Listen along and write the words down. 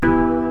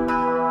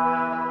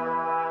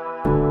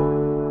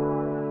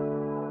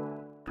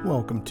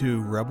Welcome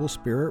to Rebel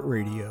Spirit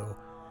Radio,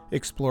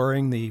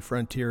 exploring the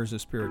frontiers of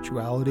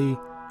spirituality,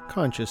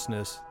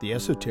 consciousness, the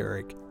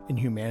esoteric, and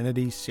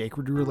humanity's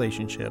sacred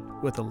relationship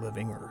with the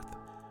living earth.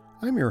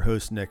 I'm your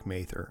host, Nick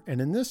Mather, and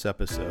in this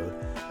episode,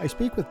 I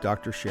speak with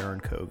Dr.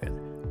 Sharon Coggan,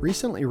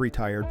 recently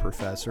retired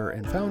professor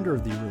and founder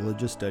of the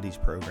Religious Studies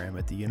program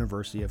at the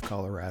University of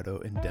Colorado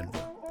in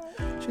Denver.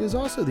 She is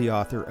also the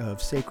author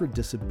of Sacred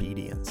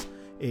Disobedience,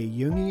 a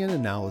Jungian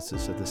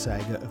analysis of the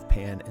Saga of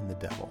Pan and the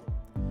Devil.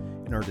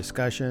 In our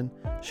discussion,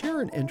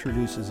 Sharon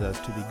introduces us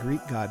to the Greek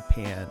god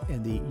Pan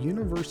and the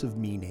universe of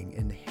meaning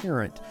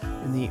inherent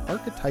in the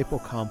archetypal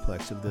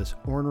complex of this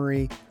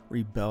ornery,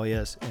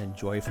 rebellious, and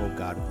joyful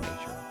god of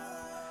nature.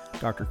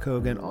 Dr.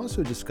 Coggan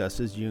also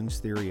discusses Jung's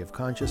theory of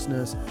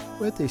consciousness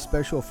with a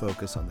special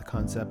focus on the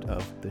concept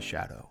of the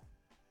shadow.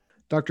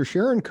 Dr.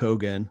 Sharon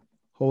Coggan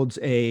holds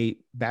a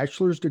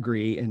bachelor's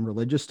degree in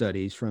religious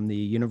studies from the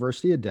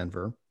University of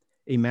Denver,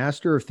 a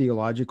Master of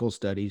Theological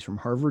Studies from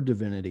Harvard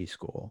Divinity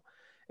School,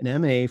 an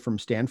MA from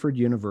Stanford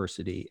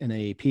University, and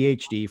a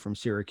PhD from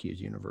Syracuse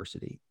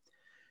University.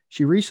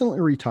 She recently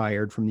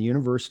retired from the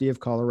University of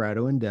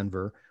Colorado in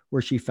Denver,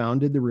 where she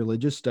founded the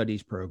Religious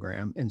Studies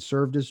program and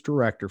served as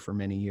director for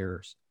many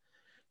years.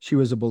 She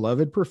was a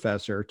beloved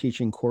professor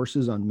teaching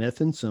courses on myth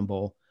and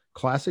symbol,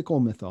 classical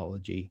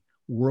mythology,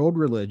 world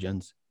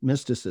religions,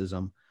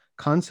 mysticism,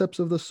 concepts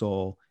of the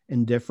soul,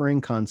 and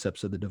differing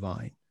concepts of the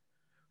divine.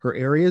 Her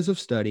areas of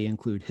study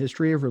include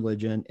history of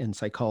religion and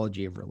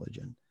psychology of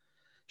religion.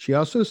 She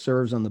also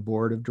serves on the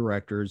board of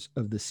directors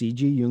of the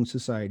C.G. Jung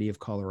Society of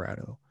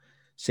Colorado.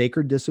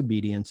 Sacred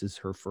Disobedience is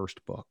her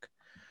first book.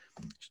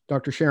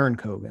 Dr. Sharon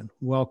Coggan,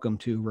 welcome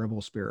to Rebel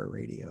Spirit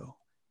Radio.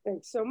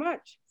 Thanks so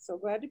much. So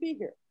glad to be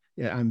here.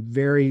 Yeah, I'm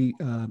very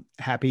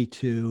happy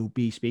to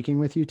be speaking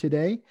with you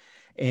today.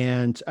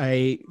 And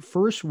I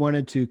first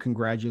wanted to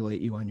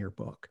congratulate you on your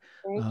book.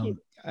 Thank you.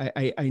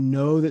 I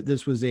know that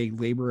this was a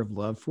labor of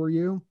love for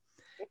you,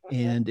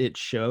 and it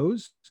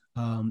shows.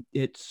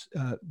 It's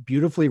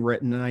beautifully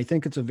written, and I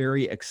think it's a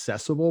very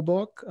accessible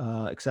book,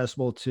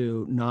 accessible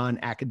to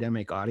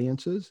non-academic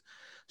audiences.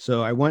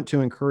 So I want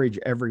to encourage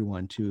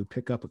everyone to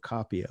pick up a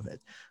copy of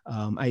it.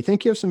 I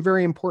think you have some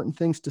very important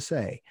things to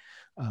say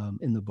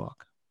in the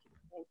book.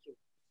 Thank you.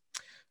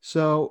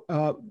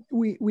 So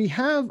we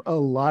have a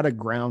lot of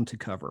ground to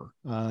cover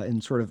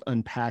in sort of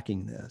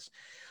unpacking this.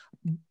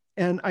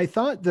 And I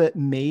thought that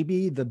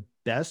maybe the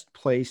best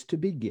place to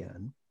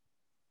begin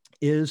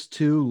is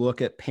to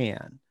look at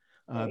Pan,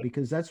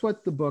 because that's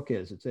what the book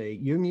is. It's a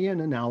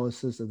Jungian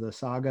analysis of the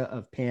saga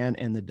of Pan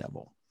and the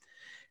devil.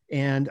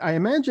 And I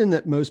imagine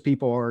that most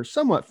people are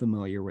somewhat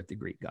familiar with the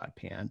Greek god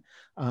Pan,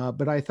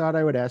 but I thought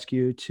I would ask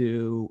you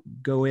to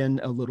go in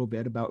a little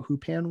bit about who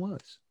Pan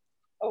was.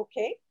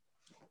 Okay.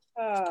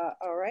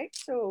 All right.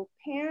 So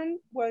Pan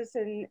was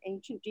an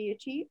ancient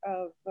deity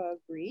of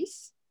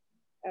Greece,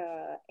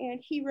 and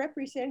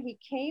he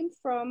came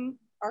from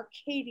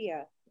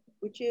Arcadia,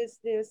 which is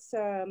this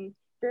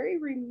very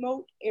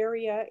remote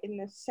area in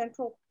the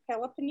central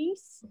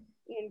Peloponnese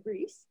in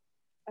Greece.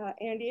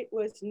 And it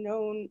was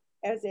known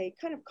as a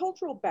kind of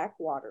cultural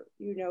backwater.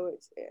 You know,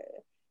 it's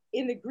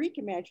in the Greek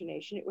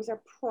imagination, it was a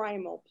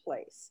primal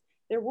place.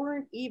 There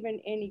weren't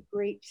even any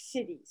great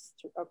cities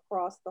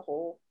across the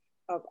whole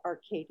of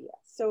Arcadia.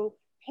 So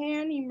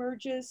Pan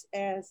emerges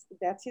as,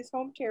 that's his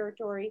home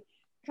territory,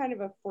 kind of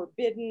a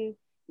forbidden,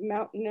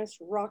 mountainous,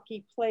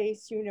 rocky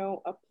place, you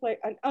know,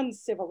 an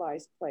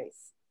uncivilized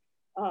place.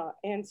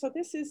 And so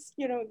this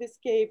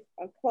gave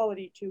a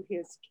quality to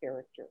his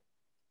character.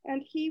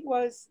 And he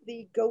was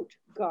the goat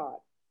god.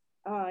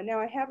 Now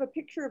I have a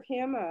picture of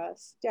him, a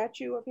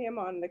statue of him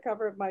on the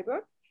cover of my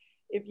book.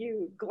 If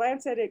you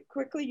glance at it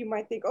quickly, you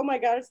might think, oh my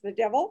God, it's the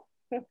devil.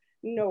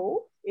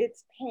 No,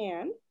 it's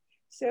Pan.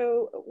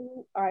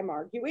 So I'm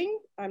arguing,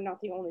 I'm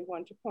not the only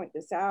one to point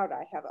this out.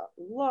 I have a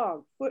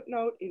long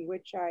footnote in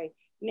which I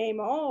name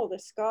all the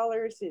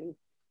scholars in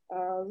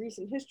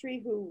recent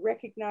history who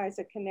recognize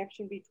a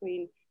connection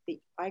between the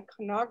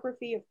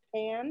iconography of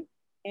Pan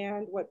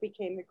and what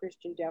became the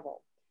Christian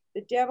devil.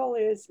 The devil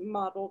is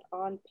modeled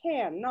on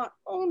Pan, not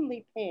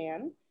only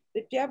Pan.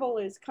 The devil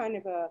is kind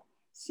of a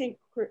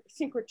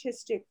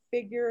syncretistic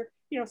figure.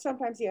 You know,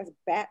 sometimes he has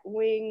bat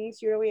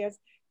wings, you know, he has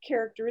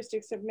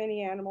characteristics of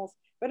many animals,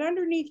 but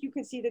underneath you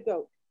can see the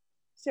goat.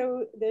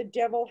 So the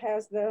devil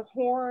has the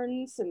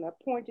horns and the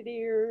pointed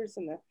ears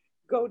and the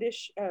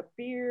goatish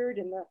beard,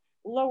 and the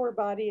lower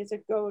body is a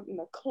goat and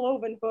a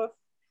cloven hoof.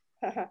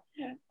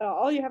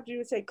 All you have to do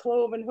is say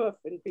cloven hoof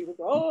and people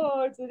go,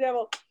 oh, it's the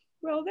devil.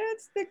 Well,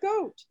 that's the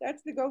goat.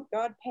 That's the goat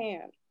god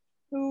Pan,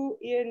 who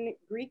in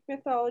Greek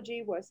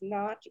mythology was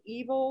not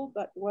evil,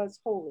 but was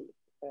holy.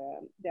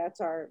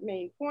 That's our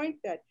main point,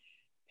 that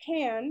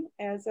Pan,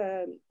 as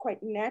a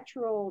quite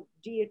natural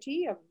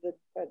deity of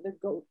the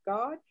goat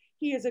god,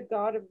 he is a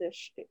god of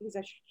he's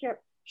a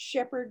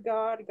shepherd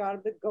god, a god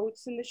of the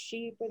goats and the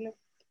sheep and the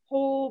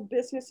whole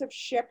business of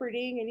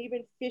shepherding and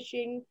even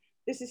fishing.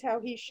 This is how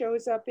he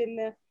shows up in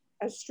the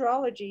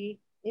astrology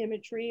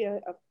imagery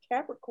of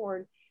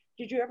Capricorn.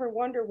 did you ever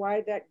wonder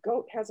why that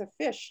goat has a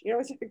fish? You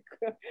know,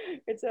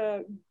 it's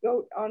a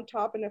goat on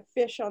top and a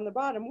fish on the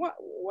bottom.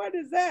 What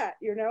is that?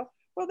 You know,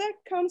 well, that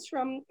comes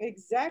from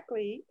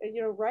exactly,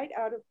 you know, right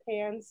out of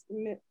Pan's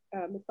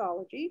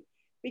mythology,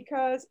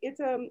 because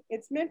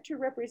it's meant to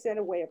represent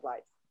a way of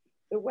life.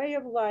 The way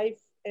of life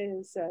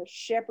is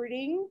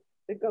shepherding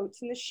the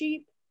goats and the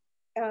sheep.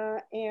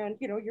 And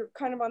you know, you're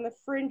kind of on the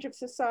fringe of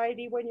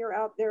society when you're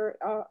out there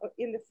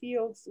in the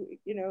fields,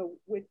 you know,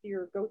 with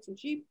your goats and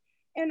sheep.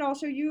 And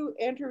also you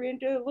enter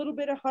into a little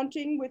bit of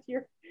hunting with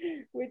your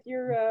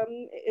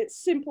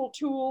simple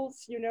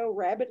tools, you know,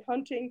 rabbit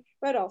hunting,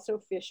 but also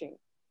fishing.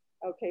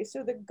 Okay,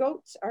 so the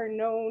goats are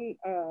known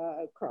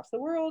across the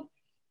world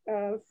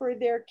for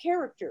their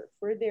character,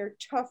 for their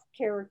tough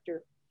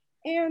character.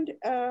 And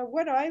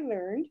what I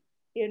learned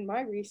in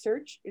my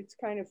research, it's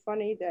kind of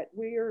funny that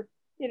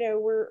you know,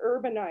 we're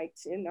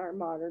urbanites in our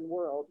modern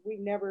world. We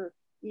never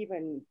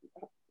even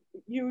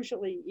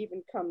usually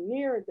even come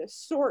near the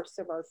source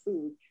of our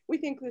food. We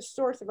think the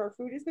source of our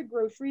food is the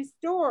grocery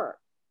store,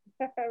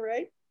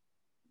 right?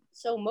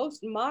 So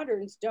most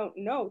moderns don't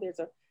know there's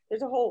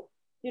a whole,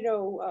 you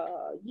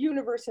know,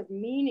 universe of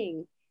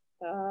meaning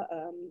uh,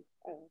 um,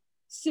 uh,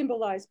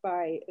 symbolized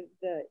by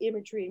the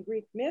imagery in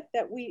Greek myth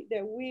that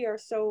we are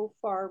so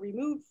far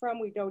removed from,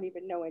 we don't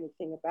even know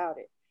anything about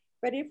it.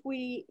 But if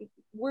we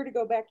were to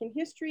go back in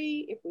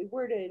history, if we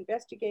were to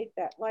investigate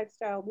that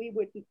lifestyle, we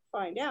would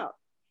find out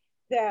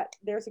that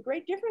there's a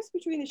great difference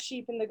between the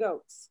sheep and the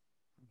goats.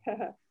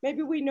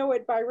 Maybe we know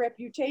it by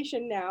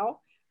reputation now,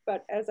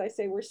 but as I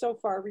say, we're so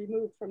far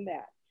removed from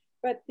that.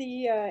 But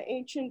the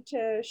ancient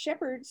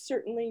shepherds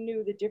certainly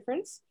knew the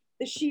difference.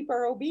 The sheep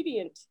are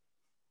obedient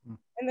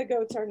and the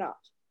goats are not.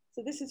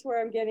 So this is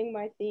where I'm getting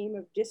my theme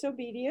of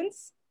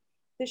disobedience.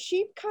 The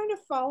sheep kind of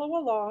follow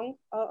along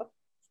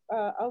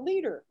a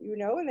leader, you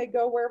know, and they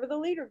go wherever the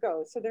leader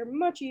goes. So they're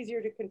much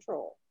easier to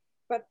control.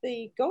 But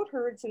the goat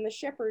herds and the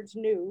shepherds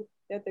knew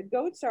that the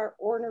goats are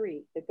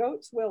ornery. The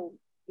goats will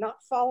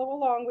not follow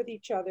along with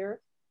each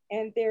other,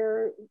 and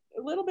they're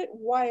a little bit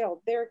wild.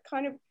 They're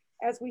kind of,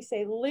 as we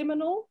say,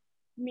 liminal,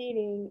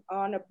 meaning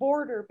on a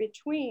border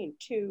between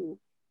two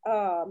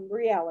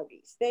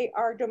realities. They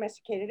are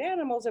domesticated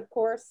animals, of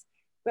course,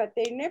 but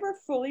they never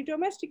fully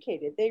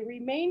domesticated. They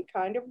remain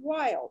kind of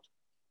wild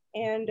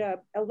and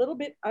a little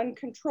bit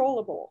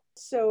uncontrollable.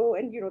 So,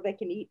 and you know, they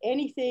can eat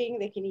anything,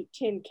 they can eat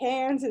tin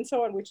cans and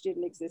so on, which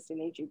didn't exist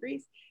in ancient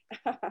Greece.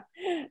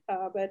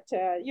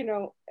 You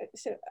know,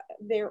 so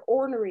they're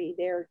ornery,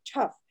 they're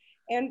tough.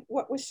 And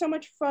what was so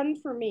much fun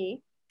for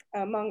me,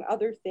 among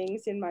other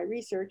things in my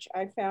research,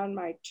 I found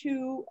my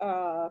two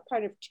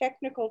kind of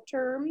technical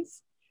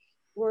terms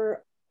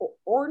were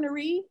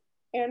ornery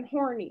and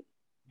horny.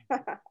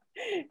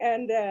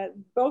 And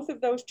both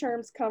of those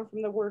terms come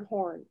from the word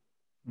horn.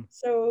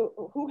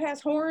 So who has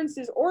horns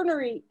is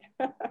ornery.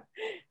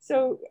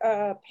 So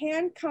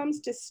Pan comes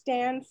to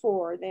stand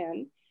for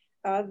then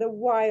the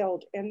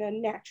wild and the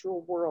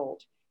natural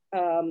world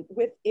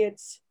with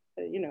its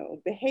you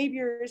know,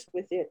 behaviors,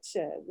 with its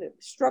the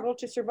struggle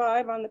to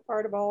survive on the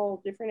part of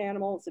all different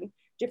animals and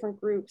different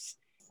groups,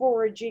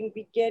 foraging,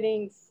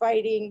 begetting,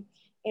 fighting,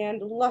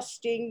 and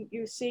lusting.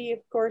 You see, of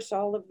course,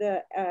 all of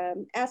the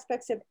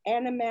aspects of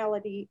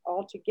animality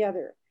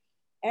altogether.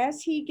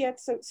 As he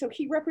gets, so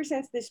he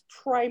represents this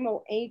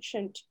primal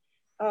ancient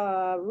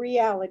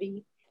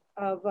reality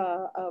of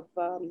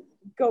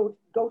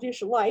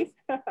goatish life,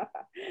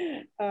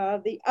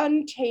 the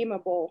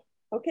untamable,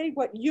 okay,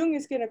 what Jung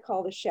is going to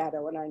call the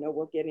shadow, and I know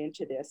we'll get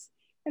into this.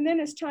 And then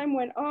as time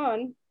went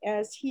on,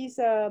 as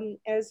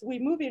we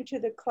move into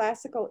the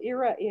classical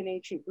era in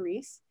ancient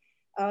Greece,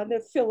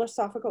 the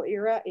philosophical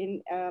era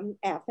in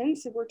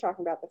Athens, we're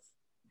talking about the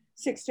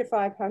 6 to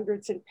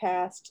 500s and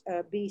past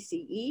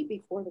BCE,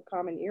 before the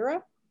Common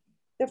Era.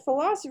 The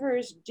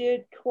philosophers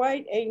did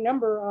quite a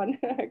number on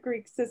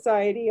Greek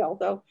society,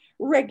 although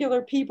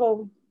regular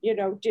people, you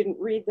know, didn't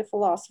read the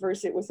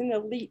philosophers. It was an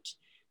elite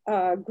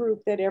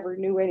group that ever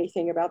knew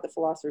anything about the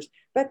philosophers,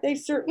 but they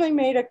certainly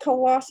made a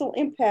colossal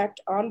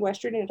impact on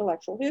Western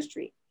intellectual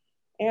history.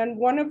 And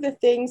one of the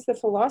things the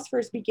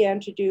philosophers began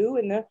to do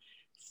in the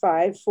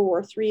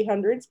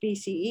 300s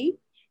BCE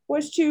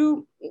was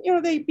to, you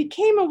know, they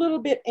became a little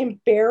bit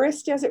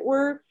embarrassed, as it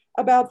were,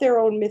 about their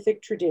own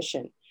mythic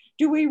tradition.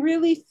 Do we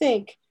really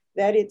think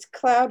that it's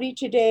cloudy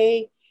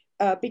today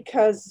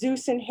because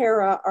Zeus and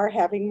Hera are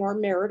having more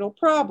marital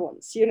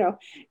problems? You know,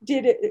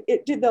 did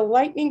the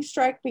lightning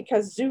strike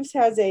because Zeus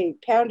has a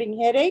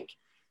pounding headache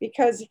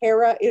because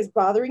Hera is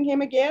bothering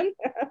him again?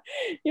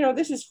 You know,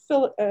 this is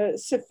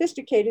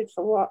sophisticated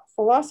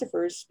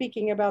philosophers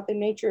speaking about the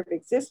nature of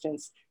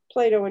existence,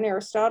 Plato and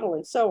Aristotle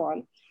and so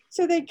on.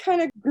 So they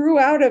kind of grew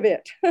out of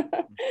it.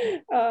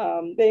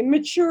 They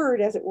matured,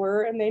 as it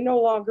were, and they no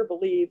longer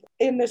believe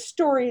in the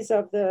stories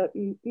of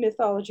the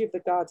mythology of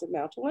the gods of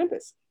Mount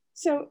Olympus.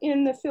 So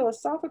in the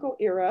philosophical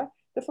era,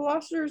 the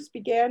philosophers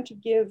began to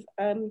give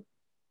kind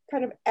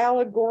of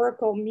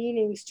allegorical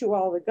meanings to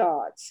all the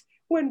gods.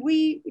 When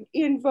we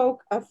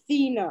invoke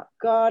Athena,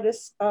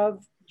 goddess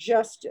of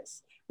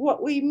justice,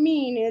 what we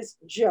mean is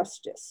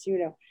justice.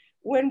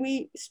 When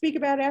we speak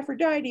about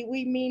Aphrodite,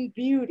 we mean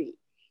beauty.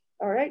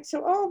 All right,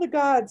 so all the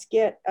gods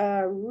get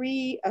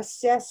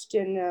reassessed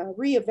and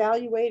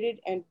reevaluated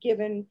and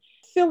given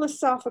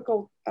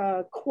philosophical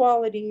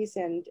qualities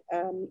and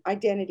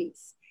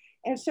identities.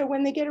 And so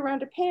when they get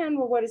around to Pan,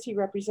 well, what does he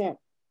represent?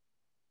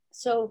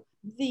 So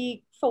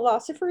the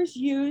philosophers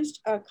used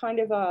a kind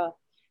of a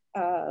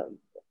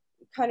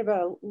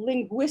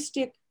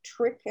linguistic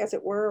trick, as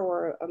it were,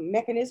 or a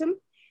mechanism.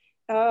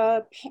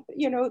 The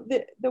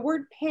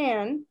word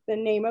Pan, the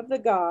name of the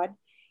god,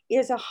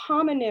 is a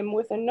homonym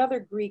with another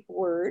Greek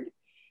word.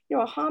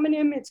 A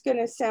homonym, it's going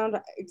to sound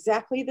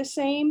exactly the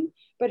same,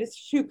 but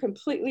it's two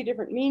completely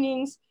different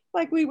meanings.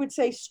 Like we would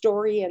say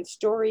story and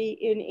story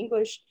in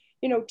English,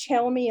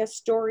 tell me a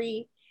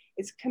story.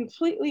 It's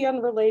completely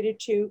unrelated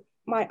to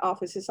my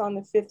office is on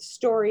the 5th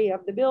story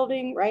of the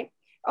building, right?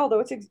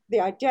 Although it's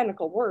the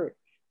identical word.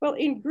 Well,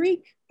 in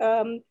Greek,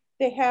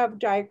 they have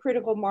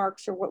diacritical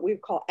marks, or what we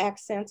call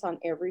accents, on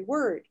every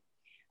word.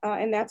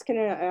 And that's going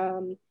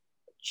to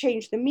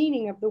change the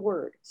meaning of the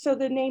word. So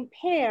the name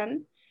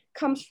Pan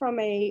comes from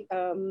a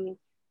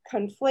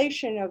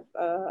conflation of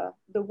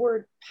the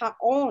word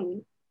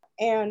paon.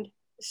 And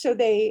so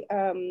they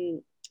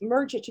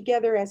merge it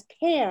together as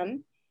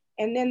Pan.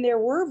 And then there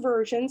were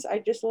versions, I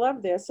just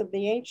love this, of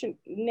the ancient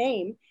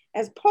name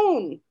as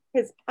Pon,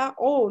 his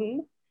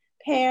paon,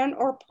 Pan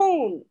or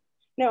Pon.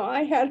 Now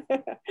I had,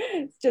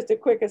 it's just a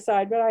quick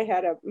aside, but I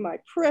had my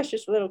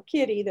precious little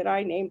kitty that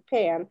I named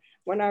Pan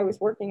when I was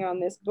working on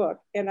this book.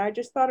 And I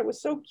just thought it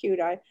was so cute.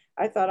 I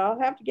thought I'll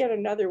have to get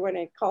another one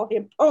and call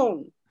him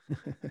Pon.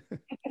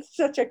 It's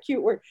such a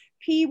cute word.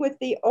 P with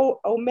the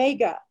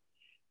omega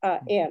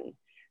N.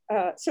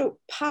 So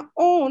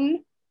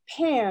paon,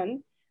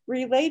 Pan,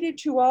 related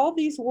to all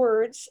these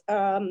words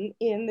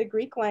in the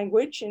Greek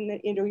language, in the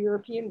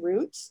Indo-European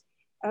roots,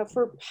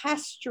 for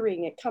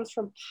pasturing. It comes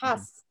from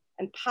pas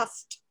and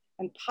past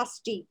and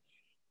pasti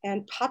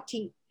and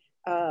pati,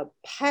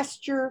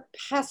 pasture,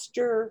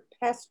 pastor,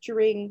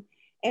 pasturing,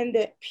 and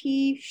the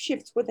P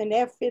shifts with an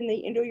F in the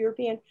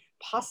Indo-European,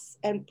 pas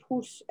and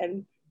pus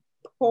and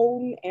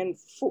pone and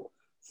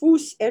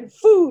fus and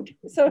food.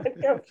 So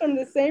it comes from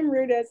the same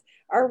root as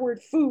our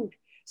word food.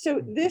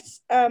 So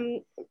this,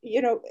 it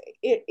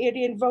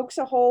invokes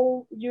a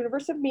whole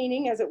universe of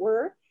meaning, as it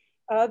were,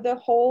 the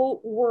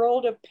whole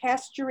world of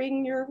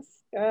pasturing your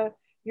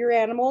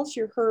animals,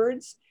 your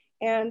herds,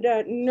 and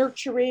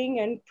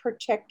nurturing and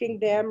protecting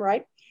them,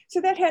 right?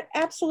 So that had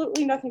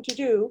absolutely nothing to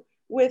do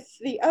with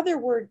the other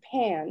word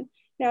Pan.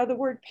 Now the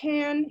word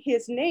Pan,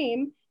 his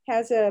name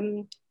has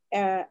a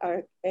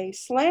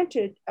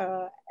slanted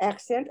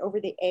accent over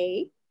the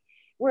A,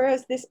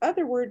 whereas this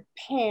other word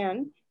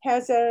Pan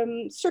has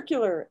a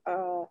circular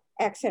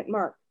accent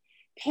mark.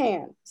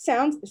 Pan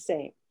sounds the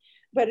same,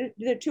 but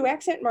the two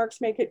accent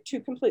marks make it two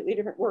completely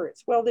different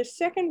words. Well, the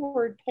second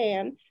word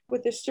Pan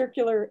with the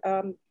circular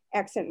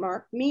accent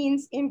mark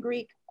means in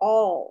Greek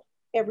all,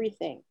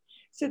 everything.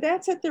 So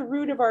that's at the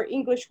root of our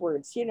English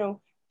words,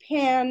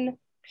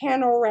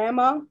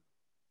 panorama,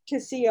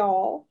 to see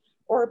all,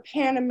 or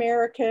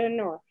Pan-American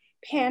or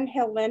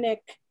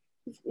Pan-Hellenic.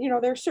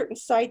 There are certain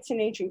sites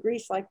in ancient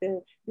Greece, like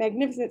the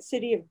magnificent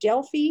city of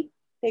Delphi.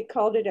 They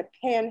called it a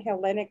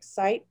Pan-Hellenic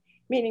site,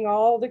 meaning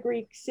all the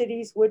Greek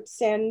cities would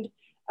send,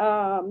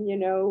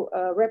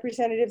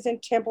 representatives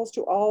and temples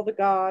to all the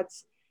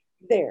gods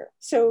there.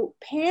 So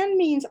Pan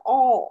means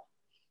all.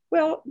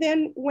 Well,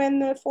 then when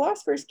the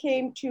philosophers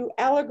came to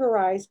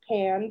allegorize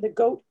Pan, the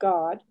goat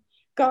god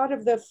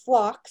of the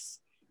flocks,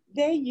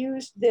 they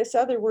used this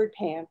other word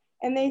Pan.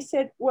 And they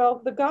said, well,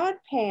 the god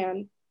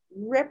Pan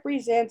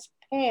represents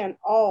Pan,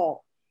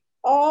 all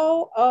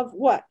of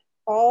what?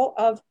 All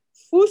of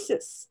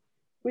physis,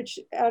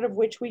 out of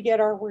which we get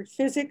our word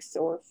physics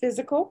or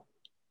physical.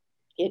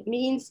 It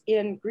means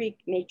in Greek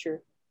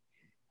nature,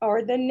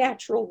 or the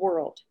natural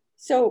world.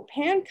 So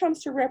Pan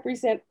comes to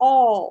represent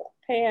all,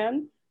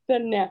 Pan, the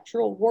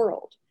natural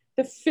world,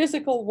 the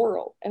physical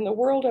world, and the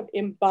world of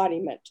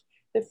embodiment,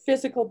 the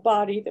physical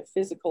body, the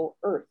physical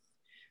earth.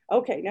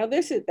 Okay, now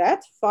that's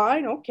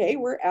fine. Okay,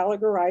 we're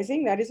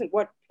allegorizing. That isn't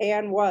what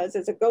Pan was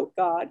as a goat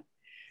god,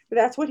 but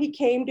that's what he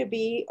came to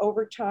be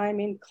over time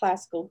in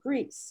classical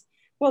Greece.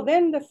 Well,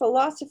 then the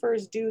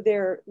philosophers do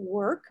their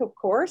work, of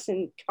course,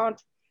 and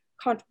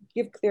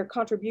give their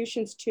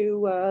contributions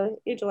to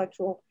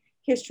intellectual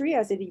history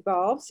as it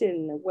evolves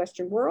in the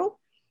Western world.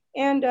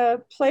 And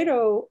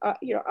Plato,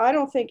 I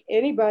don't think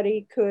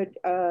anybody could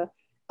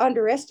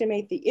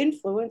underestimate the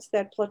influence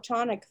that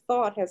Platonic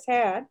thought has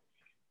had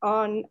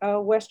on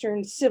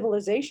Western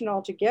civilization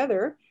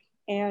altogether.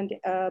 And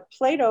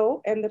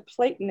Plato and the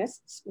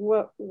Platonists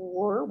were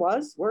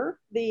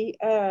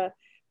the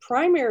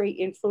primary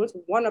influence,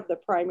 one of the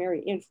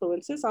primary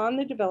influences on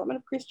the development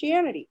of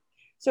Christianity.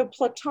 So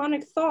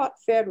Platonic thought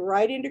fed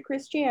right into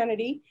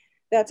Christianity.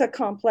 That's a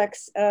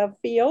complex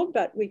field,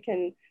 but we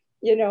can,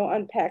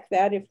 unpack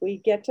that if we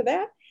get to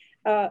that.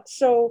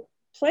 So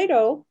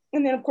Plato,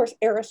 and then of course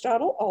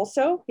Aristotle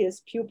also,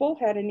 his pupil,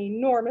 had an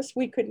enormous,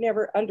 we could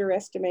never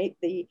underestimate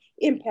the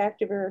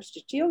impact of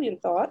Aristotelian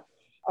thought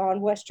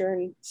on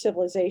Western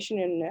civilization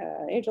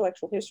and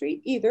intellectual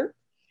history either.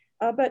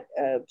 But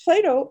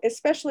Plato,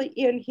 especially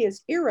in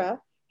his era,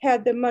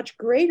 had the much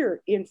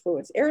greater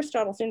influence.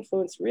 Aristotle's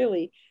influence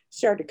really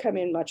started to come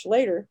in much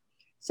later.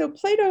 So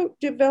Plato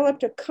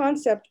developed a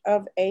concept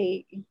of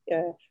a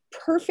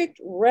perfect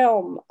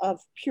realm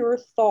of pure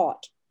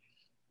thought,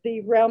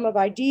 the realm of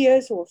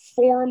ideas or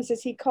forms,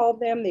 as he called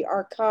them, the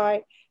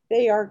archai.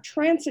 They are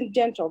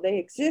transcendental. They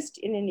exist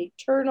in an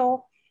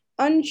eternal,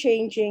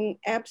 unchanging,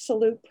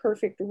 absolute,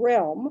 perfect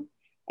realm.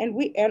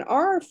 And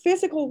our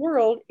physical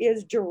world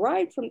is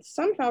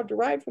somehow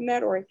derived from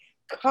that, or a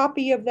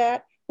copy of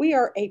that. We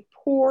are a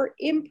poor,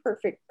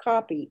 imperfect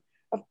copy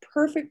of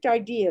perfect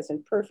ideas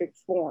and perfect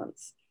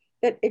forms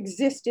that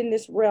exist in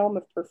this realm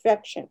of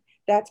perfection.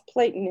 That's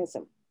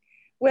Platonism.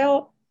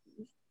 Well,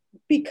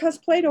 because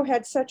Plato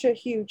had such a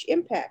huge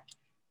impact,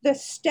 the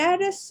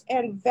status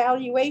and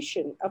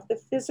valuation of the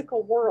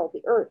physical world,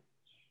 the earth,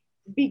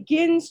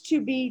 begins to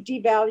be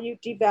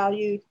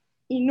devalued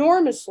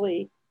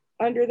enormously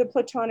under the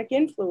Platonic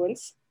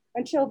influence,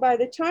 until by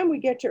the time we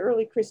get to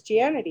early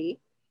Christianity,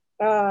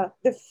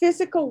 the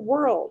physical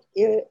world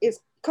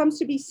comes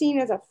to be seen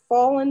as a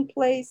fallen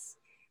place,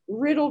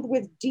 riddled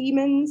with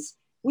demons.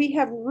 We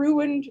have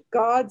ruined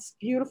God's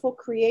beautiful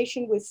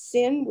creation with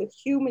sin, with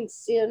human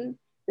sin,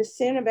 the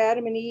sin of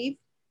Adam and Eve.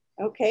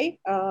 Okay.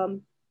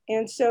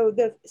 And so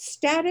the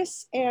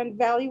status and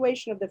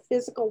valuation of the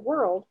physical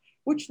world,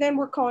 which then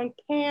we're calling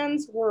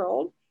Pan's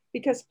world,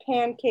 because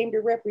Pan came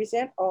to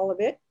represent all of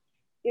it,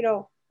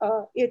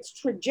 its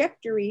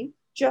trajectory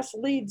just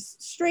leads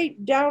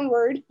straight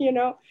downward,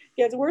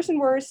 gets worse and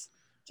worse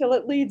till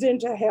it leads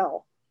into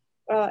hell.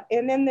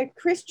 And then the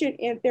Christian,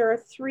 and there are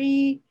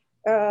three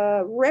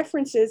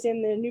references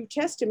in the New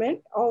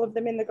Testament, all of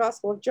them in the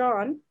Gospel of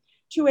John,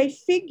 to a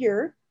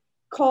figure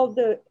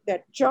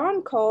that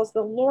John calls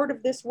the Lord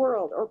of this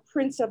world, or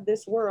Prince of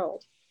this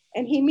world.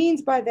 And he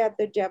means by that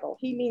the devil.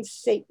 He means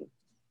Satan.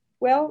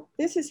 Well,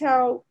 this is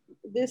how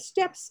the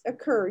steps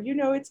occur.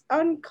 It's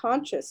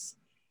unconscious.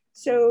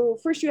 So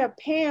first you have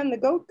Pan, the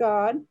goat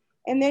god,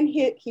 and then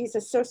he's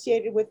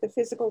associated with the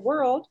physical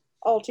world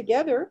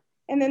altogether.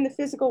 And then the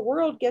physical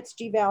world gets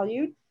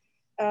devalued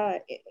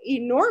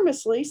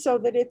enormously, so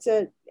that it's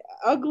a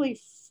ugly,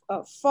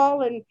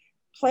 fallen,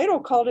 Plato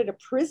called it a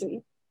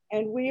prison.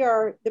 And we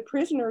are the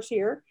prisoners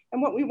here.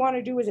 And what we want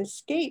to do is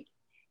escape.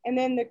 And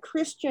then the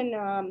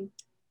Christian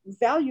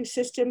value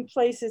system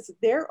places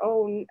their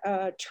own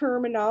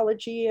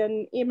terminology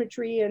and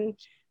imagery and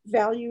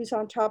values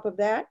on top of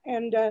that.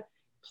 And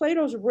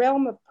Plato's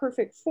realm of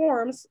perfect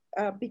forms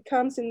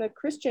becomes, in the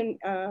Christian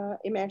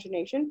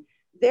imagination,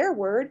 their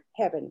word,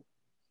 heaven.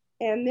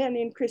 And then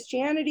in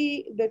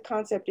Christianity, the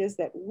concept is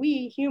that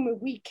we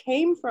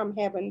came from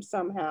heaven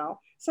somehow.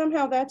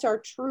 Somehow that's our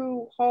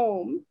true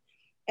home.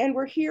 And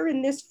we're here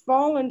in this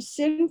fallen,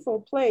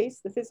 sinful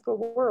place, the physical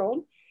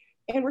world.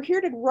 And we're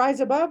here to rise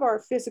above our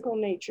physical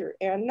nature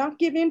and not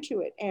give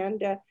into it.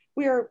 And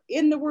we are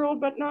in the world,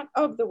 but not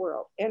of the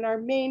world. And our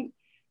main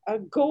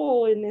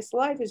goal in this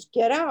life is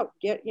get out,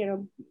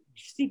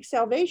 seek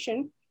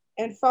salvation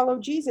and follow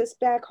Jesus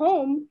back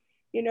home.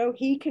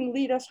 He can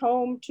lead us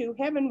home to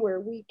heaven where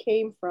we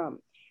came from.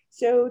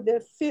 So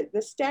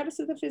the status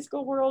of the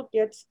physical world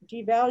gets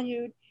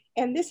devalued.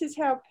 And this is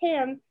how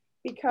Pan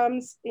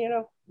becomes,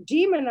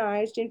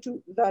 demonized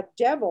into the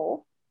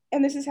devil.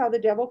 And this is how the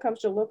devil comes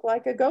to look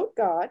like a goat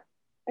god,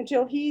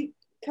 until he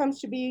comes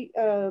to be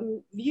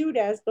viewed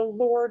as the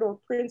Lord or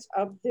Prince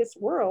of this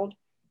world,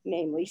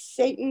 namely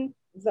Satan,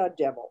 the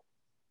devil.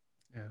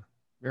 Yeah,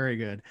 very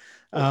good.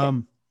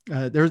 Okay.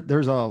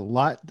 There's a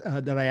lot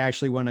that I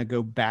actually want to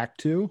go back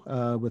to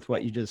with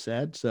what you just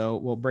said. So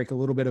we'll break a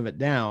little bit of it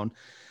down.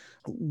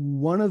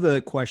 One of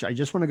the questions, I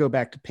just want to go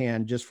back to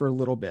Pan just for a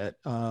little bit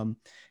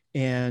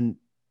and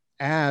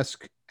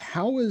ask,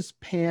 how is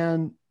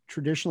Pan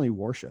traditionally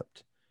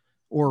worshipped?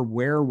 Or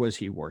where was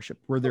he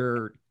worshipped? Were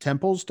there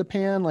temples to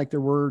Pan like there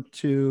were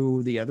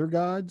to the other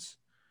gods?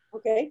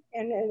 Okay,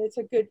 and it's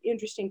a good,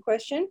 interesting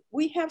question.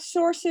 We have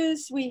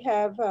sources, we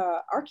have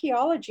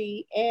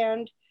archaeology,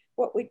 and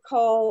what we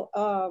call,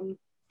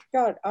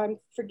 God, I'm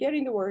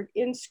forgetting the word,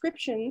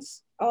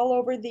 inscriptions all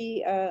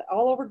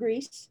over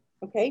Greece.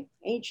 Okay,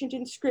 ancient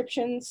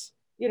inscriptions,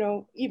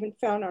 even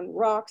found on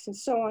rocks and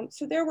so on.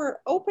 So there were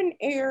open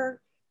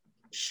air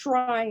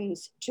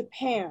shrines to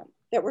Pan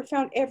that were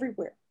found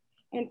everywhere.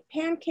 And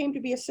Pan came to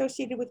be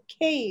associated with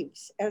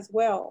caves as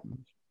well.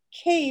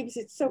 Caves,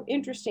 it's so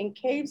interesting.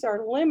 Caves are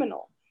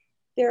liminal.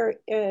 They're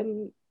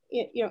in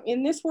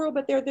this world,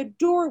 but they're the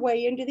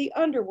doorway into the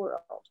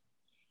underworld.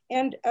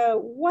 And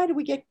why do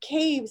we get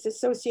caves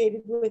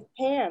associated with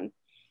Pan?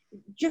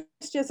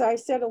 Just as I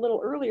said a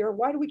little earlier,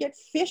 why do we get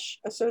fish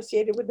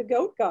associated with the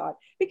goat god?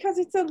 Because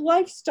it's a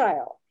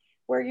lifestyle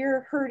where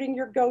you're herding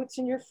your goats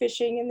and you're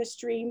fishing in the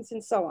streams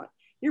and so on.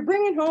 You're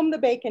bringing home the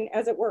bacon,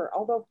 as it were,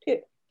 although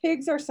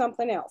pigs are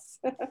something else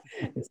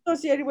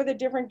associated with a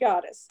different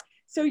goddess.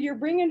 So you're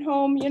bringing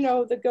home,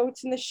 the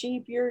goats and the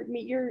sheep.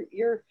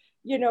 You're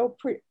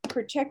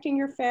protecting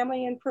your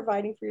family and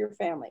providing for your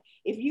family.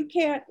 If you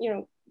can't,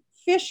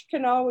 fish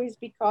can always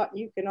be caught.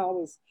 You can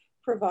always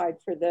provide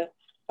for the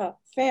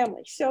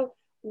family. So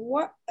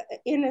what,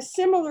 in a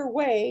similar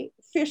way,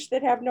 fish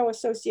that have no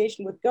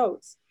association with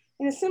goats,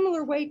 in a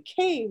similar way,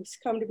 caves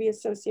come to be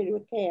associated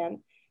with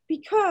Pan,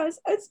 because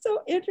it's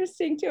so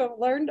interesting to have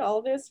learned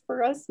all this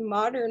for us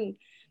modern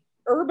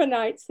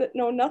urbanites that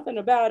know nothing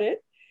about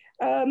it.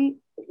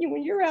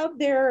 When you're out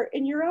there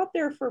and you're out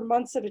there for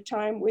months at a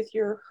time with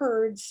your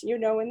herds, in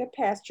the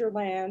pasture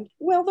land,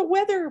 well, the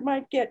weather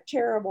might get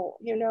terrible,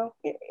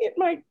 it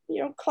might,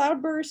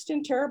 cloudburst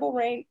and terrible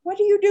rain. What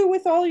do you do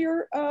with all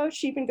your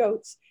sheep and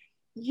goats?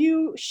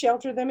 You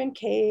shelter them in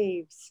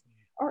caves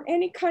or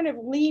any kind of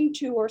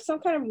lean-to or some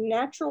kind of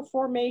natural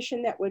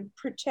formation that would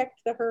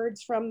protect the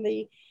herds from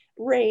the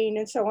rain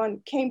and so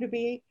on, came to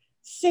be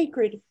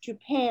sacred to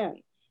Pan.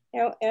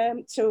 Now,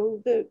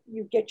 so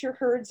you get your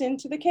herds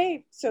into the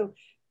cave. So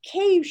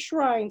cave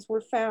shrines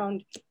were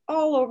found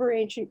all over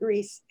ancient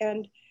Greece,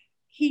 and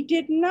he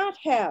did not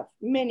have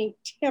many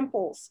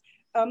temples,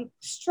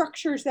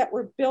 structures that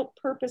were built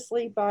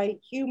purposely by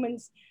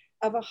humans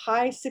of a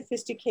high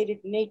sophisticated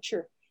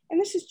nature. And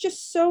this is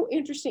just so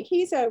interesting.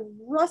 He's a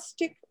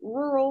rustic,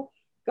 rural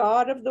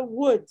god of the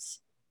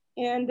woods.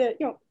 And,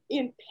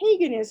 in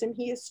paganism,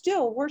 he is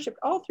still worshipped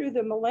all through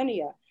the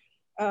millennia.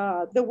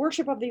 The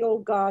worship of the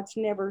old gods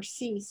never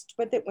ceased,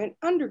 but that went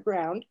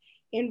underground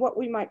in what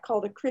we might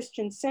call the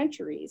Christian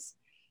centuries.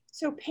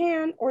 So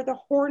Pan, or the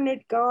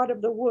horned god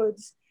of the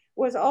woods,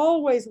 was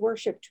always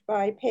worshipped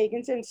by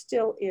pagans and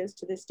still is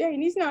to this day.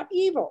 And he's not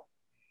evil.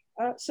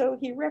 So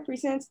he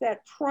represents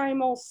that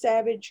primal,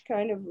 savage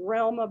kind of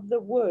realm of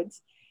the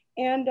woods.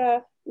 And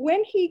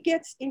when he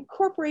gets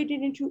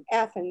incorporated into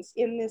Athens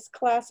in this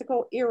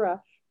classical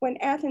era, when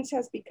Athens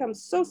has become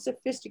so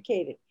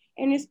sophisticated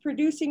and is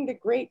producing the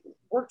great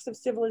works of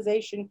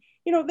civilization,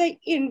 they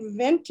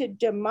invented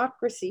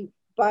democracy,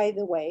 by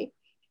the way.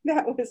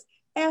 That was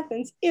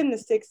Athens in the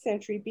 6th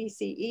century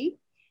BCE.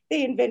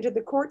 They invented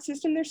the court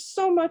system. There's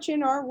so much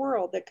in our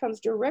world that comes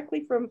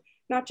directly from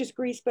not just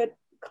Greece, but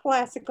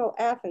classical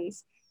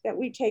Athens that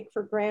we take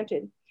for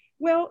granted.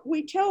 Well,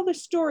 we tell the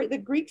story, the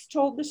Greeks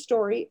told the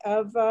story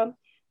of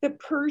the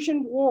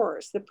Persian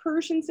Wars. The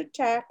Persians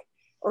attack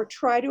or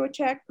try to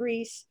attack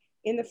Greece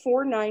in the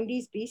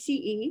 490s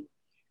BCE.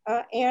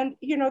 And,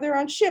 they're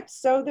on ships.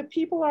 So the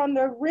people on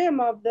the rim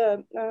of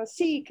the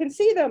sea can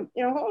see them.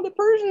 The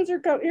Persians are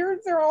coming. Here's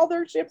all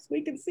their ships.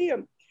 We can see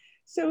them.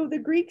 So the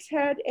Greeks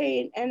had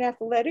an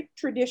athletic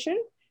tradition.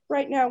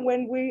 Right now,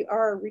 when we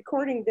are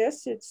recording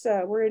this,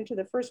 we're into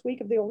the first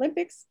week of the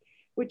Olympics,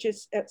 which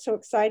is so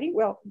exciting.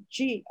 Well,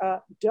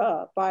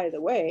 by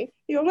the way,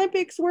 the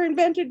Olympics were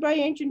invented by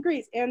ancient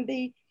Greece, and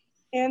the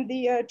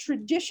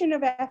tradition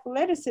of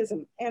athleticism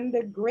and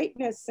the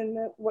greatness and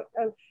what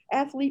an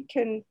athlete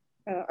can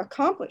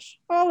accomplish,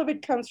 all of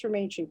it comes from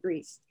ancient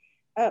Greece.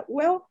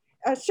 Well,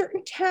 a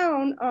certain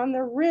town on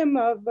the rim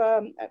of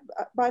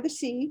by the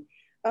sea,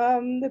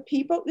 the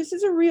people. This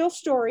is a real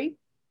story.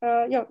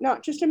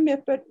 Not just a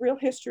myth, but real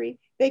history.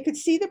 They could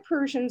see the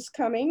Persians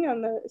coming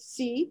on the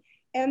sea,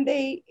 and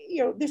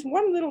this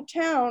one little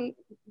town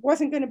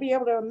wasn't going to be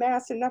able to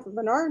amass enough of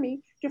an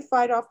army to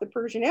fight off the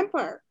Persian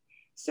Empire.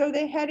 So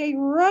they had a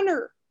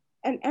runner,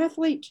 an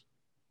athlete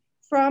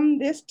from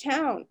this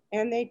town,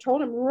 and they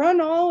told him,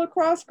 run all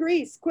across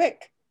Greece,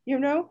 quick,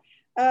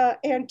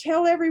 and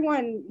tell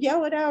everyone,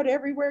 yell it out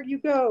everywhere you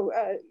go.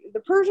 The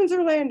Persians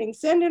are landing,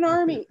 send an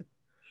army.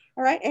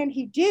 All right, and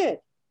he did.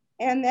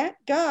 And that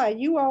guy,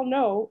 you all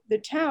know the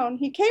town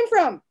he came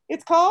from.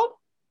 It's called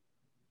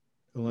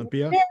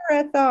Olympia?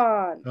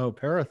 Marathon. Oh,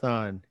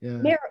 Parathon.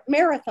 Yeah.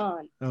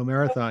 Marathon. Oh,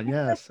 Marathon. So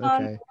yes.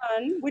 Okay.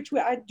 Run, which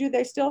do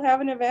they still have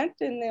an event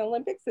in the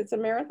Olympics? It's a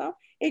marathon.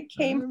 It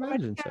came from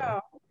a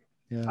town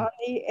on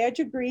the edge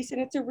of Greece.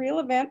 And it's a real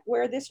event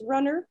where this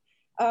runner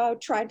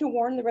tried to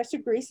warn the rest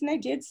of Greece, and they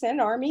did send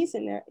armies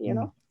in there,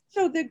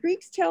 So the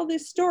Greeks tell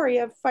this story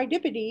of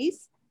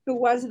Phidippides, who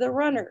was the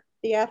runner,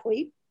 the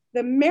athlete,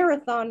 the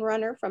marathon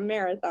runner from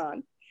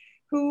Marathon,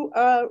 who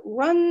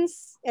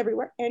runs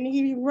everywhere. And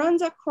he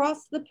runs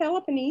across the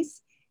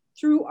Peloponnese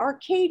through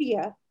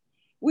Arcadia,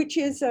 which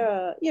is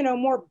a,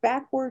 more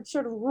backward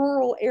sort of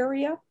rural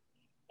area.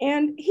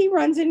 And he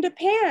runs into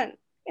Pan.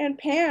 And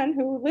Pan,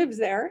 who lives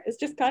there, is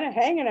just kind of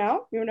hanging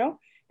out,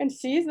 and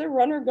sees the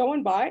runner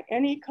going by.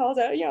 And he calls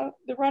out,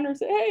 the runner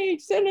says, hey,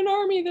 send an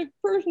army, the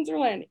Persians are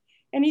landing.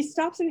 And he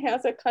stops and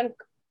has a kind of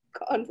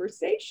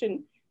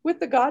conversation with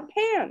the god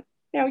Pan.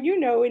 Now,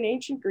 in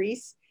ancient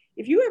Greece,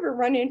 if you ever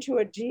run into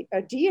a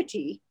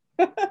deity,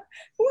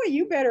 boy,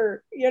 you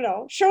better,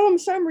 show him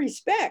some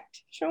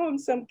respect, show him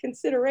some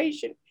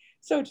consideration.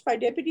 So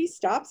Phidippides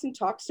stops and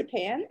talks to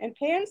Pan, and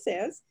Pan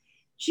says,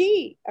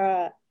 gee,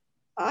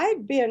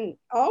 I've been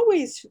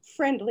always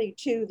friendly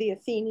to the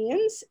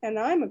Athenians, and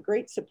I'm a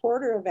great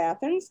supporter of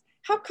Athens.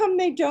 How come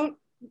they don't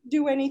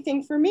do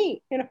anything for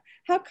me?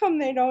 How come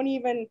they don't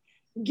even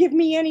give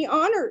me any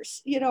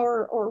honors,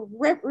 or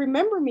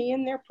remember me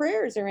in their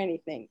prayers or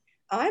anything?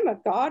 I'm a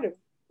god of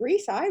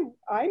Greece. I'm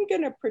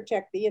going to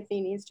protect the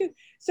Athenians too.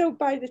 So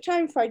by the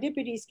time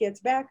Pheidippides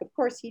gets back, of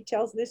course, he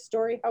tells this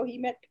story how he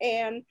met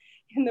Pan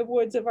in the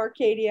woods of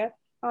Arcadia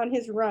on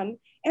his run.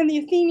 And the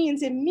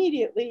Athenians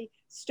immediately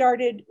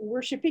started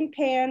worshiping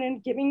Pan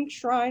and giving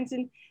shrines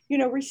and,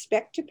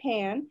 respect to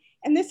Pan.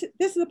 And this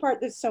is the part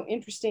that's so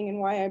interesting and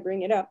why I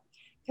bring it up.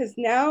 Because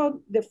now,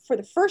 for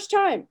the first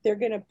time, they're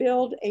going to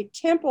build a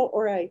temple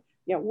or a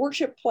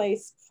worship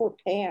place for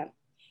Pan.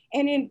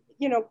 And in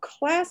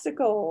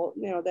classical,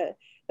 the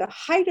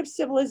height of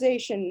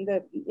civilization,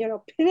 the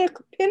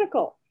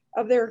pinnacle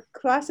of their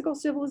classical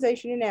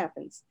civilization in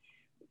Athens,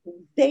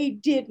 they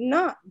did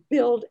not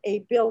build a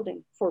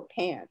building for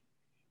Pan.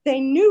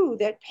 They knew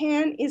that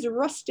Pan is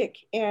rustic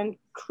and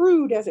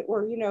crude, as it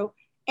were,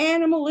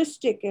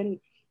 animalistic, and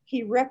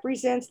he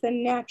represents the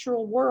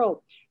natural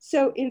world.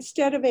 So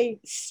instead of a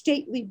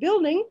stately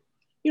building,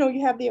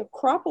 you have the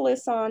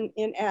Acropolis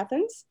in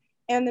Athens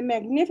and the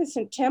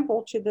magnificent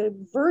temple to the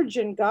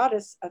virgin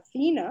goddess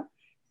Athena.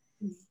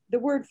 The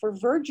word for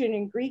virgin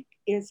in Greek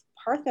is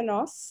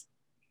Parthenos.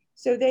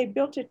 So they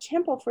built a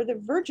temple for the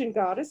virgin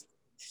goddess,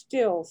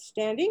 still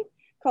standing,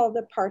 called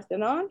the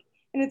Parthenon.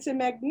 And it's a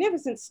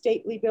magnificent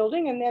stately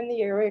building. And then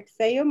the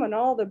Erechtheum and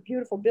all the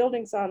beautiful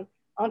buildings on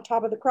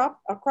top of the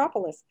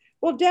Acropolis.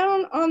 Well,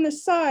 down on the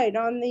side,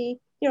 down the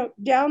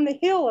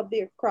hill of the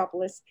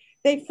Acropolis,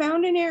 they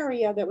found an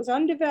area that was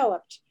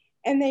undeveloped,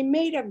 and they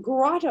made a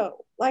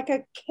grotto, like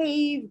a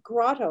cave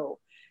grotto,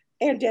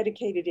 and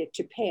dedicated it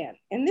to Pan.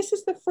 And this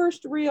is the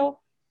first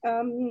real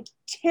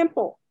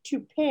temple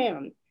to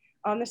Pan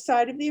on the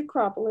side of the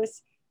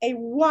Acropolis, a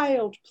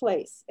wild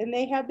place. And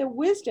they had the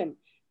wisdom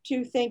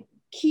to think,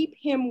 keep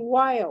him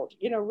wild,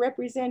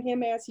 represent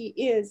him as he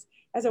is,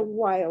 as a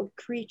wild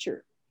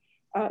creature.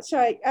 So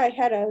I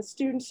had a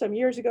student some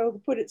years ago who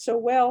put it so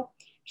well.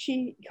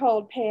 She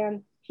called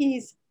Pan,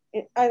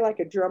 I like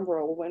a drum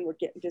roll when we're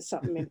getting to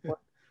something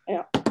important.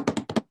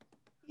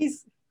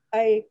 He's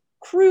a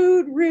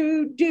crude,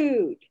 rude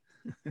dude.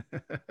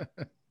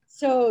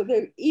 So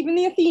even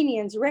the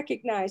Athenians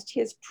recognized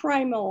his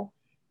primal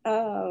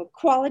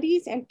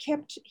qualities and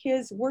kept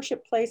his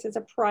worship place as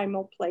a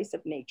primal place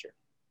of nature.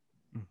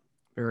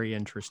 Very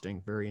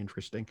interesting, very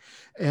interesting.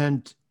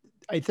 And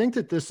I think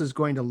that this is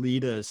going to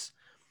lead us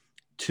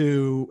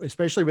to,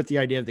 especially with the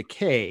idea of the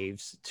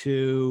caves,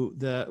 to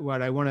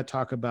what I want to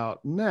talk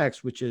about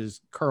next, which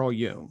is Carl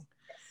Jung.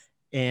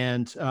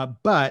 And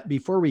but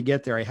before we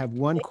get there, I have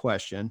one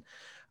question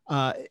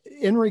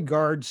in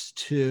regards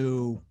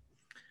to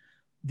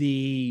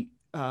the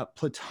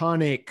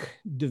Platonic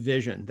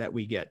division that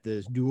we get,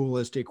 this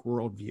dualistic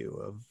worldview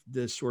of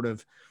this sort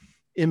of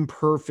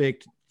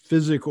imperfect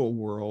physical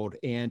world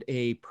and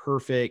a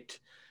perfect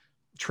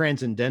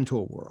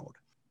transcendental world.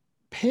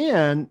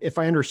 Pan, if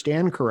I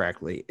understand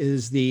correctly,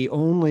 is the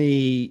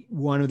only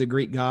one of the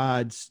Greek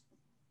gods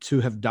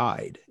to have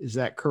died. Is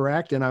that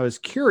correct? And I was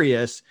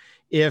curious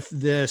if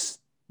this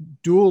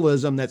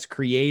dualism that's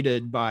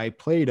created by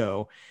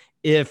Plato,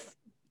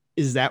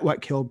 is that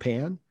what killed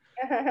Pan?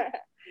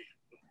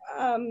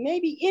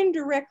 Maybe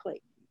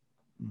indirectly,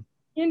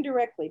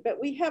 but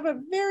we have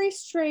a very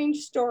strange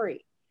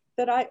story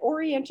that I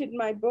oriented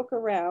my book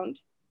around,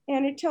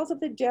 and it tells of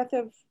the death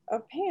of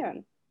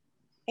Pan.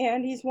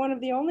 And he's one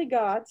of the only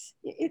gods.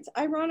 It's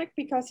ironic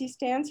because he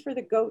stands for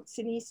the goats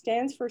and he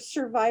stands for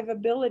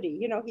survivability.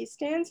 He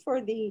stands for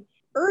the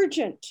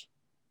urgent,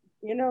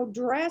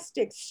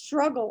 drastic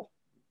struggle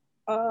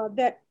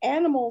that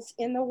animals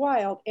in the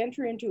wild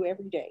enter into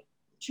every day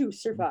to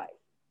survive,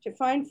 to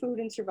find food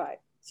and survive.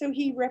 So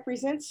he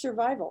represents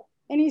survival.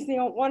 And he's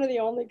one of the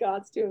only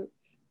gods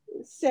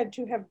said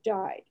to have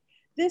died.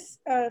 This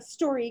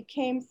story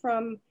came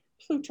from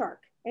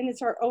Plutarch, and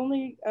it's our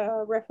only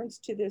reference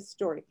to this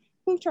story.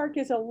 Plutarch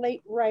is a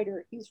late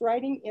writer. He's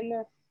writing in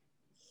the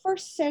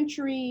first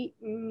century,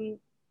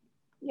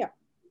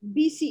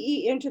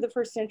 BCE into the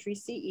first century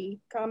CE,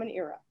 Common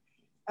Era.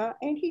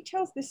 And he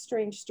tells this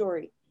strange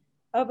story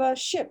of a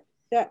ship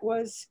that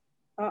was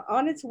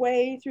on its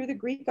way through the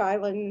Greek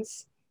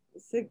islands.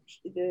 It's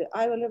the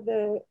island of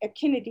the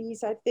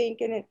Echinides, I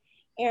think.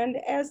 And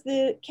as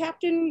the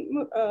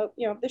captain,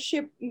 the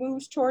ship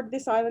moves toward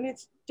this island,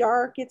 it's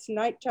dark, it's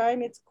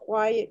nighttime, it's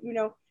quiet,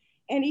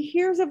 and he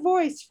hears a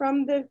voice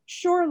from the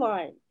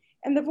shoreline.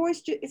 And the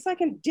voice, it's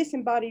like a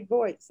disembodied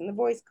voice. And the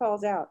voice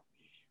calls out,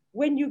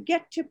 when you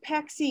get to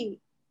Paxi,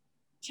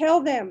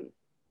 tell them,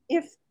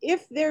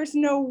 if there's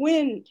no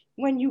wind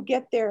when you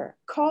get there,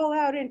 call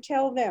out and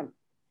tell them,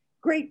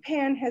 great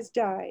Pan has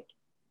died.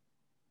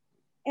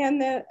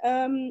 And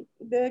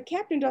the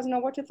captain doesn't know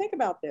what to think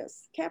about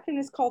this. Captain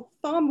is called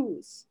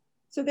Thamus.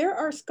 So there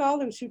are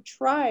scholars who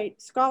tried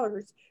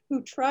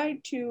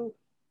to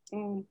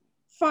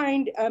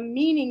find a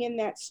meaning in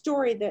that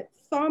story that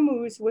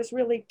Thamus was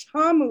really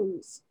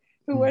Tammuz,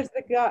 who was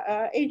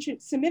the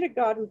ancient Semitic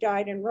god who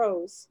died and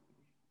rose.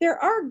 There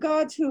are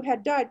gods who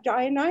had died.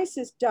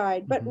 Dionysus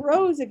died, but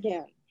rose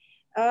again.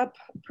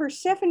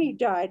 Persephone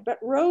died, but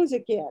rose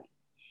again.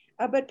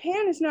 But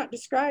Pan is not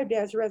described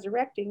as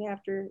resurrecting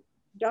after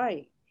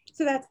dying.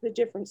 So that's the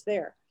difference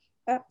there.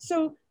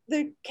 So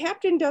the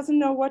captain doesn't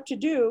know what to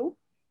do,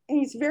 and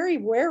he's very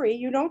wary.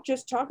 You don't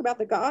just talk about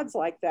the gods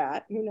like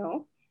that, you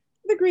know.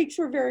 The Greeks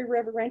were very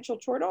reverential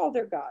toward all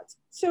their gods.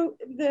 So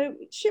the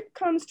ship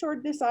comes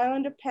toward this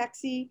island of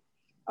Paxi,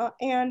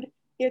 and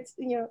it's,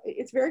 you know,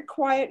 it's very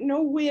quiet,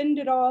 no wind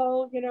at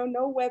all, you know,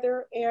 no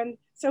weather. And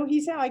so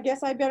he said, I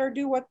guess I better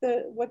do what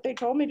they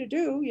told me to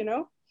do, you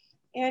know.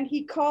 And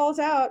he calls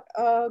out,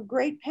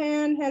 great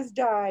Pan has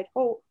died.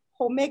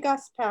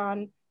 Homegas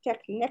Pan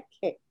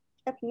Techneke.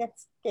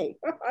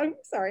 I'm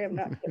sorry, I'm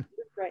not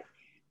right.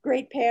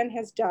 Great Pan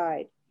has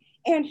died.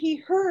 And he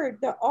heard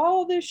that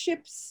all the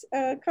ship's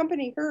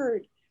company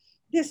heard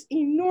this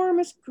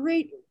enormous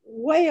great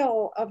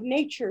wail of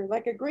nature,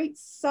 like a great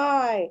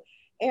sigh,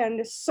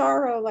 and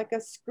sorrow like a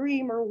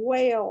scream or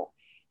wail,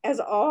 as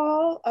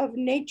all of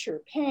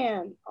nature,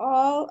 Pan,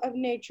 all of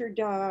nature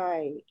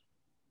died.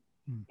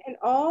 And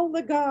all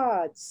the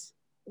gods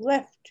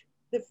left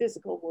the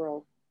physical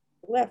world,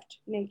 left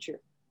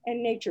nature,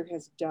 and nature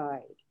has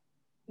died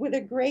with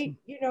a great,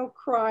 you know,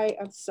 cry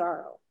of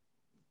sorrow.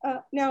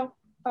 Now,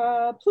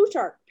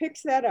 Plutarch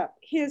picks that up.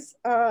 His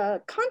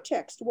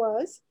context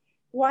was,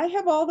 why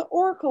have all the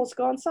oracles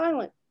gone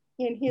silent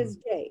in his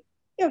day?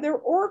 You know, there were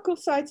oracle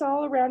sites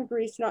all around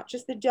Greece, not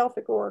just the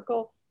Delphic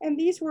oracle. And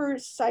these were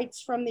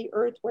sites from the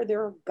earth where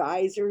there are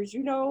geysers,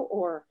 you know,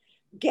 or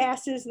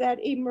gases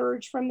that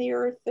emerge from the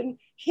earth and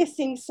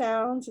hissing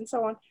sounds and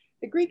so on.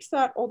 The Greeks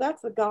thought, oh,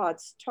 that's the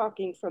gods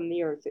talking from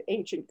the earth, the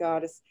ancient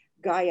goddess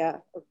Gaia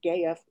or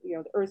Gaia, you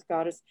know, the earth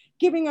goddess,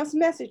 giving us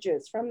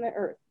messages from the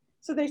earth.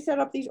 So they set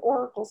up these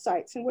oracle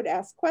sites and would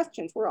ask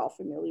questions. We're all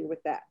familiar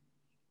with that.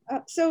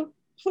 So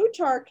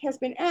Plutarch has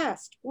been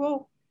asked,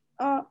 well,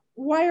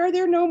 why are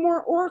there no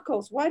more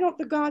oracles? Why don't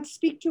the gods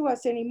speak to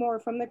us anymore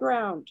from the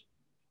ground?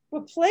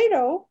 Well,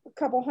 Plato, a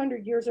couple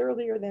hundred years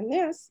earlier than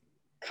this,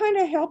 kind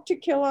of helped to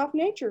kill off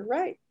nature,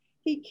 right?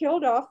 He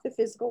killed off the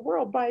physical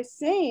world by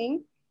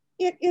saying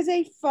it is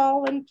a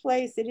fallen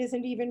place. It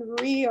isn't even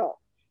real.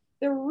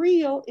 The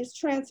real is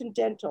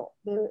transcendental.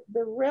 The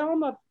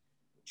realm of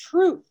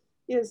truth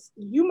is,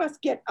 you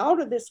must get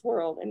out of this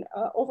world and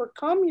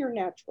overcome your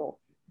natural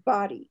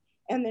body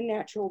and the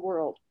natural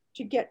world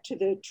to get to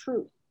the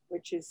truth,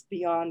 which is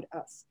beyond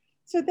us.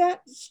 So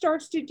that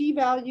starts to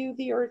devalue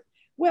the earth.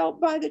 Well,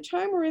 by the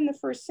time we're in the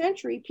 1st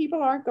century,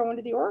 people aren't going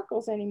to the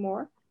oracles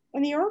anymore,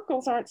 and the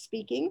oracles aren't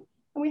speaking.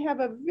 And we have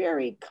a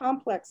very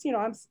complex, you know,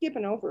 I'm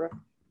skipping over a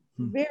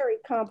very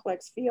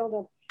complex field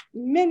of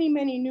many,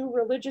 many new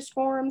religious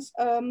forms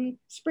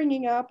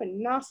springing up, and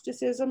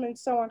Gnosticism and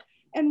so on.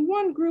 And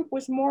one group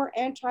was more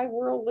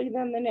anti-worldly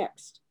than the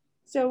next.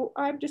 So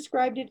I've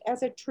described it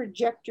as a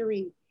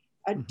trajectory,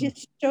 a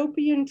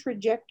dystopian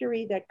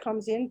trajectory that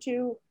comes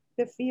into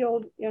the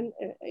field in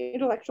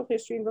intellectual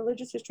history and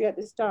religious history at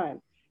this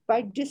time.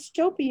 By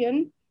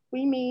dystopian,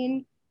 we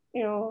mean,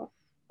 you know,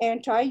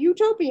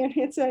 anti-utopian.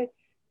 It's a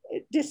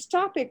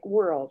dystopic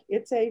world.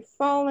 It's a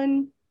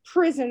fallen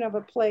prison of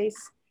a place.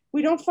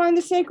 We don't find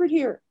the sacred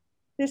here.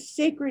 The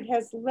sacred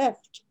has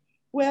left.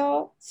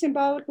 Well,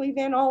 symbolically,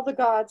 then all the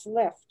gods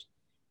left.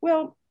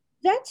 Well,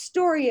 that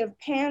story of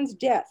Pan's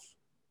death,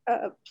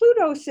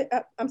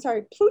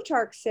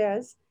 Plutarch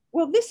says,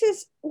 well, this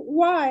is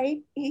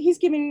why he's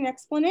giving an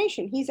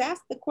explanation. He's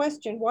asked the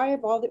question, why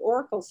have all the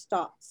oracles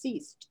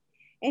ceased?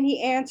 And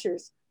he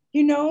answers,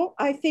 you know,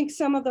 I think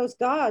some of those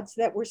gods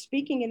that were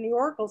speaking in the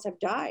oracles have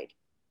died.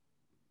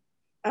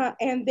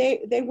 And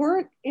they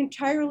weren't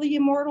entirely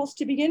immortals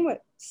to begin with.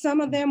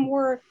 Some of them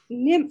were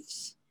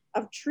nymphs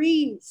of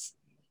trees.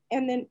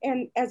 And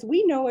as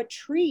we know, a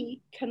tree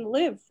can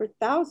live for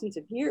thousands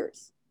of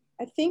years.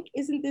 I think,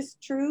 isn't this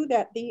true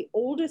that the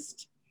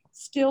oldest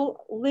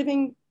still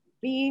living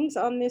beings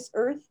on this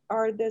earth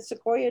are the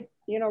sequoia,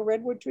 you know,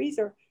 redwood trees,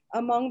 or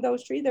among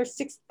those trees? They're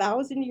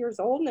 6,000 years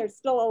old and they're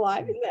still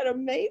alive. Isn't that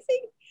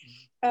amazing?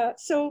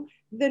 So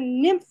the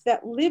nymph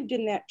that lived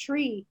in that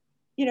tree,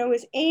 you know,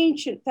 is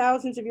ancient,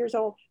 thousands of years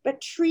old,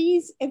 but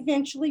trees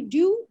eventually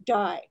do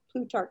die,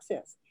 Plutarch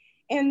says.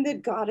 And the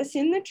goddess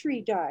in the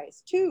tree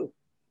dies too.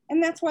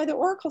 And that's why the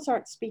oracles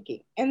aren't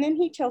speaking. And then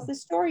he tells the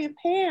story of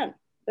Pan,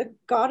 the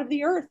god of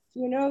the earth,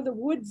 you know, the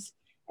woods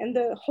and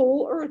the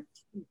whole earth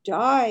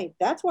died.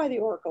 That's why the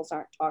oracles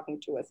aren't talking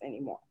to us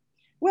anymore.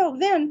 Well,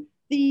 then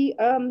the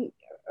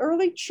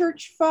early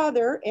church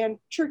father and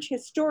church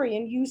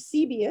historian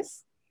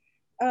Eusebius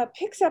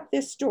picks up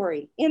this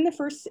story in the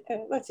first,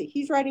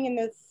 he's writing in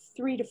the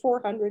 300 to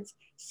 400s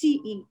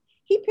CE.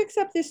 He picks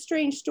up this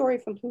strange story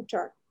from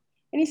Plutarch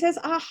and he says,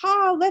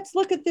 aha, let's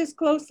look at this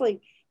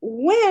closely.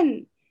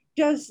 When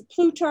does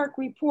Plutarch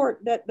report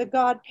that the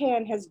god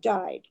Pan has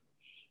died?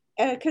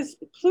 Because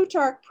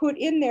Plutarch put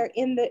in there,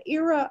 in the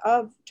era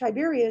of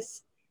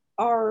Tiberius,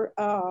 our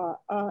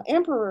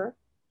emperor,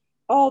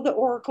 all the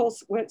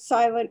oracles went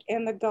silent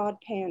and the god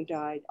Pan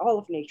died. All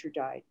of nature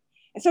died.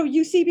 And so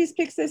Eusebius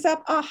picks this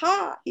up.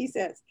 Aha, he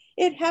says,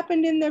 it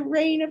happened in the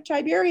reign of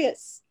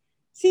Tiberius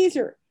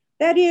Caesar.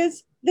 That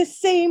is the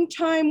same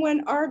time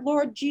when our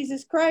Lord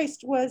Jesus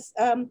Christ was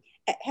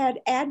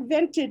had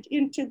advented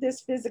into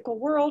this physical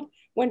world,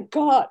 when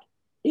God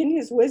in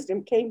his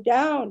wisdom, came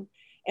down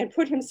and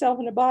put himself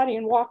in a body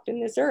and walked in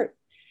this earth.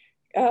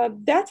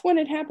 That's when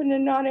it happened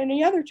and not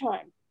any other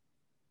time.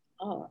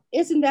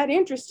 Isn't that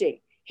interesting?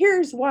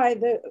 Here's why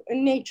the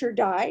nature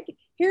died.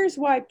 Here's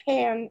why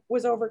Pan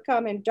was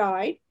overcome and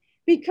died,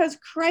 because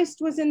Christ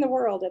was in the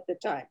world at the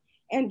time.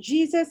 And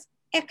Jesus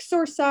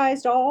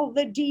exorcised all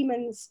the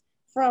demons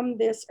from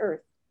this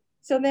earth.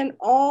 So then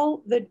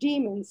all the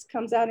demons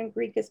comes out in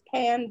Greek as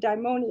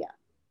pandaimonia,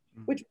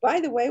 which, by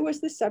the way,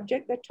 was the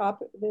subject,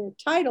 the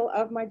title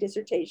of my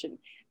dissertation,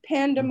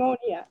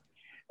 Pandaimonia,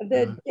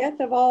 the death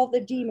of all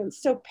the demons.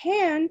 So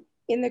Pan,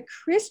 in the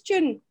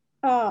Christian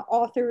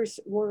author's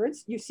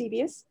words,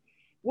 Eusebius,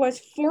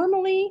 was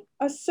formally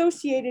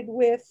associated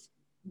with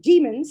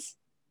demons,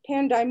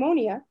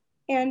 pandaimonia,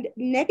 and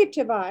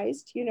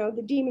negativized,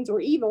 the demons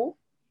were evil,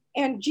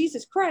 and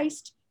Jesus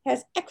Christ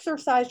has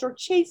exorcised or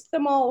chased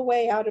them all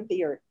away out of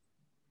the earth.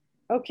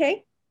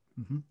 Okay?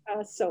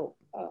 Mm-hmm. So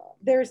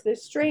there's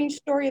this strange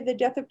story of the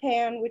death of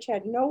Pan, which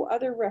had no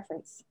other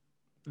reference.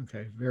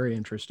 Okay, very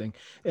interesting.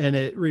 And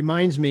it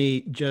reminds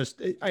me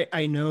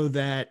I know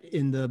that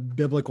in the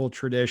biblical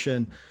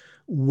tradition,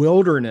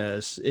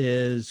 wilderness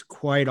is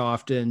quite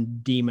often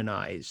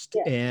demonized.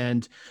 Yes.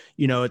 And,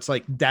 it's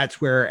like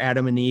that's where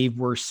Adam and Eve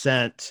were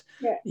sent,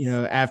 yes.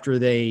 After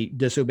they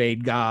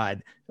disobeyed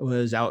God,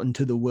 was out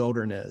into the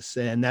wilderness.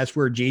 And that's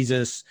where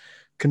Jesus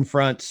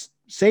confronts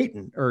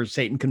Satan, or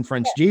Satan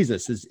confronts yes.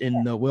 Jesus, is in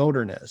yes. the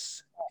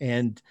wilderness.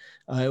 And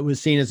it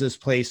was seen as this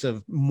place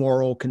of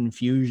moral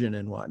confusion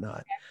and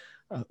whatnot.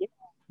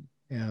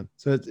 Yeah.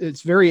 So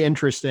it's very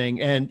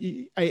interesting.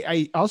 And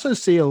I also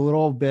see a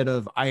little bit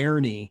of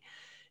irony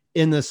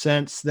in the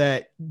sense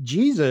that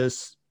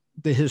Jesus,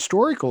 the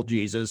historical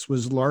Jesus,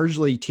 was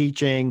largely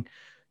teaching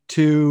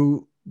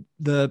to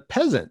the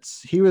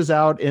peasants. He was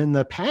out in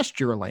the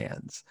pasture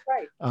lands.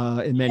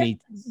 Right. In many,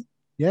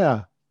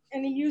 yeah.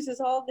 And he uses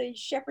all the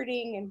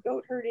shepherding and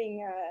goat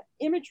herding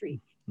imagery.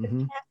 The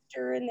mm-hmm.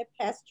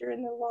 pasture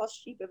and the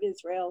lost sheep of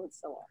Israel and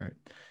so on. Right.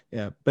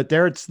 Yeah. But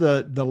there it's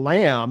the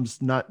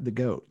lambs, not the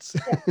goats.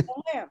 Yeah,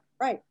 the lamb.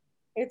 Right.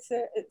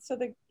 So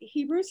the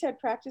Hebrews had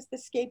practiced the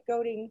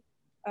scapegoating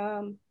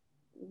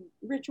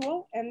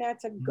ritual, and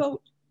that's a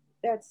goat.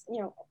 That's,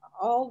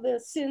 all the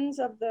sins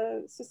of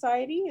the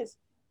society is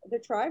the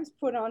tribes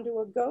put onto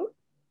a goat,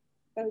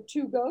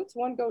 2 goats,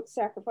 one goat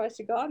sacrificed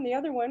to God, and the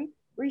other one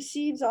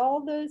receives all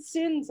the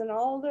sins and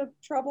all the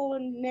trouble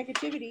and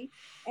negativity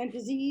and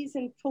disease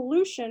and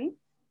pollution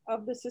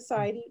of the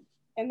society.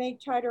 And they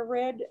tied a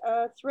red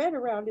thread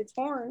around its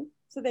horn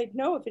so they'd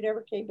know if it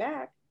ever came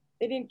back.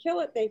 They didn't kill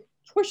it. They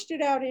pushed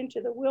it out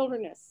into the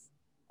wilderness.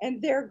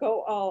 And there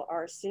go all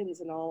our sins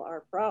and all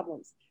our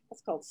problems.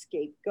 That's called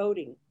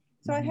scapegoating.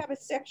 So I have a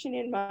section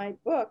in my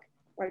book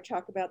where I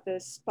talk about the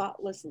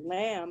spotless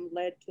lamb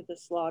led to the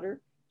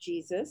slaughter,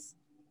 Jesus.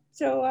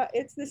 So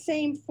it's the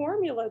same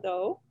formula,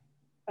 though.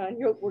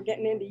 We're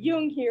getting into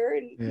Jung here,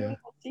 and Jung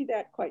will see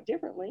that quite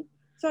differently.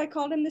 So I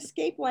called him the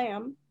scape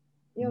lamb,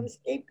 the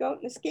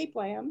scapegoat and the scape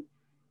lamb.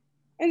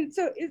 And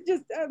so it's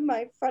just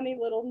my funny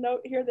little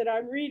note here that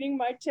I'm reading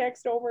my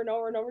text over and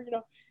over and over,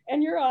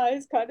 and your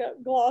eyes kind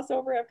of gloss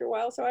over after a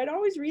while. So I'd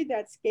always read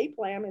that scape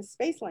lamb as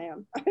space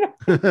lamb. So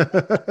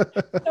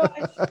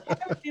I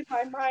have in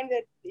my mind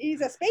that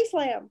he's a space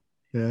lamb.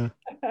 Yeah.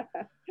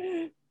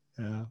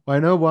 Yeah. Well, I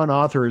know one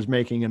author is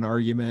making an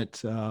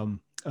argument.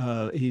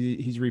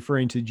 He's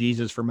referring to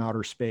Jesus from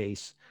outer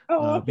space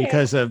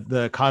because of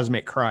the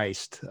cosmic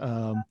Christ.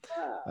 So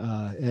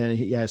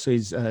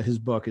his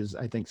book is,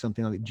 I think,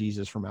 something like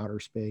Jesus from Outer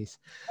Space.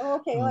 Oh,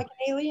 okay. Like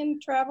an alien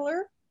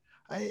traveler?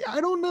 I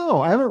don't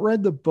know. I haven't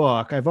read the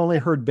book. I've only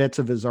heard bits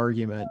of his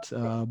argument,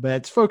 but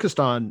it's focused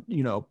on,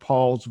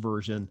 Paul's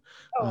version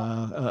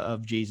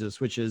of Jesus,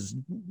 which is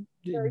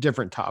a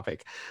different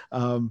topic.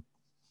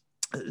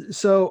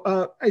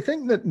 So I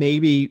think that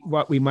maybe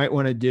what we might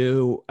want to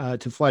do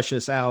to flesh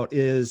this out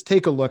is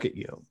take a look at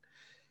Jung.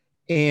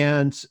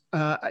 And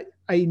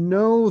I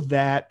know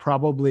that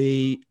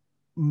probably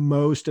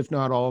most, if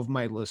not all of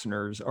my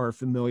listeners are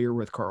familiar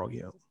with Carl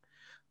Jung.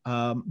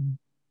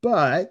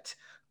 But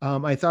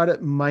I thought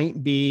it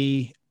might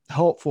be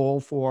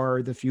helpful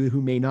for the few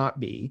who may not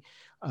be,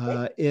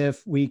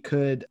 if we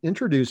could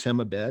introduce him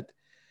a bit.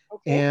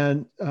 Okay.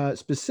 And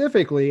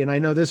specifically, and I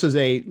know this is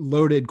a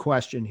loaded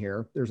question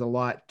here, there's a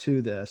lot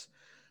to this,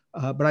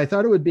 but I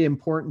thought it would be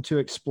important to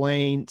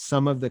explain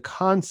some of the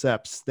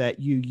concepts that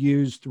you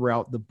use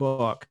throughout the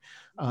book,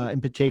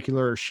 in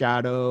particular,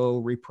 shadow,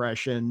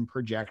 repression,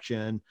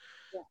 projection,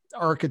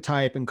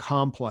 archetype, and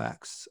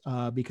complex,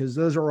 because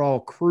those are all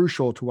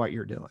crucial to what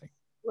you're doing.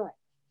 Right.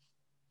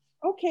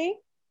 Okay.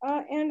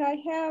 And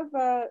I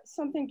have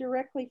something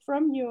directly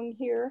from Jung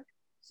here.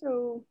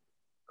 So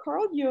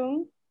Carl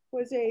Jung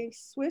was a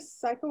Swiss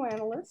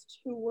psychoanalyst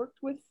who worked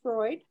with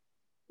Freud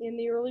in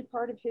the early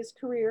part of his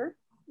career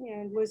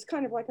and was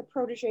kind of like a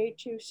protege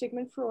to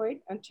Sigmund Freud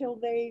until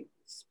they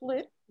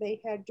split. They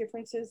had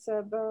differences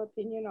of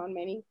opinion on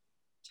many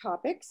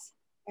topics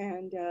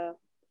and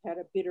had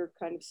a bitter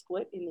kind of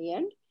split in the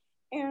end.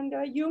 And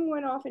Jung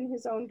went off in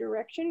his own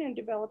direction and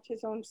developed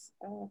his own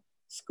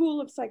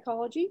school of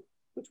psychology,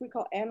 which we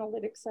call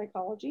analytic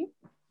psychology,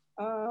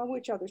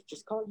 which others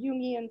just call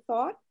Jungian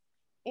thought.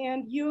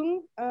 And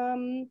Jung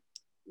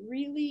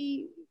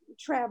really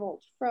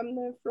traveled from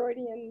the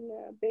Freudian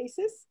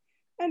basis.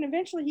 And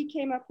eventually he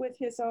came up with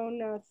his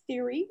own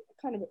theory,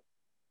 kind of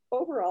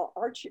overall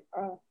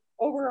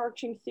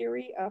overarching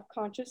theory of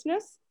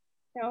consciousness.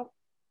 Now,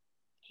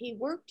 he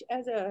worked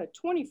as a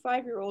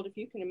 25-year-old, if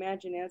you can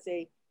imagine, as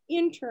an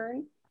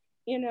intern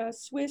in a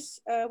Swiss,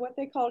 what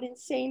they called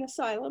insane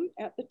asylum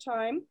at the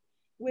time,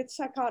 with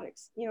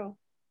psychotics,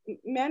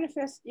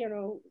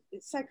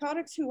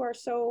 psychotics who are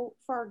so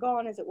far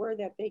gone, as it were,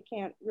 that they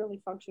can't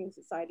really function in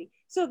society.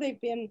 So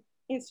they've been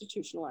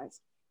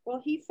institutionalized.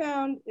 Well, he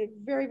found it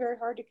very, very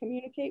hard to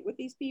communicate with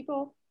these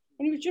people.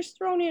 And he was just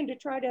thrown in to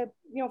try to,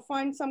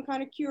 find some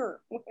kind of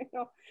cure.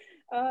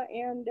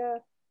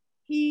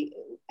 He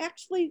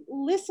actually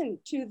listened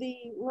to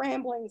the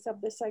ramblings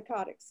of the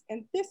psychotics.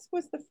 And this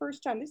was the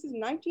first time, this is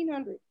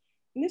 1900.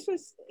 And this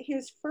was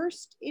his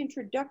first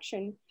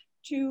introduction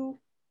to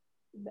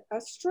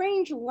a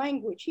strange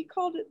language. He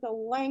called it the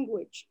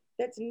language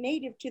that's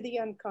native to the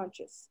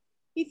unconscious.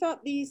 He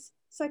thought these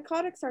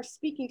psychotics are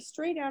speaking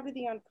straight out of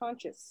the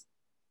unconscious.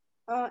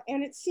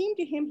 And it seemed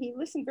to him, he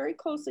listened very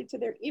closely to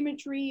their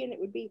imagery, and it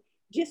would be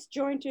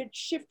disjointed,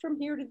 shift from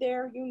here to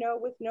there,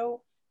 with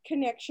no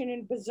connection,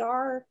 and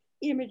bizarre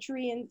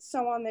imagery and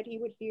so on that he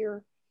would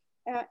hear.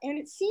 And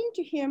it seemed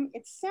to him,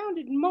 it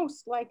sounded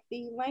most like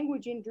the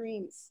language in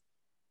dreams.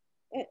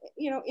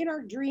 In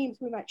our dreams,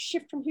 we might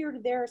shift from here to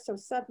there so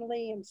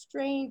suddenly, and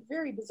strange,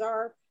 very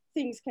bizarre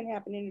things can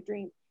happen in a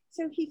dream.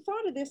 So he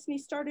thought of this, and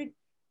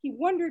he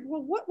wondered,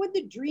 well, what would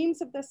the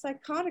dreams of the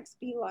psychotics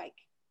be like?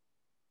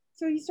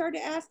 So he started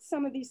to ask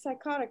some of these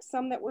psychotics,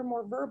 some that were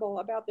more verbal,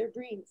 about their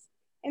dreams.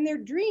 And their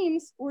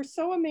dreams were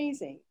so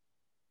amazing.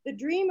 The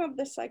dream of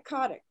the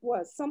psychotic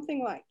was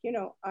something like,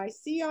 I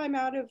see I'm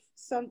out of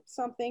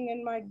something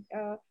in my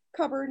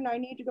cupboard and I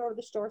need to go to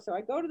the store. So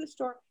I go to the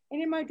store,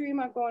 and in my dream,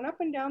 I'm going up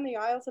and down the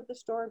aisles of the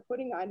store and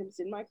putting items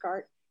in my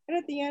cart. And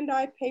at the end,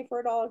 I pay for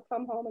it all and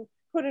come home and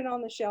put it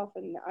on the shelf,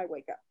 and I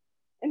wake up.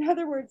 In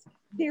other words,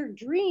 their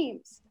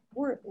dreams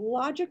were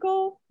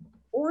logical,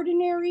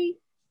 ordinary,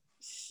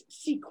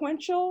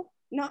 sequential,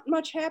 not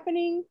much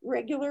happening,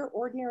 regular,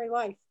 ordinary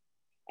life.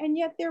 And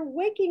yet their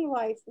waking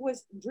life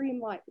was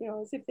dreamlike,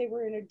 as if they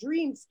were in a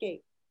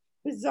dreamscape,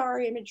 bizarre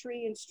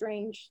imagery and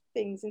strange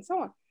things and so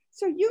on.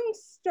 So Jung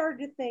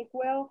started to think,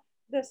 well,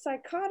 the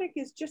psychotic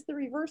is just the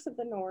reverse of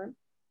the norm.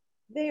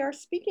 They are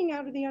speaking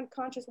out of the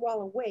unconscious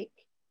while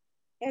awake.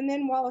 And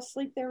then while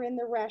asleep, they're in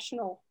the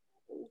rational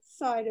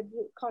side of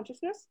the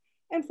consciousness.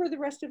 And for the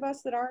rest of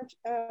us that aren't,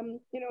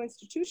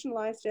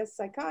 institutionalized as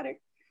psychotic,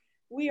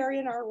 we are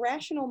in our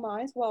rational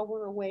minds while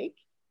we're awake,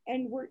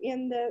 and we're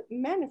in the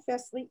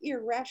manifestly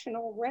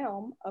irrational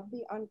realm of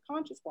the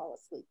unconscious while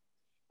asleep.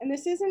 And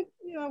this isn't,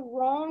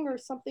 wrong or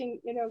something,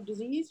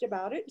 diseased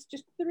about it. It's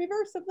just the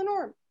reverse of the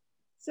norm.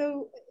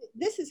 So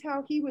this is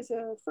how he was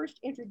first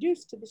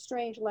introduced to the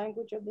strange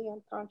language of the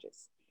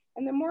unconscious.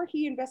 And the more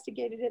he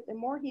investigated it, the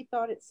more he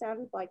thought it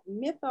sounded like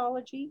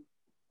mythology.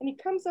 And he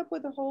comes up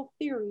with a whole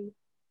theory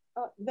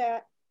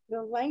that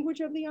the language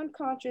of the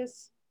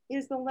unconscious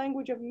is the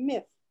language of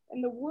myth.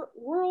 And the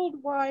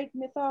worldwide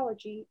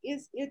mythology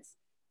is its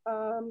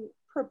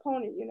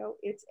proponent,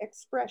 its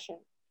expression.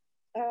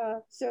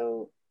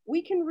 So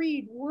we can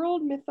read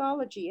world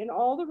mythology in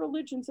all the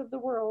religions of the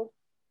world,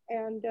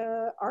 and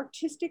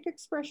artistic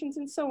expressions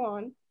and so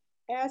on,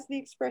 as the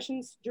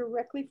expressions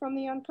directly from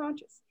the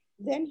unconscious.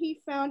 Then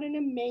he found an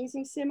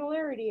amazing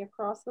similarity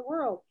across the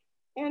world,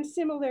 and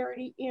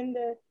similarity in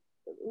the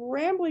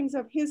ramblings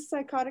of his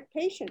psychotic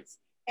patients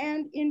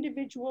and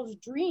individuals'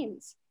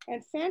 dreams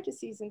and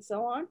fantasies and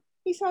so on.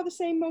 He saw the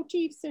same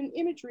motifs and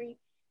imagery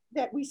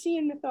that we see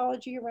in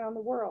mythology around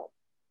the world.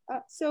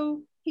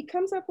 So he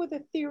comes up with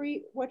a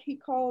theory, what he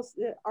calls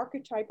the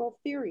archetypal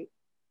theory.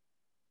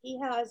 He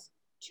has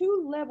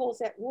two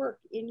levels at work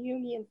in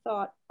Jungian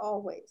thought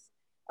always,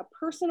 a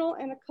personal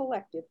and a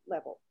collective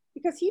level,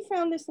 because he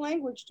found this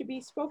language to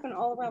be spoken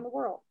all around the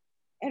world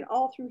and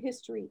all through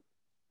history.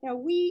 Now,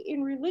 we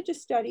in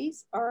religious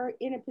studies are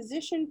in a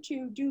position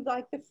to do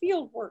like the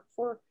field work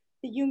for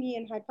the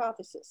Jungian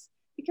hypothesis,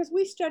 because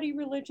we study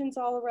religions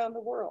all around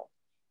the world.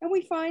 And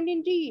we find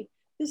indeed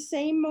the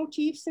same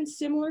motifs and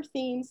similar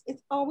themes.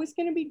 It's always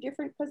going to be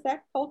different because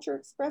that culture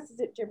expresses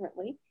it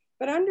differently.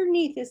 But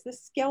underneath is the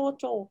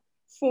skeletal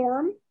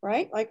form,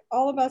 right? Like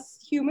all of us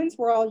humans,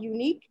 we're all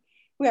unique.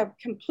 We have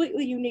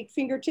completely unique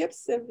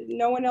fingertips of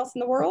no one else in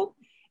the world.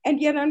 And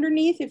yet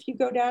underneath, if you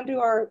go down to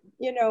our,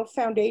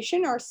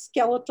 foundation, our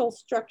skeletal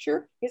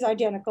structure is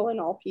identical in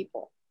all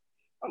people,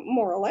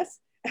 more or less.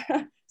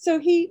 So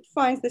he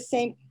finds the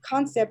same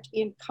concept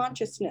in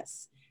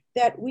consciousness,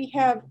 that we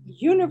have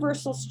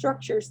universal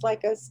structures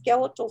like a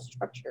skeletal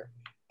structure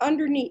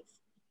underneath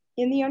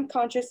in the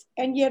unconscious,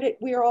 and yet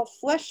we are all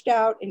fleshed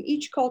out, and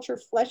each culture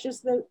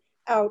fleshes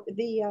out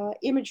the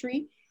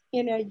imagery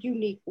in a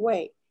unique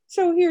way.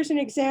 So here's an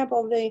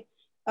example,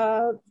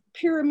 the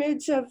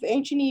pyramids of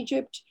ancient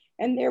Egypt,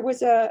 and there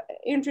was a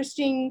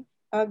interesting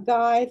a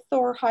guy,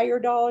 Thor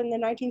Heyerdahl, in the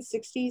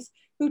 1960s,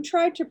 who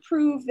tried to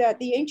prove that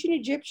the ancient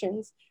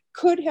Egyptians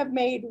could have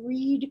made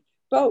reed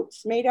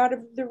boats made out of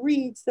the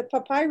reeds, the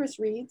papyrus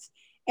reeds,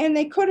 and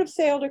they could have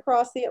sailed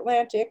across the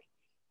Atlantic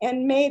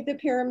and made the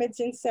pyramids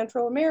in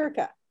Central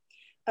America,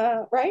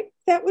 right?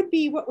 That would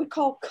be what we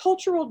call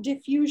cultural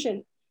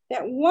diffusion,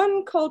 that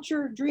one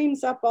culture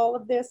dreams up all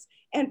of this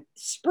and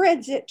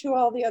spreads it to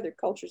all the other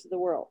cultures of the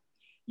world.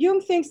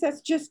 Jung thinks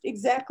that's just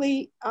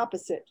exactly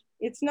opposite.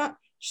 It's not,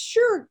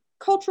 sure,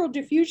 cultural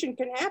diffusion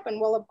can happen.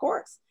 Well, of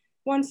course,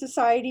 one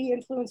society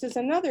influences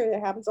another.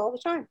 That happens all the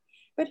time.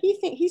 But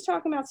he's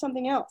talking about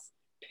something else,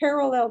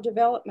 parallel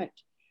development.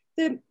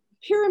 The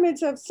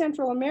pyramids of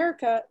Central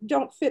America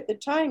don't fit the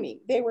timing.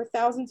 They were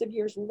thousands of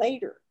years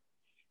later.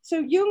 So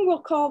Jung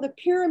will call the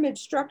pyramid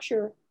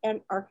structure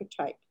an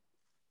archetype.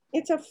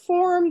 It's a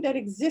form that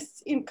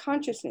exists in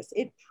consciousness.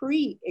 It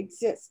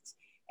pre-exists.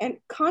 And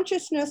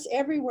consciousness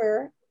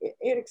everywhere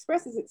it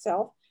expresses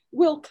itself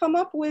will come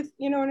up with,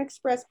 and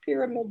express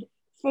pyramid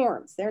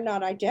forms. They're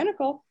not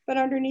identical, but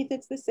underneath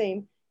it's the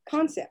same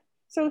concept.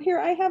 So here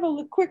I have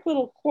a quick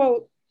little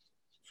quote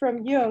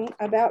from Jung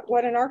about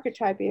what an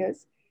archetype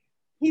is.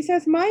 He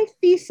says, my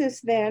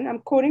thesis then, I'm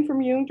quoting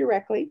from Jung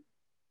directly,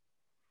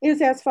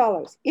 is as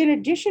follows. In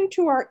addition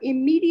to our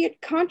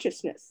immediate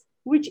consciousness,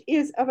 which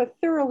is of a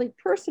thoroughly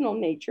personal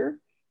nature,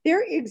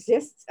 there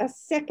exists a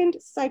second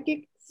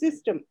psychic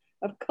system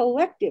of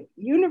collective,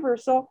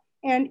 universal,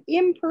 and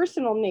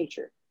impersonal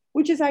nature,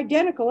 which is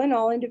identical in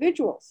all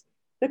individuals.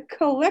 The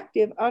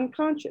collective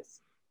unconscious,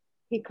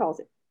 he calls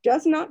it,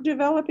 does not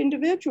develop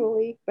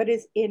individually, but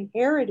is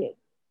inherited.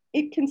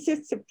 It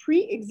consists of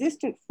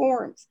pre-existent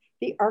forms,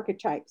 the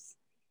archetypes,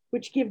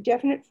 which give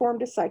definite form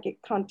to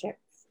psychic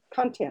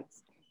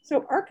contents.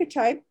 So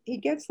archetype, he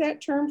gets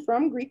that term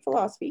from Greek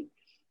philosophy.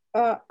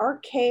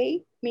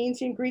 Arche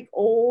means in Greek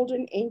old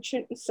and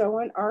ancient and so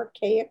on,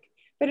 archaic,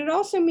 but it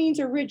also means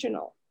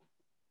original.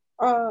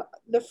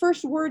 The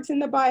first words in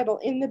the Bible,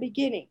 in the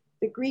beginning,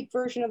 the Greek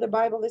version of the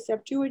Bible, the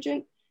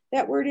Septuagint,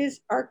 that word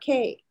is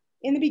arche,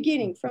 in the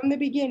beginning, from the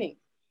beginning.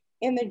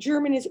 And the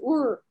German is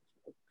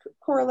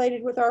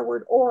correlated with our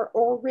word or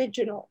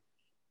original.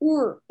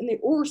 And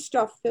the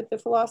stuff that the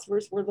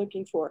philosophers were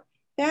looking for.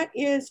 That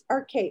is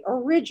arche,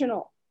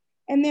 original.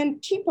 And then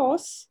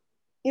typos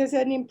is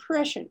an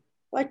impression.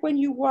 Like when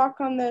you walk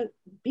on the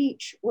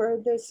beach where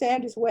the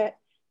sand is wet,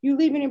 you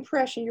leave an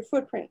impression, your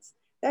footprints.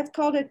 That's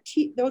called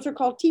those are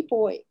called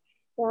typoi,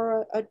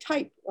 or a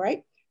type,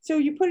 right? So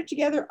you put it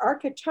together,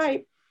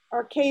 archetype,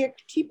 archaic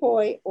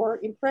typoi, or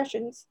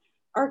impressions,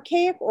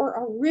 archaic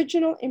or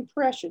original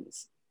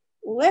impressions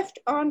left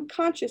on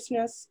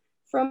consciousness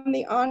from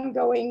the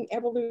ongoing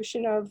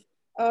evolution of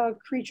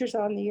creatures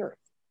on the earth.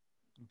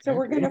 Okay. So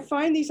we're going to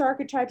find these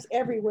archetypes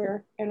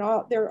everywhere, and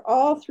they're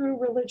all through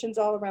religions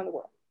all around the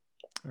world.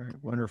 All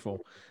right,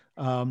 wonderful.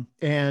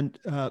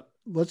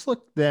 Let's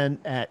look then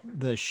at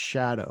the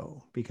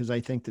shadow, because I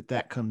think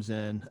that comes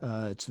in.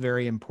 It's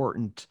very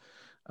important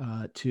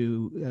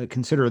to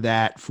consider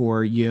that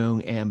for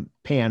Jung and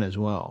Pan as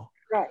well.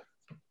 Right.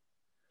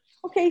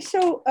 Okay,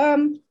 so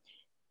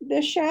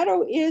the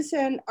shadow is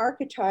an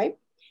archetype.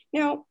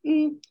 Now,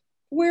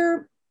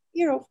 where,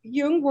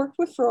 Jung worked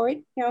with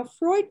Freud. Now,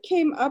 Freud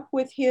came up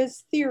with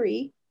his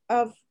theory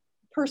of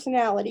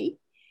personality,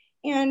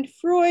 and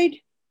Freud,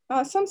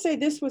 some say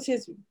this was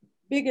his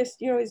biggest,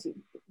 his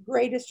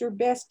greatest or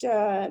best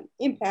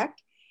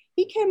impact.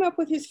 He came up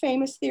with his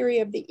famous theory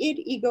of the id,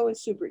 ego, and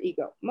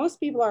superego.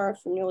 Most people are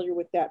familiar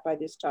with that by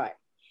this time.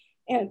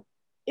 And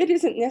it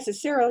isn't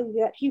necessarily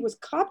that he was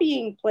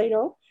copying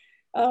Plato,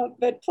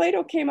 but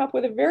Plato came up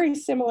with a very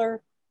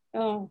similar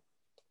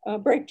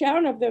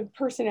breakdown of the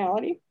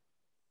personality.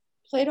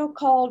 Plato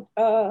called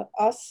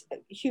us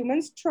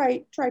humans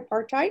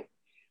tripartite.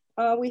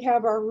 We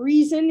have our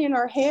reason in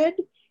our head,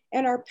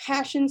 and our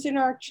passions in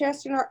our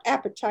chest, and our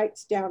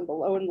appetites down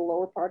below in the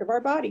lower part of our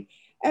body.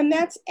 And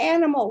that's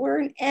animal. We're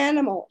an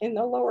animal in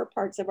the lower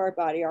parts of our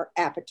body, our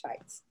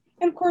appetites.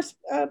 And of course,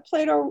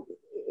 Plato,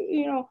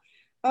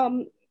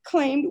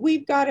 claimed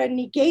we've got to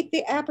negate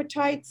the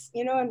appetites,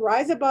 and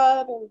rise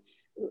above and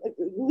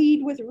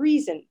lead with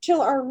reason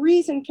till our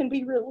reason can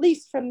be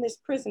released from this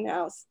prison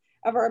house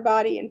of our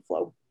body and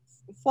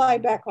fly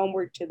back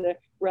homeward to the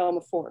realm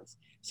of forms.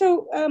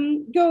 So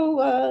go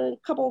a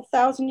couple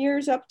thousand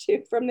years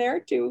from there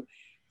to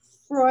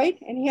Freud,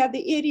 and he had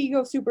the id,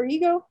 ego,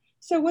 superego.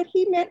 So what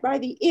he meant by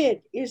the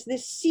id is the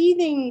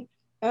seething,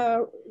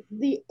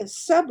 the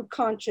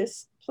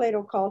subconscious,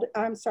 Freud called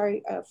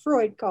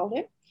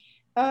it,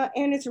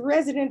 and its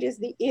resident is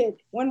the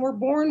id. When we're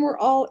born, we're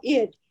all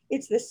id.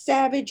 It's the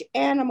savage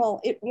animal.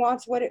 It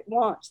wants what it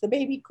wants. The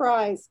baby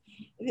cries.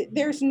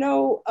 There's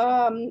no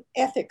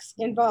ethics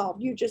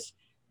involved.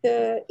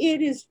 The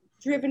id is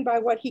driven by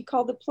what he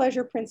called the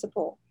pleasure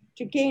principle,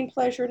 to gain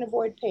pleasure and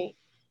avoid pain.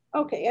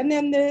 Okay, and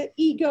then the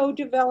ego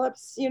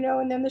develops,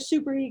 and then the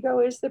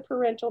superego is the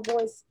parental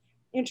voice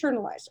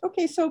internalized.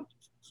 Okay, so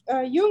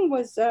Jung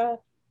was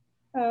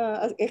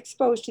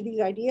exposed to these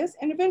ideas.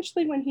 And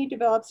eventually, when he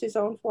develops his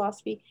own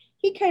philosophy,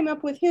 he came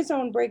up with his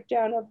own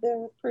breakdown of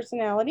the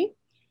personality.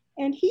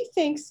 And he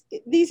thinks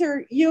these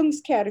are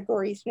Jung's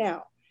categories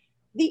now.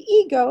 The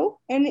ego,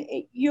 and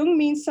Jung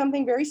means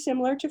something very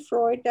similar to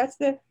Freud. That's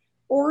the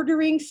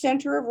ordering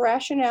center of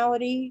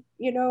rationality,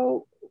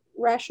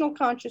 rational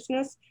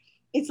consciousness.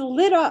 It's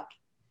lit up,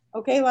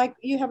 okay? Like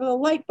you have a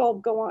light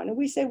bulb go on, and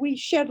we say we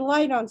shed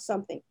light on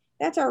something.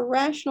 That's our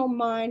rational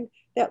mind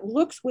that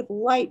looks with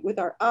light with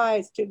our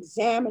eyes to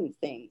examine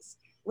things,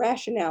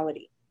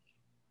 rationality,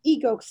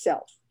 ego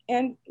self.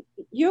 And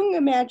Jung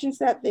imagines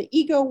that the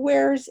ego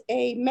wears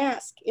a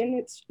mask in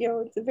its,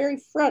 it's the very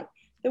front,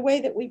 the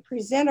way that we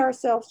present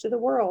ourselves to the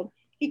world.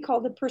 He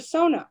called it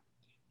persona.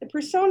 The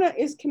persona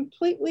is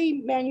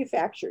completely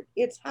manufactured.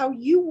 It's how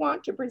you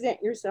want to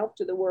present yourself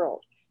to the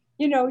world.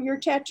 Your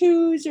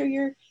tattoos or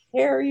your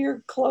hair,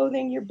 your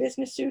clothing, your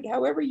business suit,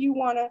 however you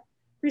want to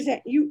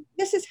present you.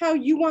 This is how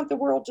you want the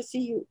world to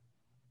see you.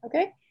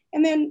 Okay?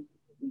 And then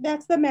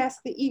that's the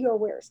mask the ego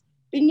wears.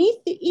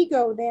 Beneath the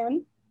ego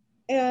then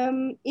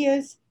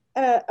is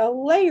a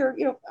layer,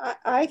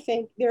 I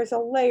think there's a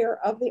layer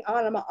of the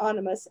anima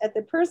animus at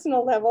the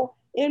personal level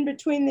in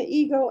between the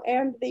ego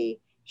and the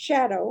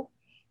shadow.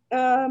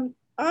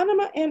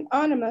 Anima and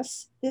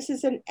animus, this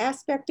is an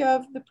aspect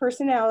of the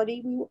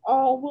personality we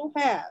all will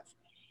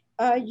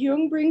have.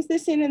 Jung brings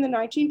this in the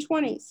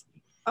 1920s.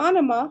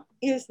 Anima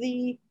is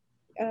the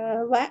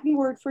Latin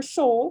word for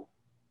soul,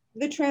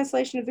 the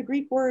translation of the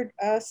Greek word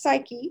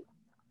psyche.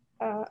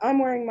 I'm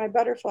wearing my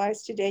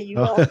butterflies today, you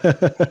all.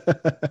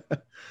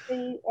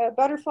 The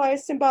butterfly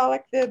is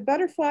symbolic. The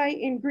butterfly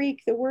in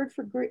Greek, the word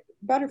for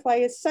butterfly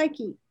is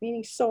psyche,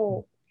 meaning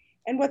soul.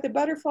 And what the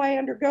butterfly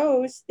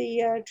undergoes,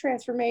 the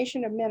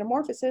transformation of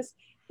metamorphosis,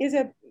 is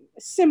a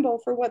symbol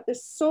for what the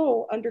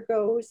soul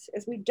undergoes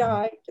as we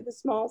die to the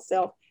small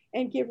self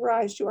and give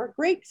rise to our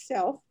great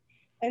self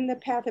and the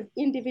path of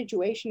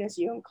individuation, as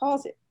Jung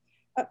calls it.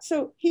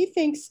 So he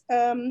thinks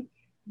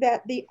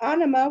that the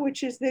anima,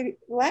 which is the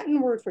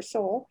Latin word for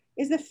soul,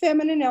 is the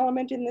feminine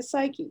element in the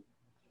psyche.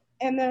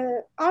 And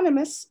the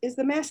animus is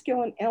the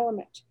masculine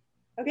element.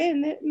 Okay,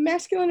 and the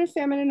masculine and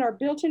feminine are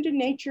built into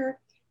nature,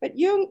 but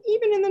Jung,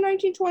 even in the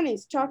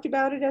 1920s, talked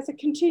about it as a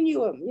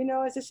continuum,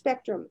 as a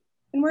spectrum.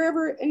 And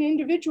wherever an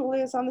individual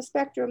is on the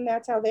spectrum,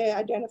 that's how they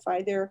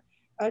identify their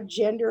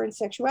gender and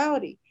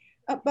sexuality.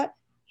 But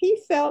he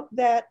felt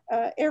that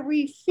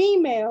every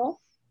female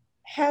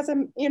has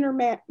an inner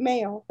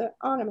male, the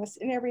animus,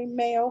 and every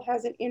male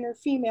has an inner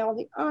female,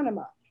 the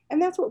anima. And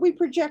that's what we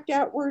project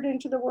outward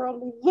into the world.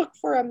 We look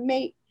for a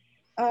mate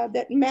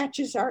that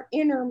matches our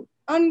inner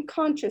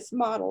unconscious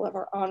model of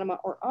our anima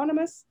or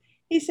animus.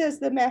 He says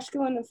the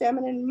masculine and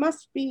feminine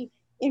must be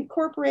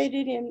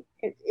incorporated in,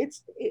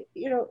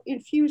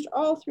 infused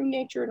all through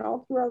nature and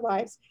all through our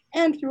lives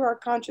and through our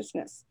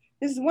consciousness.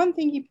 This is one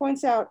thing he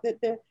points out, that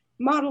the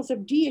models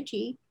of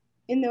deity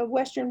in the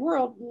Western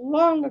world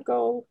long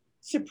ago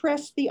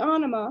suppressed the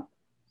anima.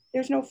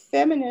 There's no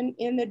feminine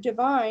in the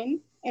divine,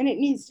 and it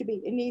needs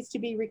to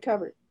be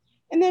recovered.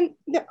 And then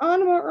the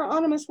anima or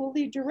animus will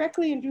lead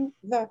directly into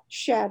the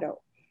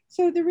shadow.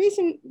 So the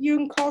reason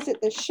Jung calls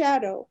it the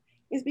shadow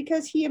is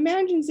because he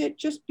imagines it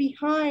just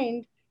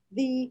behind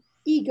the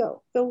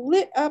ego, the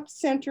lit up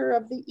center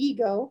of the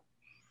ego.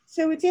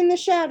 So it's in the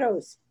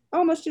shadows,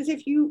 almost as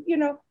if you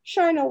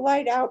shine a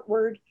light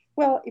outward.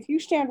 Well, if you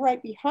stand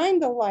right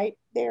behind the light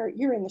there,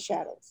 you're in the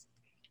shadows.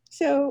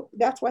 So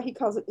that's why he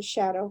calls it the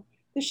shadow.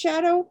 The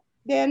shadow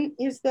then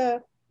is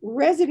the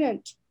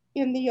resident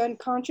in the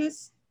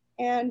unconscious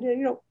and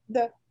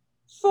the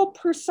full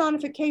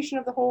personification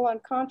of the whole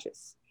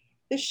unconscious.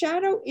 The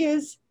shadow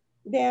is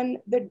then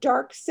the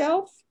dark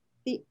self,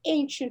 the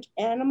ancient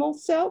animal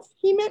self.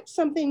 He meant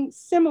something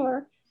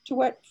similar to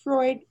what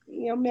Freud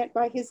meant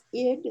by his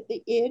id,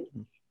 the id.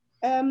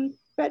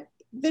 But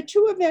the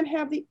two of them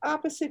have the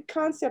opposite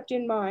concept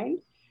in mind.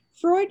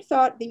 Freud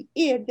thought the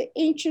id, the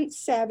ancient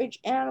savage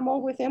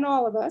animal within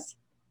all of us,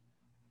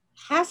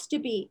 has to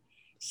be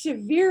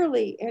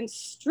severely and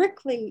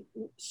strictly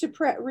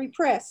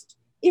repressed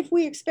if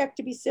we expect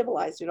to be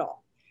civilized at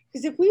all.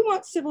 Because if we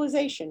want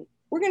civilization,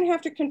 we're going to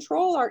have to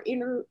control our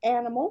inner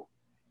animal.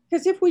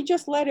 Because if we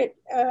just let it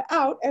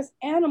out, as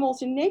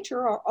animals in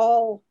nature are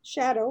all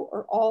shadow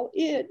or all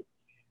id,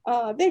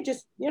 they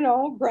just,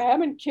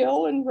 grab and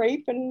kill and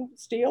rape and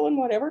steal and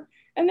whatever.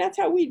 And that's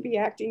how we'd be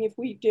acting if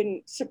we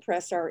didn't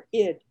suppress our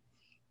id.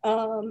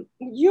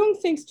 Jung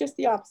thinks just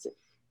the opposite.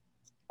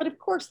 But of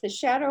course, the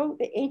shadow,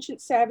 the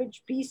ancient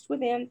savage beast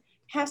within,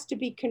 has to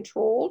be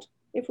controlled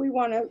if we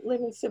want to live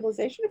in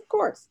civilization, of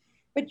course.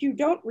 But you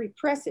don't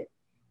repress it.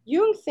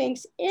 Jung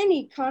thinks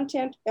any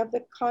content of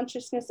the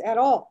consciousness at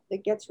all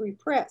that gets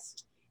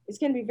repressed is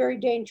going to be very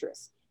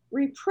dangerous.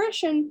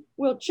 Repression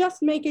will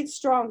just make it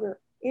stronger.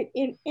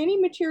 In any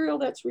material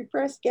that's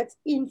repressed gets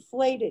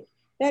inflated.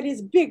 That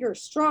is bigger,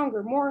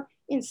 stronger, more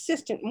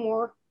insistent,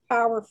 more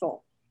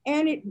powerful.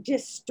 And it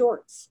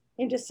distorts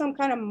into some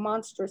kind of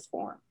monstrous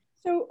form.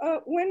 So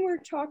when we're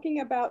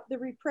talking about the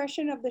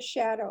repression of the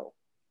shadow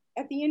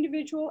at the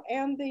individual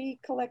and the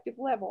collective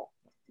level,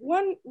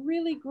 one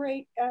really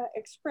great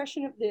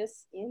expression of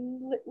this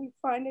we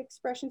find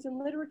expressions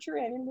in literature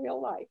and in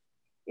real life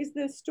is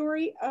the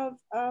story of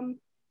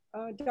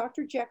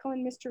Dr. Jekyll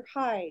and Mr.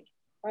 Hyde,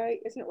 right?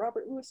 Isn't it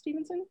Robert Louis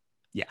Stevenson?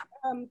 Yeah.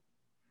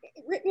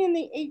 Written in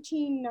the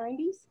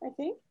 1890s, I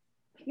think.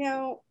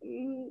 Now,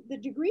 the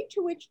degree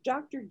to which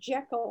Dr.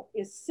 Jekyll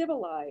is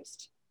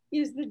civilized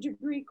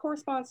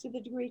corresponds to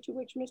the degree to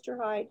which Mr.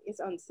 Hyde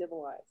is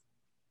uncivilized.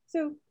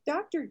 So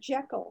Dr.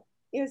 Jekyll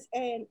is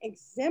an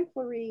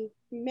exemplary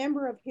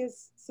member of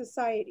his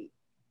society,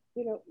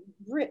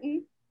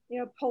 Britain,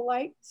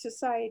 polite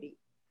society,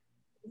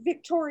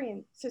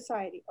 Victorian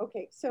society.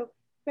 Okay, so,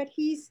 but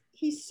he's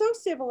so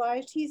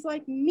civilized, he's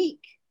like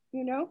meek,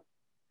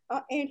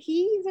 and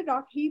he's a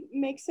doctor. He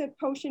makes a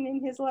potion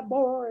in his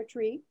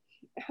laboratory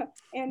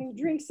and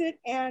he drinks it.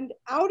 And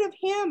out of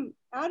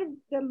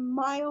the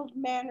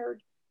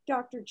mild-mannered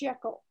Dr.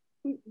 Jekyll,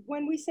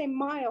 when we say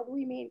mild,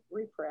 we mean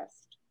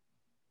repressed.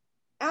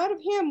 Out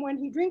of him, when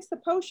he drinks the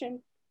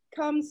potion,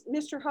 comes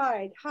Mr.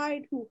 Hyde.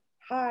 Hyde who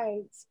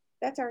hides.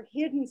 That's our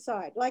hidden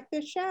side, like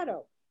the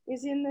shadow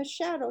is in the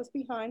shadows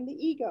behind the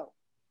ego.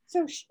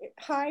 So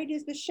Hyde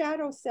is the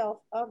shadow self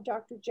of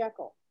Dr.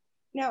 Jekyll.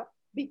 Now,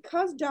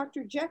 because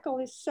Dr. Jekyll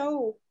is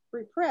so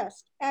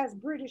repressed, as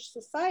British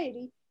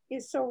society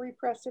is so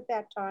repressed at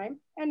that time,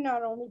 and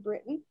not only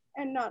Britain,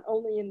 and not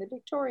only in the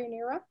Victorian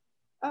era,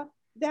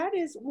 that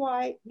is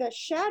why the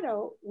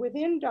shadow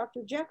within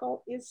Dr.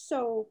 Jekyll is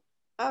so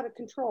out of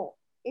control.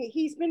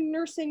 He's been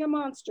nursing a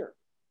monster.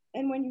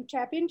 And when you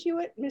tap into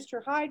it,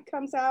 Mr. Hyde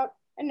comes out,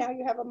 and now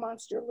you have a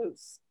monster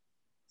loose.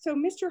 So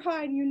Mr.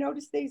 Hyde, you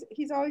notice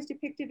he's always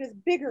depicted as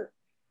bigger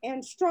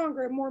and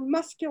stronger, more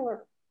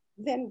muscular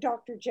than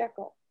Dr.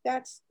 Jekyll.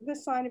 That's the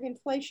sign of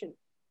inflation.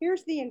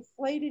 Here's the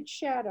inflated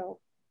shadow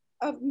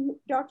of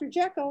Dr.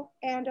 Jekyll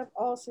and of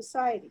all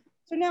society.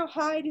 So now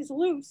Hyde is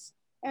loose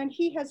and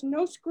he has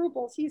no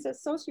scruples. He's a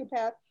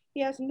sociopath.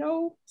 He has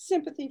no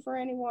sympathy for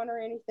anyone or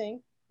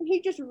anything. And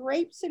he just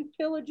rapes and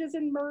pillages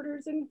and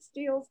murders and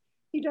steals.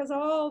 He does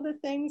all the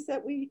things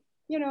that we,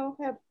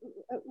 have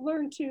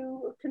learned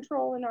to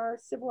control in our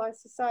civilized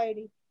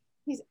society.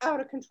 He's out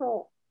of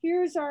control.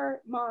 Here's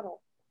our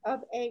model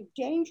of a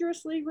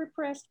dangerously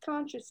repressed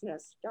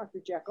consciousness, Dr.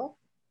 Jekyll,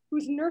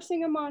 who's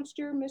nursing a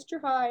monster, Mr.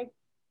 Hyde,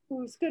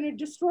 who's going to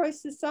destroy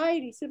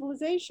society,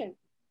 civilization.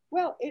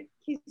 Well,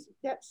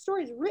 that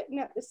story is written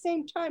at the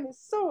same time.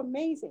 It's so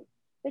amazing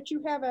that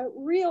you have a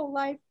real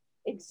life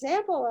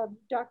example of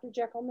Dr.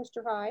 Jekyll,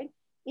 Mr. Hyde,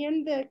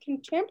 in the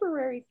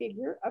contemporary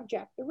figure of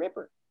Jack the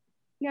Ripper.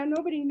 Now,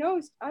 nobody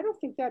knows. I don't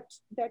think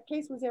that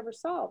case was ever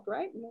solved,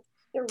 right? And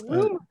there are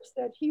rumors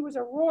that he was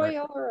a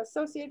royal or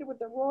associated with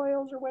the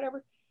royals or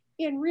whatever.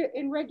 In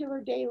regular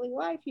daily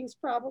life, he was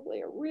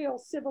probably a real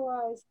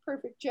civilized,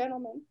 perfect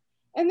gentleman.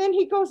 And then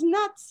he goes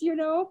nuts,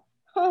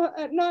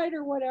 at night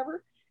or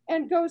whatever,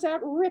 and goes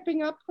out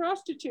ripping up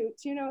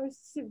prostitutes,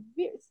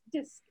 severe,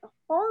 just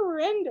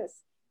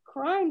horrendous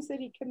crimes that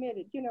he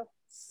committed,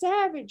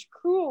 savage,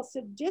 cruel,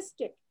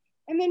 sadistic.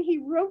 And then he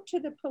wrote to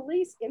the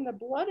police in the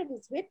blood of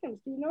his victims.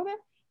 Do you know that?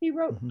 He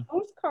wrote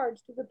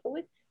postcards to the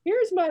police.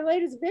 Here's my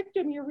latest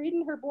victim. You're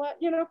reading her blood,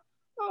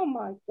 Oh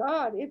my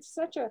God, it's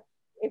such a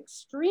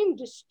extreme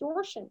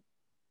distortion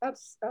of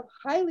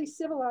highly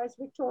civilized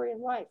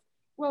Victorian life.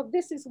 Well,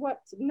 this is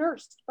what's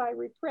nursed by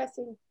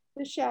repressing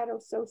the shadow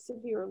so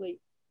severely.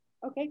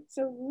 Okay,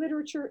 so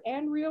literature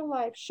and real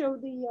life show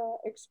the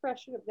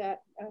expression of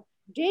that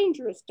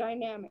dangerous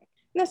dynamic.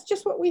 And that's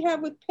just what we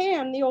have with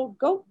Pan, the old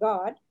goat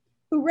god,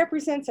 who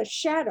represents a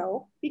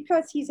shadow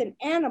because he's an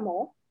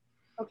animal.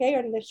 Okay,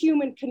 and the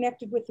human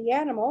connected with the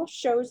animal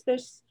shows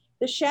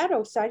the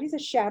shadow side. He's a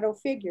shadow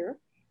figure.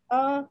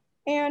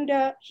 And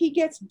he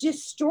gets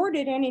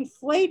distorted and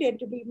inflated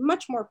to be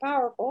much more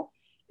powerful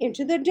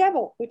into the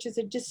devil, which is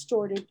a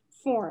distorted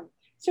form.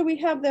 So we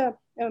have the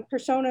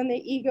persona and the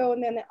ego,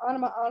 and then the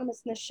anima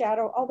animus and the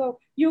shadow, although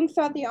Jung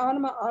thought the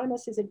anima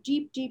animus is a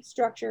deep, deep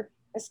structure,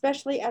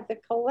 especially at the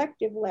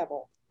collective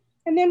level.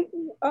 And then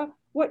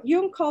what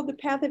Jung called the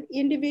path of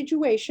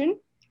individuation,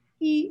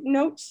 he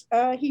notes,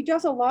 he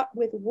does a lot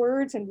with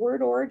words and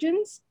word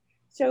origins.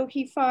 So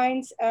he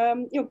finds,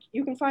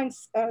 you can find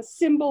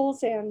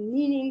symbols and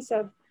meanings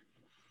of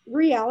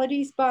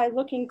realities by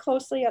looking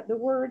closely at the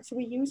words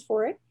we use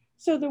for it.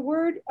 So the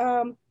word,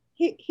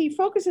 he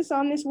focuses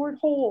on this word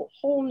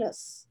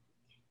wholeness.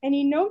 And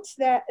he notes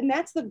that, and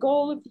that's the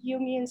goal of the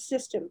Jungian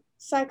system,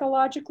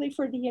 psychologically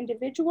for the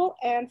individual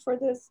and for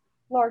this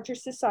larger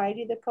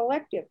society, the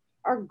collective.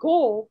 Our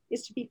goal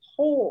is to be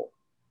whole.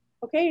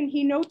 Okay, and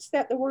he notes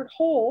that the word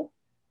whole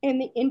in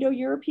the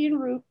Indo-European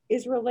root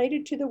is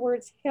related to the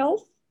words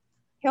health,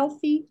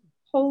 healthy,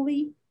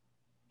 holy,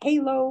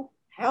 halo,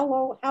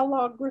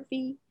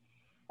 halography.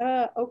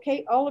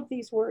 Okay, all of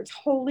these words,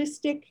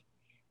 holistic.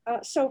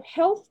 So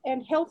health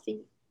and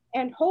healthy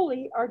and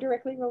holy are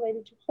directly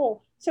related to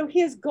whole. So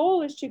his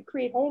goal is to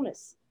create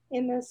wholeness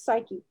in the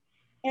psyche.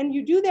 And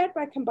you do that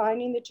by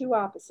combining the two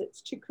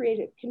opposites to create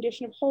a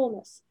condition of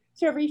wholeness.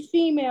 So every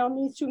female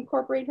needs to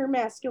incorporate her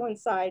masculine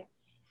side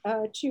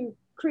to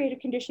create a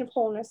condition of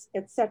wholeness,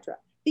 etc.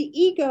 The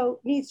ego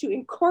needs to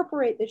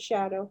incorporate the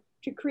shadow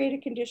to create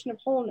a condition of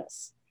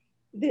wholeness.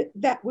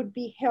 That would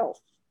be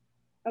health.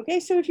 Okay,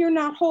 so if you're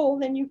not whole,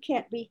 then you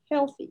can't be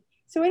healthy.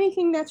 So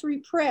anything that's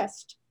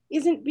repressed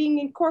isn't being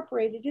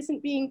incorporated,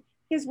 isn't being,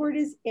 his word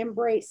is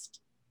embraced.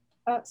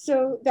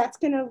 So that's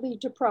going to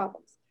lead to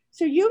problems.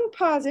 So Jung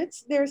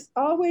posits there's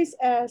always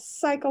a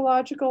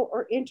psychological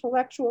or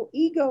intellectual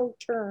ego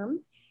term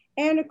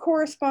and a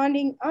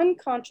corresponding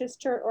unconscious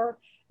term or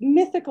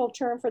mythical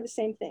term for the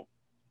same thing.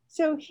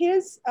 So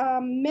his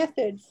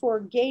method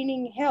for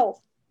gaining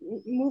health,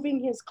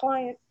 moving his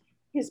client,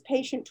 his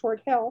patient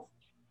toward health,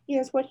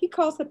 is what he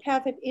calls the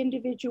path of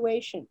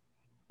individuation.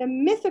 The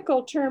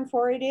mythical term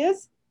for it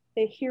is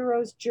the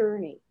hero's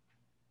journey.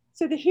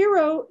 So the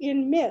hero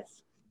in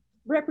myth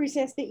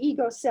represents the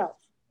ego self.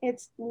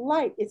 It's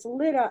light, it's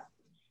lit up.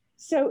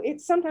 So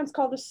it's sometimes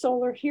called the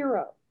solar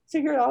hero. So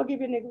here, I'll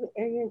give you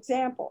an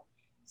example.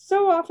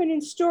 So often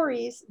in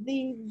stories,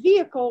 the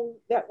vehicle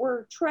that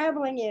we're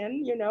traveling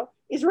in,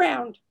 is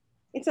round.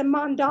 It's a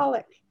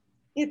mandalic.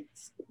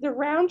 It's the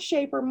round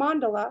shape or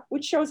mandala,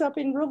 which shows up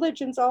in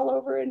religions all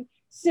over and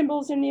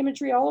symbols and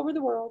imagery all over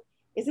the world,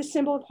 is a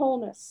symbol of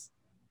wholeness.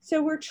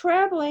 So we're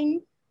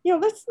traveling,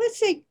 let's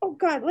say, oh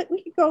God,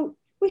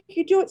 we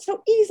could do it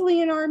so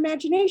easily in our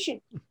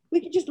imagination.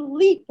 We could just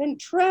leap and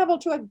travel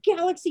to a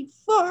galaxy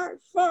far,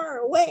 far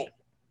away.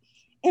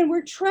 And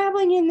we're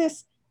traveling in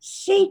this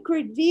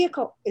sacred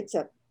vehicle. It's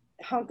a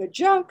hunk of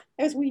junk,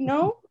 as we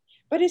know,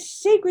 but it's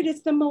sacred.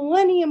 It's the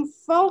Millennium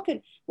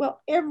Falcon.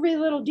 Well, every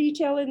little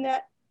detail in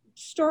that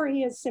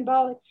story is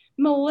symbolic.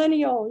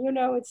 Millennial,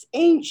 it's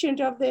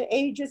ancient of the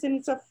ages, and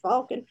it's a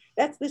falcon.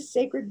 That's the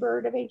sacred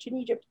bird of ancient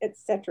Egypt,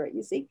 etc.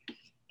 You see,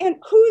 and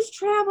who's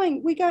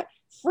traveling?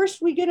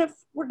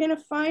 We're gonna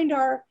find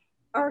our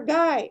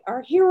guy,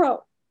 our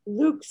hero,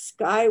 Luke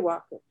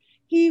Skywalker.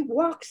 He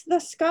walks the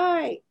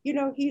sky.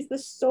 He's the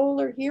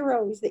solar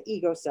hero. He's the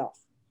ego self,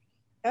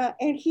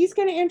 and he's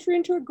going to enter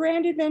into a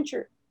grand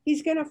adventure.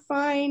 He's going to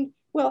find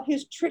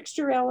his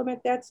trickster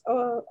element. That's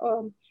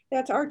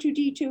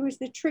R2D2 is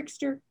the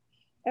trickster.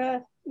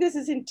 This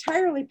is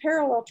entirely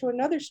parallel to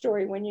another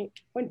story when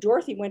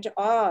Dorothy went to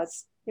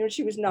Oz.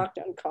 She was knocked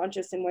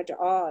unconscious and went to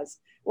Oz.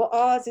 Well,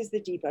 Oz is the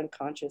deep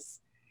unconscious.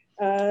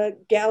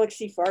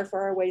 Galaxy far,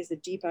 far away is the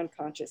deep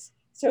unconscious.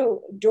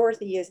 So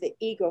Dorothy is the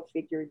ego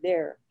figure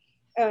there.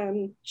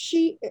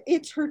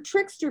 It's her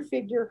trickster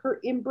figure, her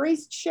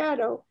embraced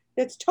shadow,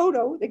 that's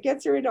Toto, that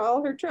gets her into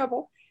all her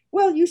trouble.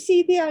 Well, you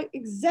see the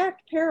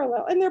exact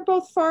parallel, and they're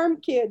both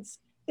farm kids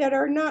that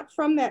are not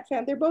from that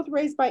family. They're both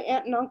raised by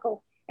aunt and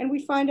uncle, and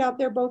we find out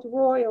they're both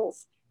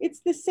royals.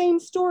 It's the same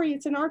story.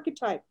 It's an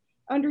archetype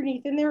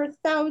underneath, and there are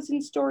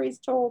 1,000 stories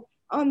told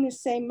on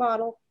this same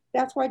model.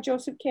 That's why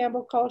Joseph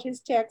Campbell called his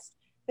text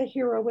The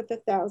Hero with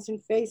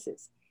 1,000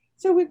 Faces.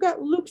 So we've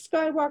got Luke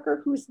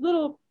Skywalker, whose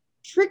little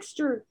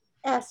trickster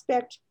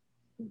aspect,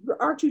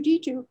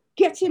 R2D2,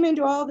 gets him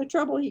into all the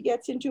trouble he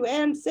gets into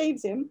and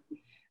saves him.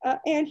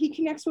 And he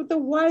connects with the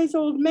wise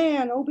old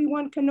man,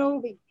 Obi-Wan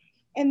Kenobi.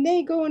 And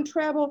they go and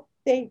travel.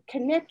 They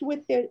connect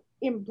with the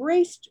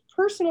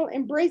personal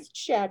embraced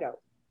shadow,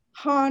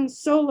 Han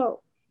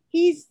Solo.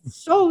 He's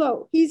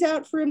solo. He's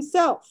out for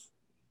himself.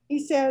 He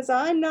says,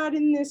 I'm not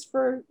in this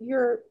for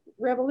your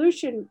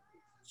revolution,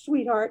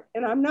 sweetheart,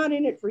 and I'm not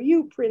in it for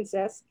you,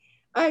 princess.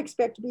 I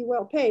expect to be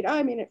well paid.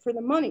 I'm in it for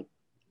the money.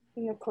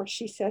 And of course,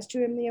 she says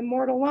to him the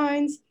immortal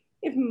lines,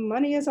 if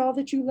money is all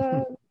that you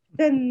love,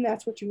 then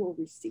that's what you will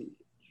receive.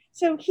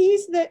 So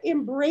he's the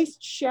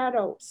embraced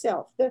shadow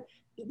self,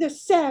 the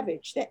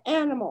savage, the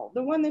animal,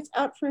 the one that's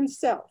out for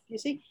himself, you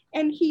see?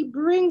 And he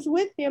brings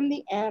with him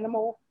the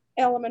animal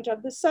element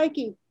of the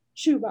psyche,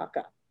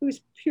 Chewbacca,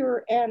 who's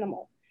pure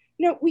animal.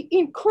 We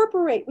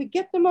incorporate, we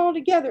get them all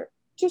together,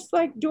 just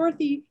like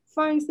Dorothy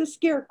finds the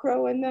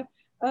scarecrow and the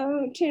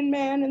Tin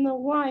Man and the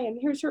lion.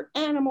 Here's her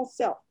animal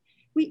self.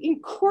 We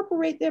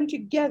incorporate them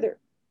together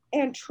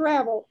and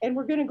travel, and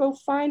we're going to go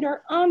find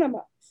our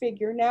anima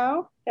figure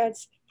now.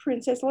 That's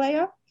Princess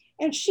Leia,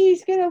 and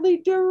she's going to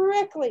lead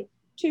directly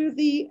to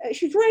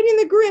she's right in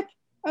the grip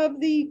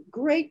of the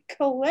great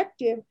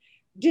collective,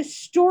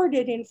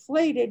 distorted,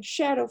 inflated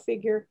shadow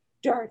figure,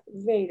 Darth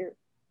Vader.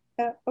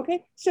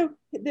 Okay, so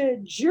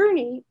the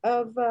journey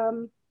of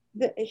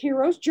the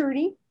hero's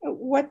journey,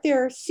 what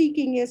they're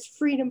seeking is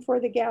freedom for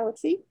the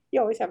galaxy.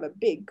 You always have a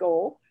big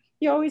goal.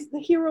 The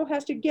hero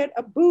has to get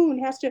a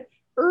boon, has to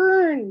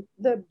earn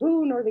the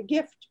boon or the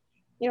gift,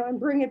 and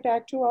bring it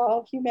back to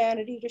all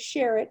humanity to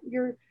share it.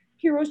 Your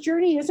hero's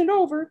journey isn't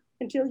over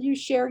until you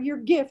share your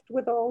gift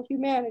with all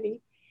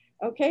humanity.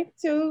 Okay,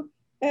 so,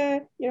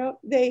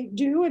 they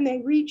do, and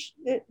they reach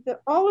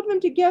all of them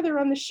together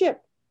on the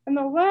ship. And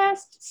the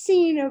last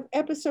scene of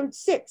episode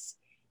 6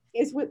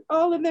 is with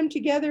all of them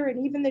together,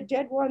 and even the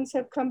dead ones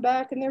have come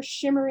back and they're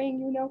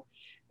shimmering,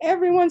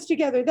 everyone's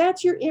together.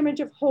 That's your image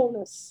of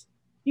wholeness.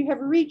 You have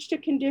reached a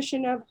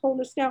condition of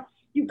wholeness. Now,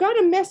 you've got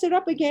to mess it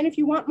up again if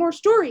you want more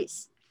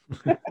stories.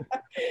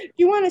 If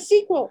you want a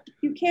sequel,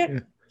 you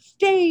can't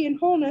stay in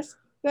wholeness.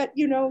 But,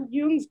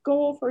 Jung's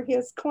goal for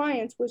his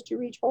clients was to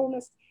reach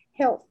wholeness,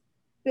 health.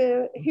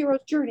 the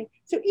hero's journey.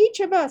 So each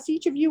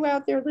of you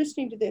out there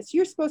listening to this,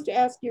 you're supposed to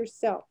ask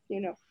yourself,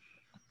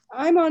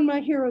 I'm on my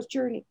hero's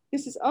journey.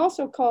 This is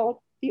also called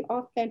the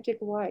authentic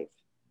life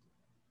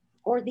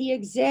or the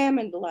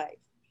examined life.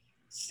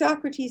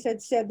 Socrates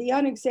had said the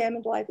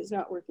unexamined life is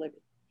not worth living.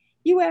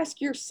 You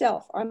ask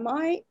yourself, am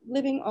I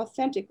living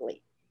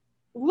authentically?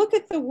 Look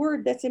at the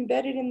word that's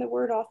embedded in the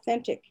word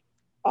authentic,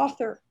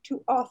 author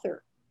to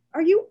author.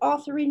 Are you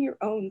authoring your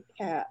own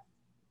path?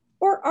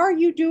 Or are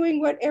you doing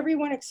what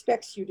everyone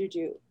expects you to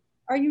do?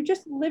 Are you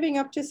just living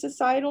up to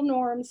societal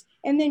norms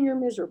and then you're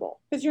miserable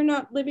because you're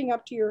not living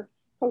up to your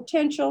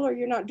potential or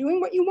you're not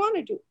doing what you want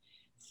to do?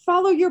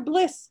 Follow your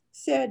bliss,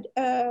 said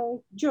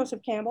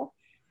Joseph Campbell.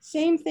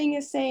 Same thing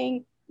as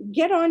saying,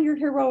 get on your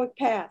heroic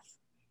path.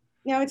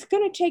 Now, it's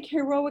going to take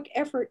heroic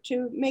effort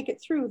to make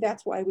it through.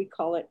 That's why we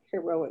call it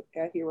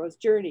hero's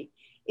journey.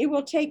 It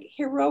will take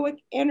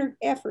heroic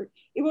effort.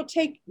 It will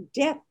take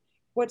death.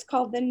 What's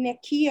called the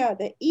nekia,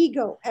 the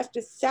ego, has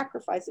to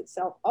sacrifice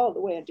itself all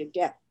the way into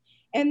death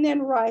and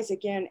then rise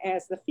again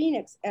as the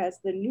phoenix, as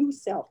the new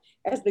self,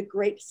 as the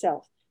great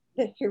self,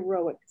 the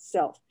heroic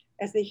self,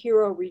 as the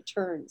hero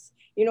returns.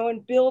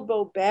 And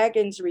Bilbo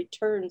Baggins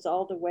returns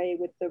all the way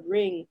with the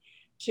ring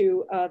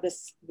to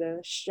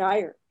the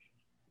Shire.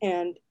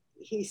 And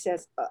he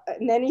says,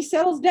 and then he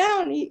settles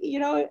down,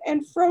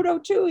 and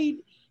Frodo too,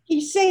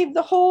 he saved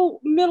the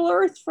whole Middle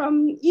Earth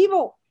from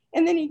evil.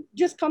 And then he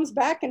just comes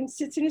back and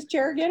sits in his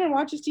chair again and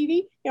watches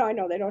TV. I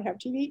know they don't have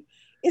TV.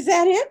 Is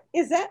that it?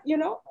 Is that,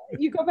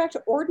 you go back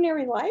to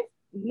ordinary life?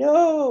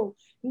 No,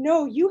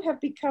 you have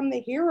become the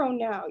hero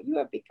now. You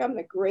have become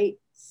the great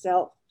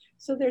self.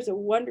 So there's a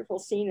wonderful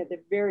scene at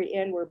the very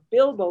end where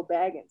Bilbo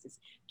Baggins is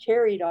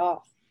carried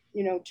off,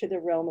 to the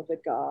realm of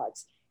the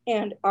gods.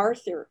 And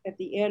Arthur, at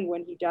the end,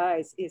 when he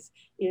dies,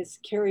 is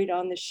carried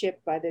on the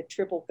ship by the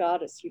triple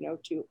goddess,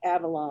 to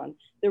Avalon,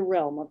 the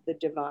realm of the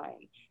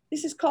divine.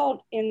 This is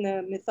called, in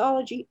the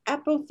mythology,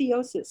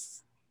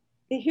 apotheosis.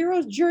 The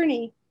hero's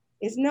journey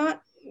is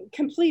not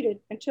completed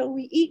until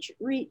we each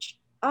reach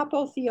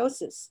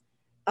apotheosis.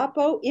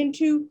 Apo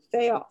into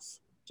theos,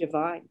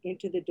 divine,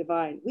 into the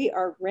divine. We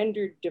are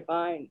rendered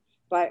divine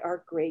by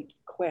our great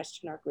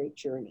quest and our great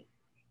journey.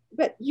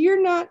 But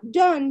you're not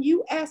done.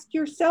 You ask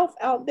yourself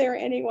out there,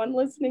 anyone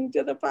listening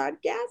to the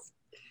podcast,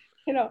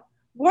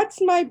 what's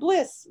my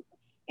bliss?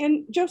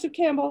 And Joseph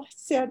Campbell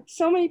said,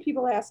 so many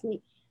people ask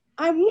me,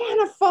 I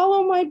want to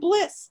follow my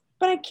bliss,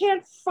 but I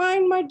can't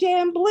find my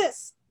damn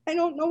bliss. I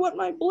don't know what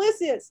my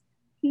bliss is.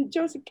 And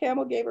Joseph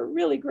Campbell gave a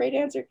really great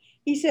answer.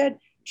 He said,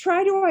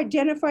 try to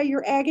identify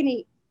your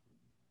agony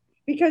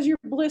because your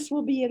bliss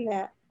will be in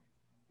that.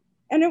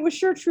 And it was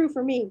sure true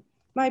for me.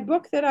 My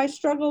book that I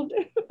struggled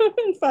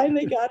and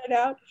finally got it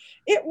out,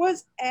 it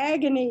was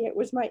agony. It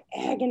was my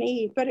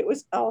agony, but it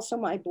was also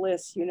my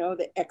bliss.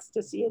 The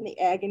ecstasy and the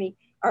agony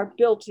are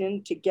built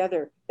in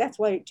together. That's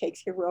why it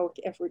takes heroic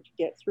effort to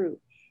get through.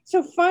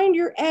 So find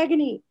your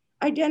agony,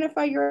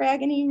 identify your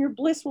agony, and your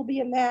bliss will be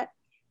in that.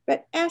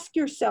 But ask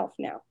yourself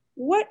now,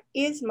 what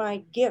is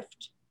my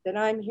gift that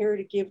I'm here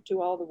to give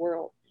to all the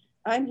world?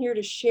 I'm here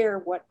to share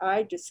what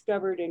I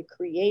discovered and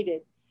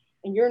created.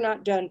 And you're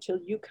not done till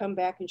you come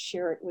back and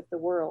share it with the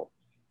world.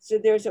 So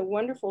there's a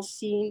wonderful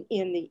scene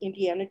in the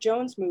Indiana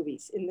Jones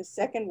movies, in the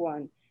second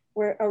one,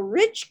 where a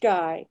rich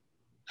guy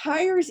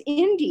hires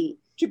Indy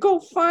to go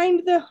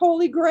find the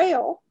Holy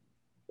Grail,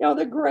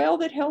 the Grail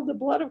that held the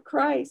blood of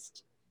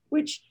Christ,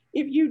 which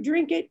if you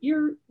drink it,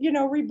 you're,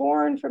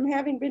 reborn from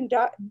having been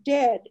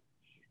dead.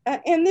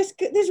 And this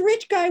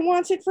rich guy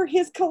wants it for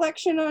his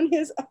collection on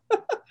his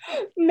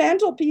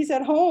mantelpiece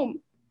at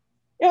home.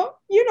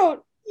 You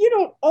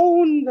don't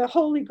own the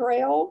Holy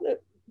Grail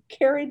that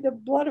carried the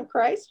blood of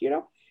Christ,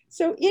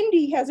 So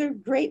Indy has a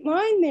great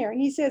line there.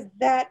 And he says,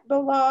 that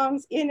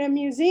belongs in a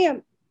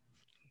museum.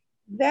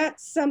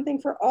 That's something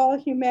for all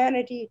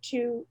humanity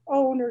to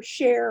own or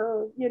share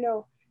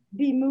or,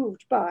 be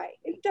moved by.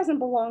 It doesn't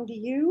belong to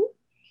you.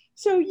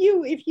 So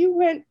if you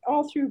went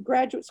all through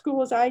graduate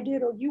school as I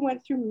did, or you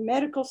went through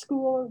medical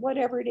school or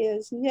whatever it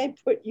is, and they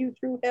put you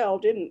through hell,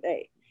 didn't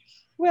they?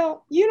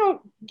 Well, you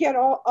don't get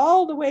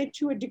all the way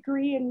to a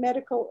degree in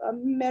a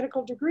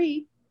medical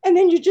degree, and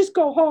then you just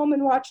go home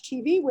and watch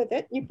TV with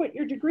it. You put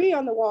your degree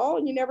on the wall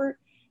and you never,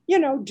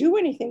 do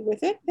anything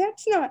with it.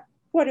 That's not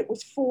what it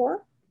was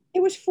for.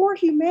 It was for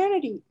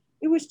humanity.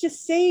 It was to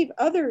save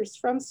others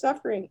from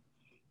suffering.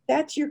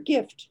 That's your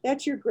gift.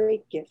 That's your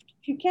great gift.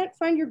 If you can't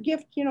find your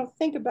gift,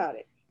 think about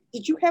it.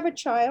 Did you have a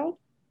child?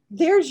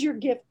 There's your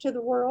gift to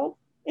the world.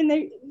 And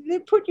they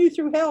put you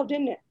through hell,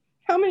 didn't it?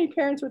 How many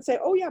parents would say,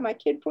 oh yeah, my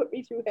kid put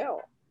me through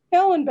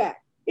hell and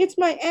back. It's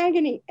my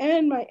agony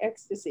and my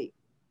ecstasy.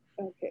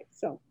 Okay,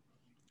 so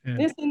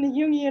this in the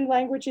Jungian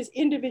language is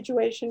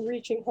individuation,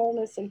 reaching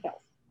wholeness and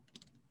health.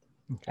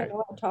 Okay. I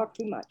know I'll talk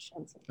too much.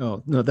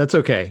 Oh, no, that's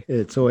okay.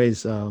 It's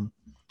always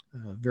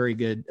very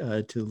good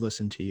to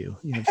listen to you.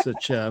 You have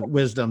such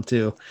wisdom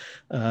to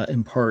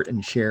impart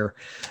and share.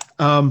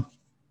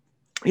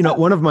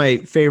 One of my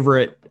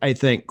favorite, I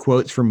think,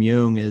 quotes from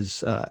Jung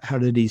is, how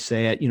did he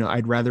say it?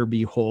 I'd rather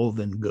be whole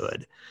than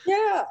good.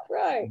 Yeah. Yeah,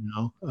 right.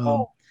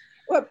 Oh,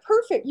 well,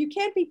 perfect. You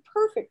can't be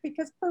perfect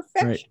because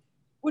perfection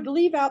would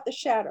leave out the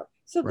shadow.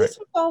 So this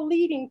was all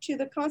leading to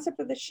the concept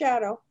of the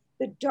shadow,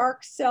 the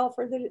dark self,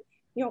 or the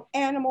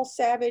animal,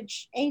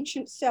 savage,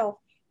 ancient self.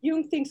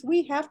 Jung thinks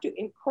we have to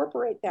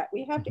incorporate that.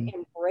 We have to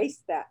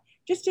embrace that.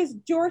 Just as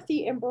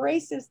Dorothy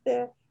embraces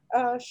the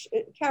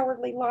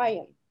cowardly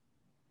lion.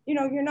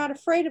 You're not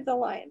afraid of the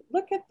lion.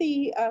 Look at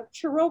the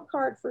tarot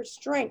card for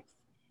strength.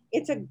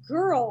 It's a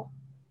girl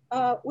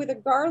with a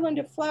garland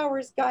of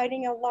flowers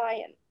guiding a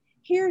lion.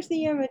 Here's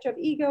the image of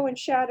ego and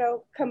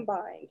shadow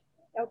combined.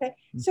 Okay,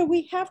 so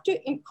we have to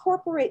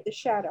incorporate the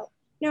shadow.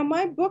 Now,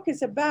 my book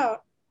is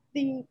about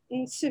the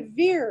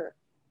severe,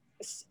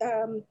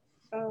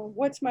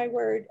 what's my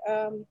word?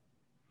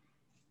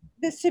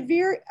 The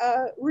severe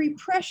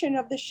repression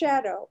of the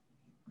shadow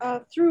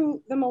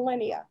through the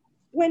millennia.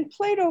 When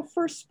Plato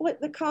first split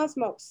the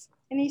cosmos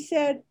and he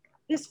said,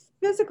 this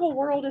physical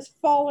world is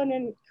fallen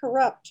and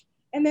corrupt.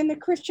 And then the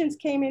Christians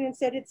came in and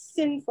said, it's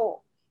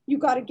sinful. You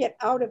got to get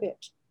out of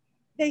it.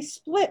 They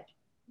split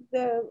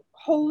the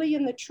holy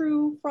and the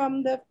true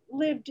from the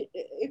lived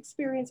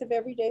experience of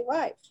everyday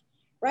life,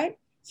 right?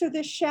 So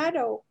the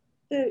shadow,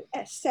 the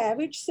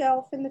savage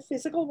self in the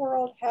physical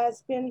world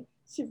has been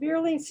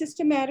severely and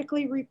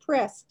systematically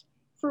repressed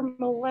for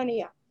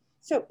millennia.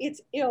 So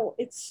it's ill,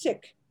 it's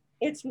sick.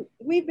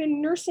 We've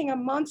been nursing a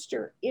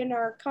monster in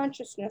our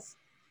consciousness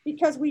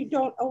because we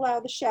don't allow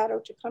the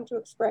shadow to come to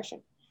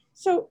expression.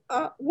 So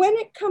when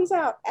it comes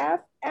out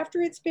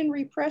after it's been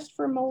repressed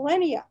for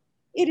millennia,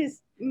 it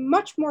is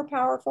much more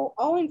powerful,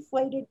 all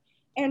inflated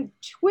and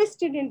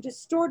twisted and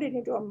distorted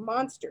into a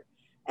monster.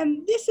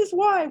 And this is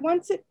why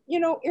once it,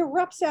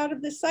 erupts out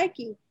of the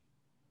psyche,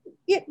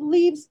 it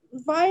leaves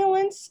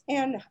violence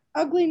and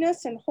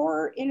ugliness and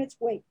horror in its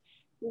wake.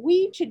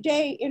 We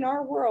today in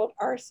our world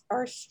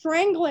are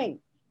strangling,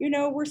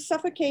 we're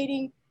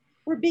suffocating,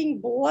 we're being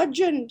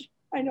bludgeoned.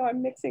 I know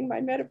I'm mixing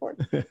my metaphors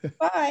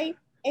by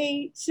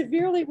a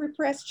severely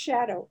repressed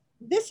shadow.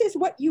 This is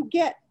what you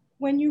get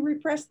when you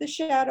repress the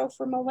shadow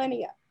for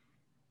millennia.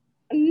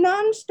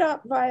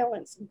 Non-stop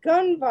violence,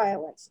 gun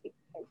violence,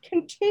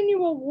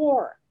 continual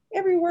war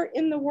everywhere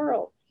in the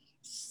world,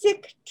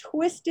 sick,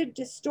 twisted,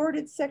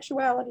 distorted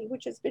sexuality,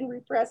 which has been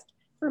repressed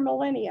for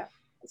millennia.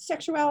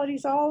 Sexuality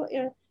is all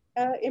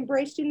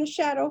embraced in the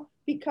shadow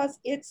because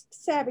it's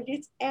savage,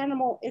 it's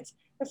animal, it's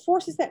the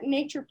forces that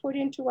nature put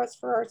into us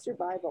for our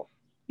survival.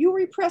 You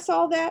repress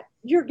all that,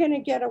 you're going to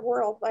get a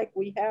world like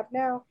we have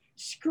now.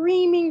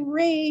 Screaming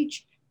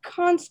rage,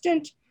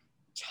 constant,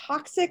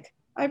 toxic.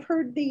 I've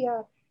heard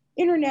the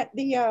internet,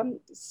 the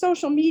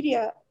social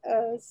media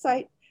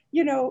site,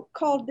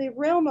 called the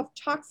realm of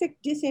toxic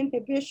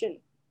disinhibition.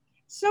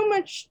 So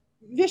much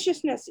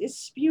viciousness is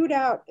spewed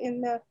out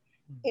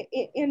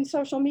in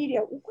social media.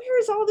 Where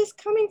is all this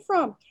coming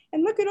from?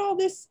 And look at all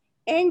this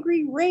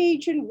angry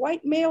rage and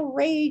white male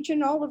rage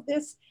and all of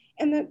this,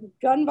 and the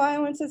gun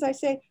violence, as I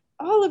say,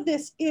 all of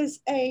this is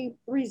a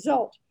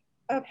result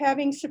of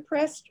having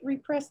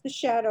repressed the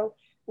shadow,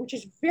 which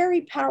is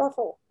very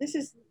powerful. This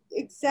is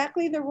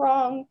exactly the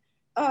wrong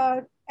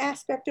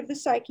aspect of the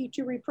psyche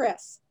to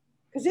repress,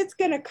 because it's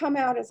going to come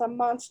out as a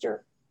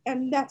monster.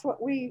 And that's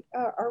what we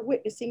are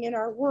witnessing in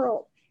our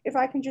world. If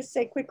I can just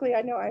say quickly,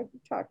 I know I'm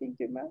talking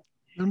too much.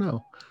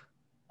 No.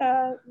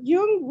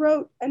 Jung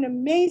wrote an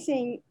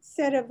amazing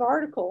set of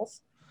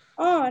articles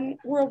on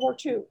World War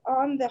II,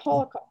 on the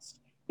Holocaust.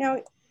 Now,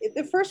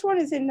 the first one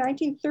is in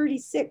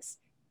 1936.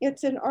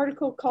 It's an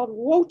article called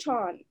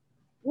Wotan.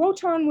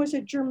 Wotan was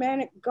a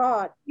Germanic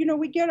god.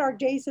 We get our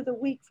days of the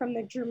week from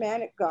the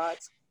Germanic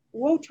gods.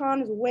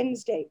 Wotan is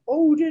Wednesday.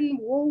 Odin,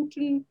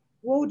 Wotan,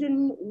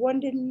 Woden,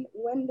 Wonden,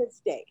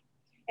 Wednesday.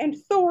 And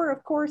Thor,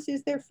 of course,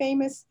 is their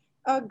famous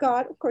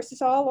god. Of course,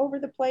 it's all over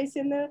the place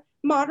in the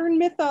modern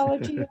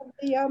mythology of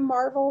the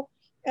Marvel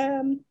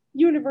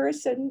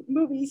universe and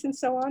movies and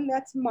so on.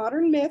 That's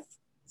modern myth,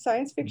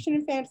 science fiction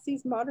and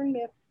fantasies, modern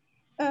myth.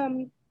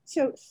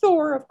 So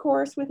Thor, of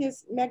course, with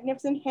his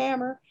magnificent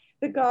hammer,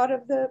 the god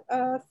of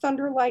the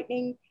thunder,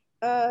 lightning.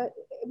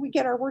 We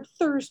get our word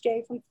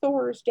Thursday from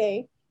Thor's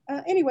day.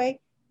 Anyway,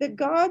 the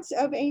gods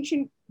of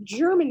ancient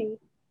Germany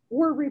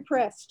were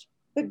repressed.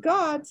 The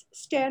gods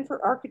stand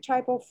for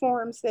archetypal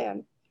forms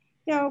then.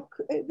 Now,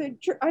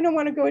 I don't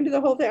want to go into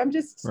the whole thing. I'm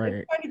just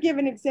trying to give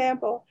an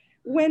example.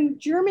 When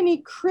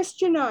Germany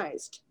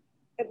Christianized,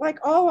 like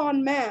all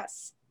en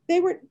masse,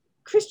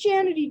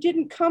 Christianity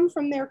didn't come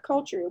from their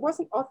culture. It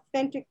wasn't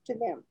authentic to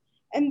them.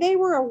 And they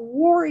were a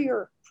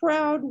warrior,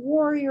 proud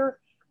warrior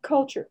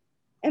culture.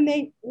 And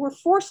they were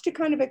forced to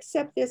kind of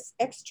accept this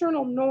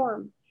external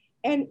norm.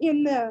 And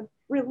in the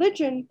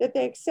religion that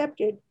they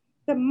accepted,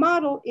 the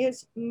model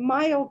is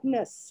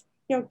mildness,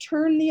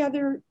 turn the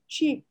other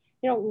cheek,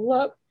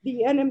 love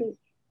the enemy,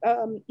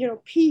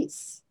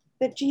 peace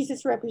that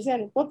Jesus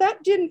represented. Well,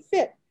 that didn't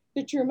fit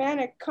the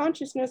Germanic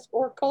consciousness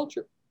or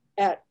culture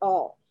at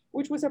all,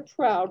 which was a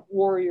proud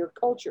warrior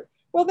culture.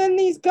 Well, then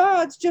these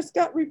gods just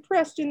got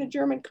repressed in the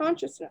German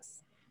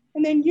consciousness.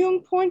 And then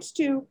Jung points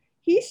to,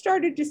 he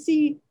started to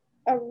see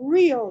a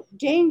real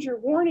danger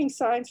warning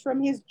signs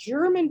from his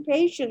German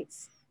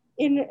patients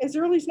in as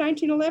early as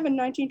 1911,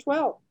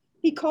 1912.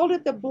 He called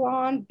it the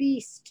blonde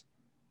beast.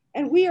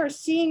 And we are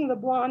seeing the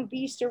blonde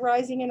beast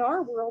arising in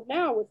our world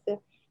now with the,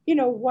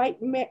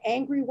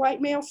 angry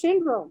white male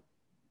syndrome.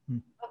 Hmm.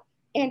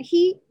 And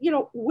he,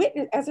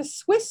 witnessed as a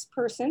Swiss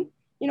person,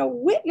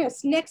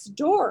 witnessed next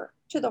door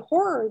to the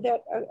horror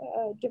that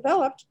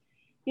developed,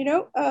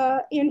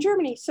 in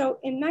Germany. So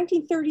in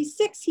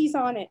 1936, he's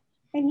on it.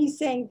 And he's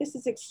saying this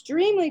is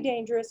extremely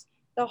dangerous.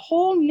 The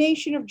whole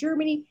nation of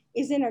Germany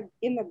is in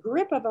the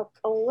grip of a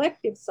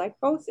collective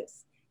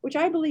psychosis, which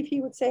I believe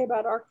he would say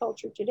about our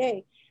culture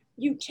today.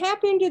 You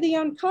tap into the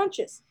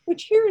unconscious,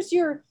 which here's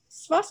your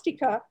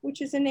swastika,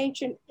 which is an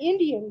ancient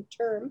Indian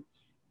term,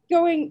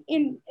 going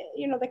in,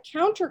 the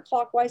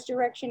counterclockwise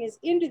direction is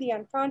into the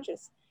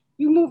unconscious.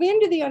 You move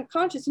into the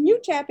unconscious and you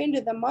tap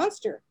into the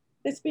monster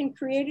that's been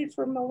created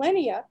for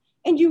millennia,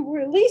 and you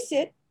release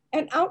it,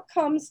 and out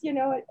comes,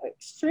 an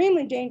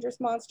extremely dangerous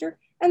monster,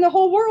 and the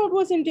whole world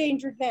was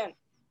endangered then.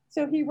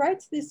 So he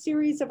writes this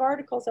series of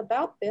articles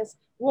about this,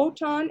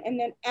 Wotan, and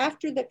then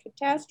after the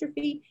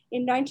catastrophe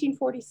in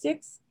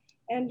 1946,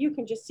 and you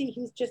can just see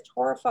he's just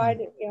horrified,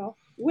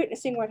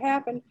 witnessing what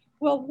happened.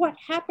 Well, what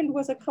happened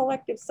was a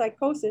collective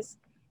psychosis,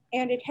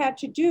 and it had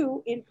to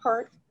do in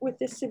part with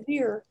the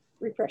severe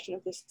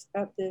repression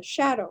of the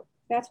shadow.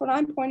 That's what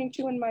I'm pointing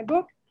to in my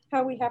book,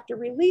 how we have to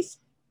release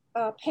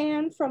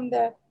Pan from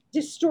the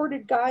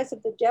distorted guise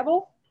of the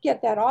devil,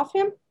 get that off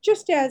him,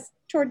 just as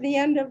toward the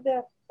end of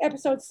the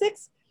episode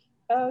 6,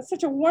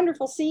 such a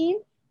wonderful scene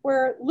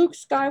where Luke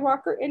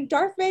Skywalker and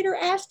Darth Vader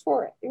asked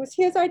for it. It was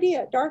his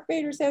idea. Darth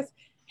Vader says,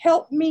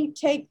 "Help me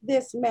take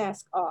this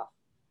mask off."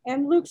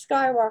 And Luke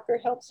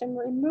Skywalker helps him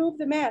remove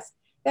the mask.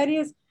 That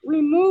is,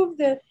 remove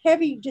the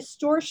heavy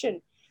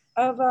distortion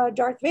of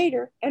Darth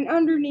Vader. And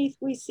underneath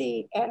we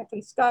see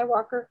Anakin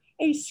Skywalker,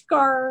 a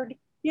scarred,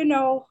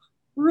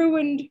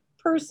 ruined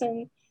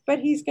person, but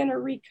he's going to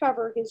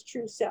recover his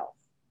true self.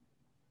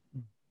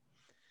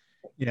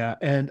 Yeah.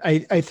 And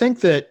I think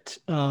that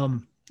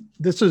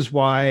this is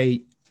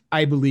why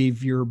I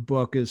believe your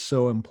book is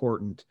so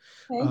important.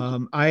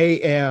 I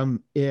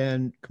am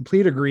in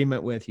complete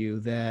agreement with you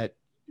that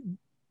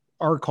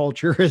our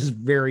culture is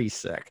very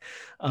sick.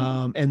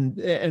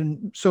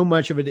 And so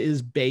much of it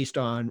is based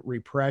on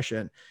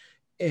repression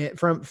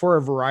for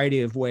a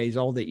variety of ways,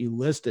 all that you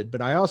listed.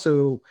 But I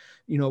also,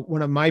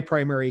 one of my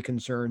primary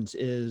concerns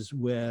is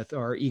with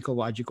our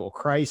ecological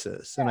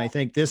crisis. And I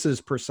think this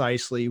is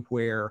precisely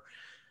where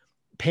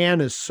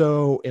Pan is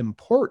so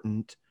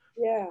important.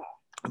 Yeah.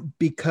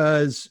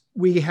 Because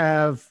we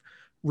have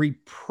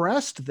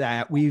repressed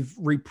that. We've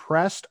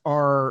repressed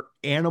our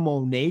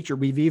animal nature.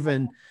 We've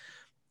even,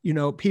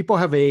 people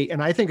have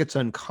and I think it's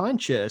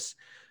unconscious,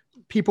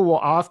 people will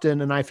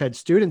often, and I've had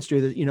students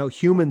do that,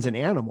 humans and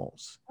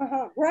animals.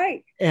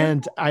 Right.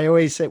 And I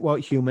always say, well,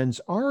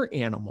 humans are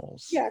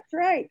animals. Yeah, that's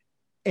right.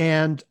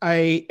 And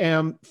I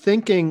am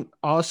thinking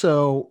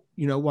also,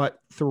 what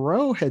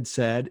Thoreau had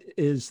said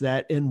is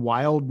that in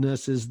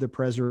wildness is the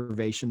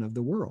preservation of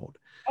the world.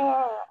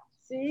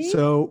 See?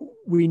 So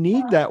we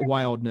need that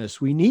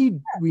wildness. We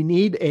need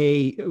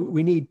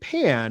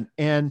Pan.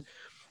 And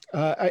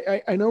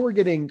I know we're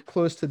getting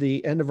close to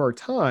the end of our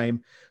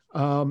time.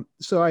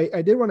 So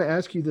I did want to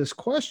ask you this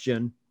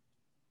question.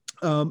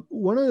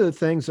 One of the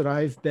things that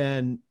I've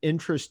been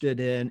interested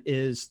in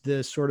is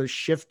this sort of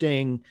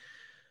shifting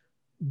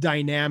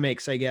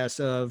dynamics, I guess,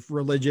 of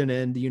religion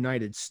in the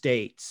United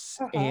States.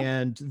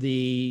 And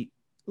the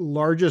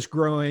largest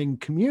growing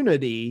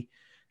community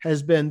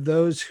has been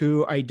those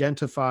who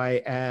identify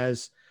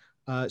as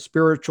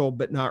spiritual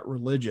but not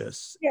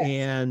religious. Yes.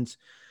 And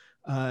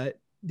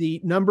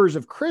the numbers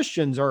of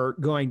Christians are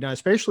going down,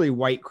 especially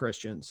white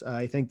Christians.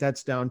 I think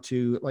that's down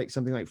to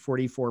something like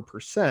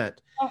 44%.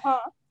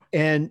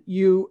 And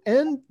you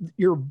end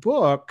your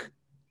book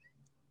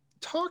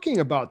talking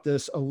about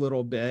this a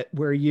little bit,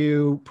 where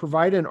you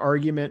provide an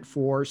argument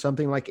for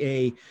something like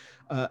a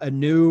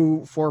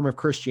new form of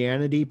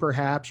Christianity.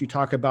 Perhaps you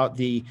talk about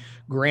the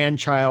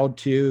grandchild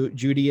to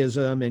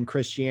Judaism and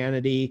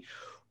Christianity,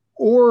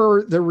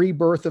 or the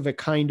rebirth of a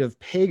kind of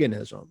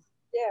paganism.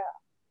 Yeah.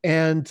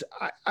 And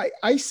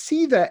I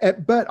see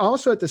that, but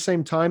also at the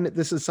same time, that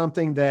this is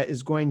something that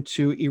is going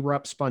to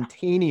erupt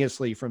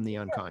spontaneously from the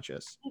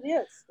unconscious. It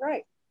is,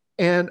 right.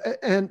 And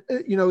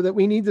that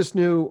we need this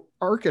new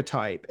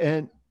archetype.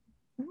 And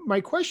my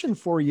question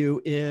for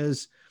you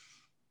is,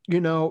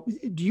 do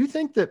you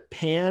think that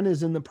Pan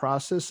is in the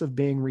process of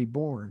being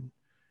reborn?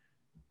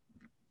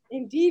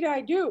 Indeed,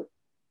 I do.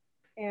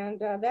 And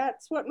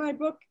that's what my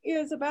book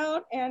is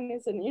about, and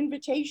it's an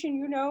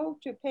invitation,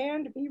 to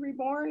Pan to be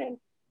reborn. And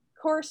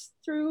of course,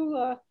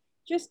 through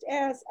just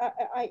as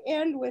I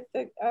end with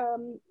the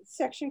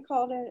section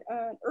called an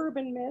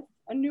urban myth,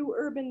 a new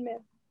urban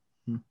myth.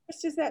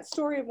 Just as that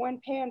story of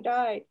when Pan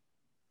died,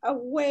 a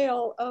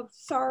wail of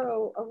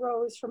sorrow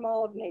arose from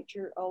all of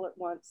nature all at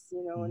once,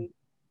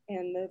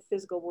 and the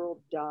physical world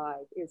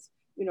died, is,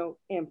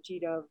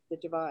 emptied of the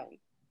divine.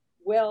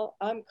 Well,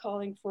 I'm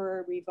calling for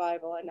a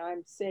revival, and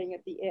I'm saying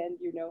at the end,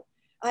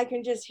 I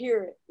can just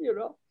hear it,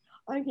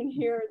 I can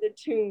hear the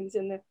tunes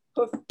and the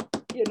poof,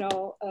 you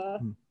know, uh,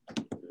 Mm.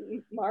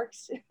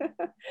 marks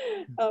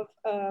of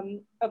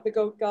the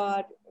goat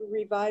god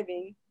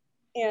reviving.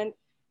 And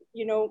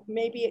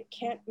maybe it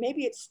can't,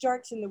 maybe it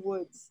starts in the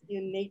woods,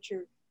 in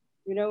nature,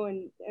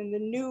 and the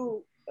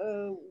new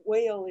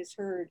wail is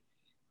heard.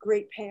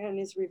 Great Pan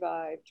is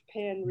revived,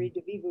 Pan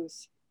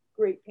redivivus,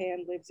 great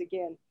Pan lives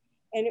again.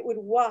 And it would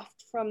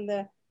waft from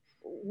the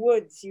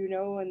woods,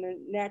 and the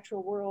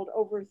natural world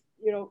over,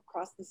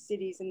 across the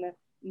cities and the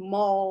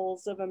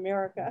malls of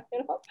America.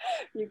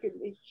 You could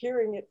be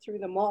hearing it through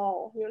the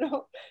mall.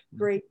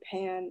 Great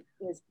Pan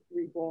is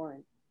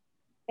reborn,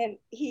 and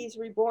he's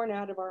reborn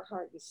out of our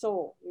heart and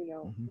soul.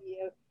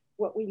 Mhm.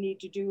 What we need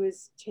to do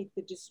is take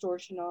the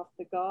distortion off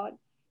the God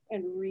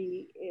and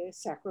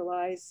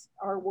re-sacralize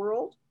our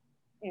world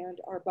and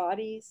our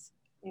bodies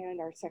and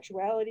our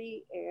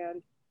sexuality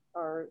and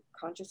our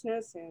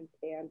consciousness, and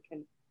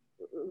can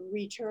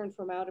return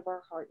from out of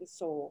our heart and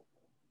soul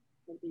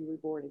and be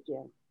reborn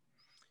again.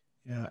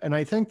 Yeah. And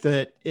I think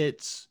that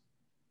it's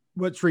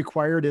what's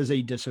required is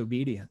a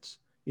disobedience.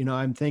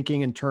 I'm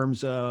thinking in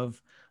terms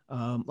of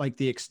like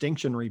the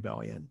Extinction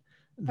Rebellion,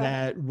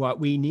 that what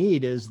we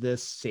need is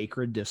this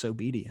sacred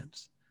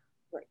disobedience.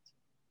 Right.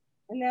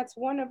 And that's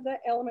one of the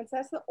elements.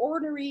 That's the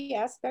ornery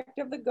aspect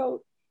of the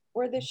goat,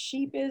 where the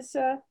sheep is,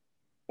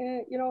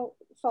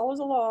 follows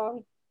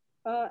along,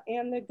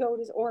 and the goat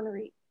is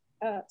ornery.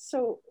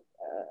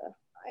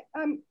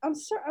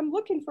 I'm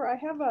looking for. I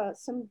have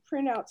some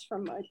printouts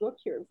from my book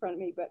here in front of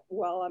me, but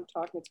while I'm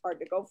talking, it's hard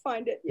to go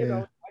find it. Yeah.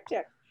 My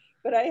text.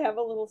 But I have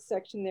a little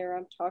section there.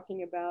 I'm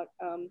talking about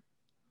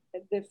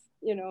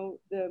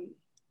the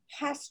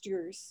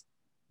pastures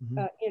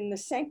in the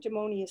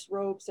sanctimonious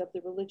robes of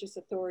the religious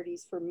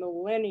authorities for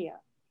millennia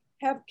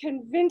have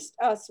convinced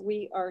us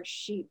we are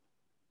sheep,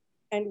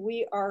 and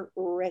we are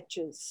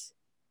wretches,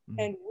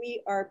 and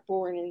we are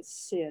born in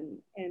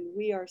sin, and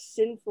we are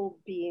sinful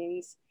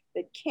beings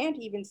that can't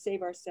even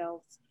save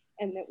ourselves,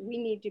 and that we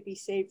need to be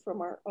saved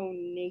from our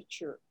own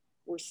nature.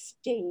 We're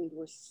stained,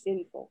 we're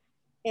sinful.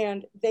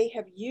 And they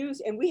have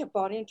used, and we have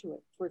bought into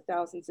it for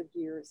thousands of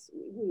years,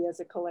 we as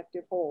a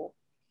collective whole,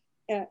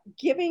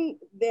 giving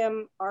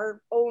them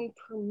our own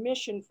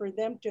permission for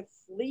them to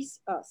fleece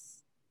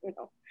us.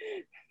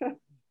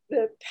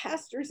 The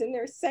pastors in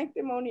their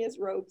sanctimonious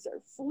robes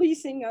are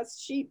fleecing us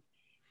sheep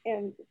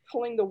and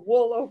pulling the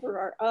wool over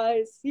our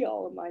eyes. See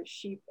all of my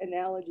sheep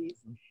analogies.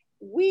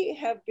 We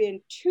have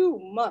been too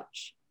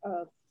much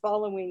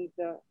following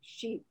the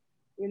sheep,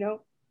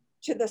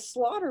 to the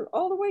slaughter,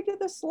 all the way to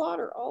the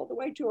slaughter, all the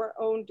way to our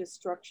own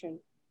destruction.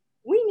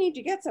 We need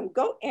to get some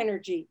goat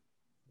energy.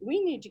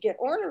 We need to get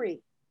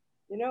ornery.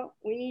 We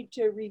need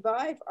to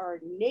revive our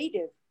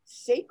native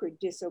sacred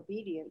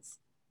disobedience.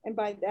 And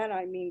by that,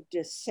 I mean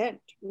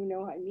dissent.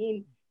 I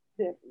mean,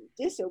 the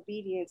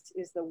disobedience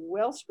is the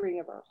wellspring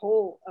of our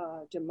whole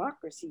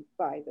democracy,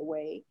 by the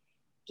way.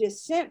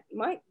 Dissent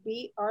might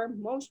be our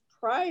most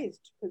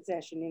prized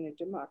possession in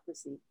a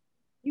democracy.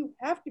 You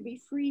have to be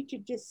free to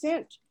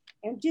dissent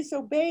and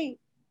disobey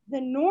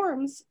the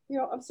norms,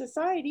 of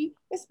society,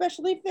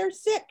 especially if they're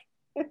sick,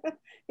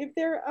 if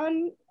they're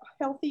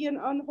unhealthy and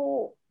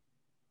unwhole.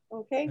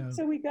 Okay, Yeah.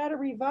 so we got to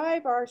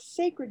revive our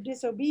sacred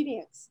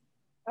disobedience.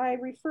 I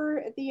refer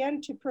at the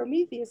end to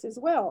Prometheus as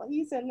well.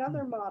 He's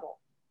another model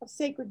of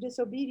sacred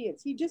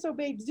disobedience. He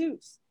disobeyed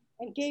Zeus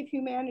and gave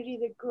humanity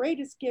the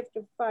greatest gift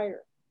of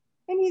fire.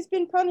 And he's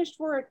been punished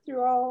for it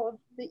through all of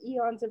the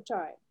eons of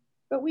time.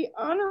 But we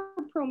honor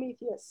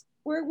Prometheus.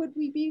 Where would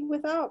we be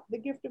without the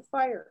gift of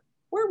fire?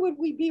 Where would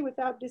we be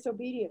without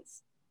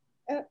disobedience?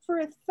 For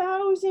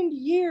 1,000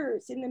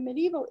 years in the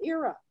medieval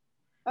era,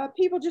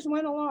 people just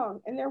went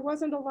along, and there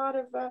wasn't a lot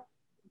of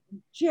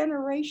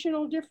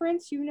generational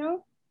difference,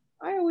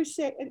 I always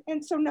say,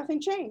 and so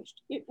nothing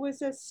changed. It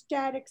was a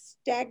static,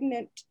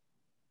 stagnant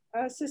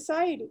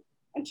society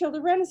until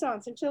the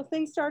Renaissance, until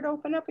things started to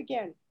open up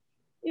again.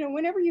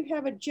 Whenever you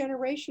have a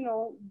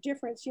generational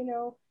difference,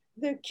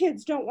 the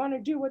kids don't want to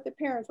do what the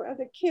parents want.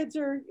 The kids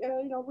are,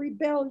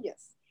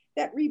 rebellious.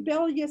 That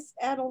rebellious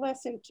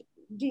adolescent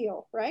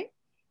deal, right?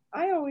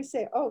 I always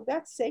say, oh,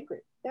 that's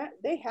sacred. That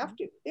they have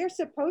to. They're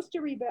supposed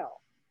to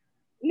rebel,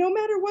 no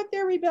matter what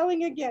they're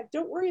rebelling against.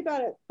 Don't worry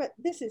about it. But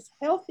this is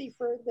healthy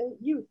for the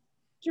youth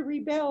to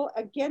rebel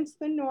against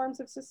the norms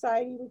of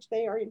society which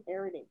they are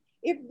inheriting.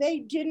 If they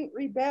didn't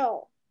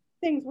rebel,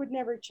 things would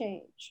never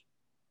change.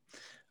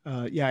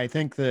 Yeah, I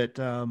think that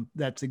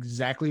that's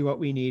exactly what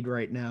we need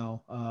right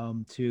now,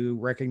 to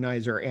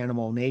recognize our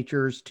animal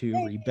natures, to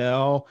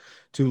rebel,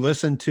 to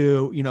listen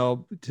to,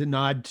 to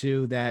nod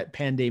to that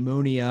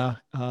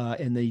pandemonia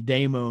and the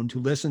daemon, to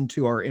listen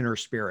to our inner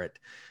spirit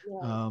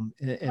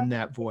in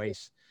that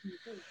voice.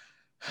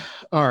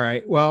 All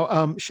right.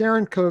 Well,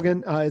 Sharon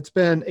Coggan, it's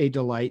been a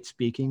delight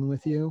speaking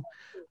with you.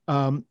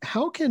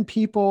 How can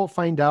people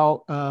find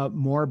out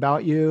more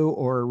about you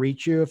or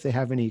reach you if they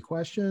have any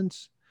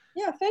questions?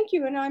 Yeah, thank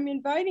you. And I'm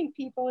inviting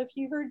people, if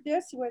you heard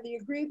this, whether you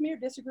agree with me or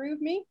disagree with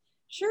me,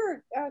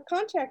 Sure.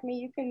 Contact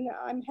me.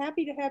 I'm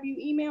happy to have you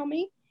email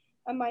me.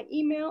 My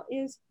email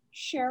is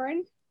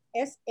Sharon,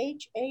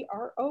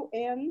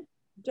 SHARON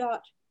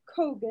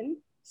 .Coggan,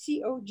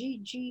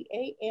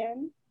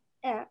 COGGAN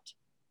 @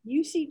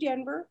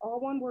 Denver, all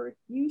one word,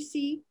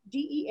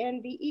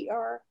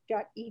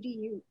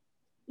 UCDENVER.edu,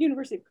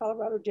 University of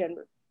Colorado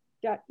Denver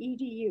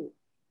 .edu.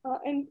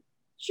 And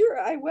sure,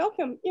 I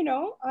welcome,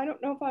 I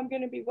don't know if I'm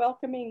going to be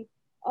welcoming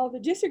all the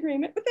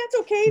disagreement, but that's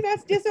okay.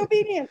 That's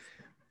disobedience.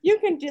 You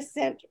can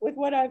dissent with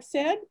what I've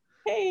said.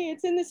 Hey,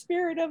 it's in the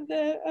spirit of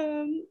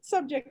the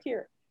subject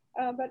here.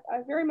 But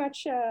I very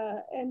much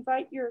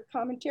invite your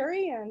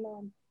commentary,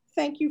 and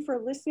thank you for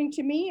listening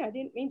to me. I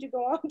didn't mean to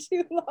go on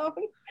too long.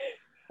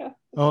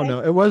 Oh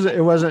no, it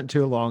wasn't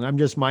too long. I'm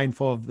just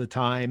mindful of the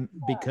time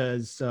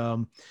because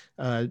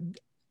I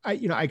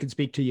could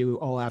speak to you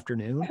all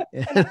afternoon. Talk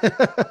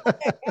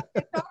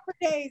for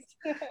days.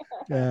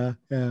 Yeah.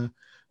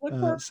 Look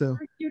forward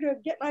for you to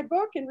get my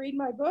book and read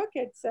my book.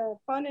 It's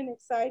fun and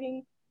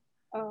exciting.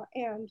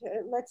 And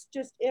let's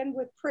just end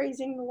with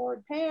praising the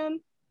Lord Pan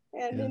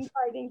and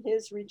inviting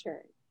his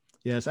return.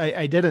 Yes,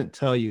 I didn't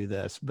tell you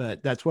this,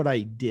 but that's what I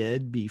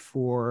did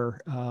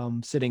before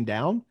sitting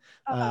down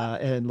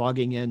and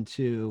logging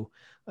into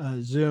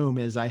Zoom.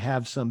 Is I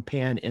have some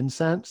Pan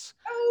incense,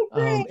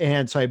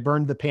 and so I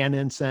burned the Pan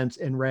incense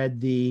and read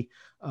the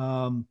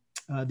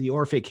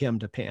Orphic hymn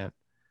to Pan.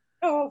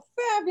 Oh,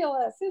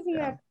 fabulous! Isn't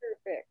that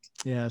perfect?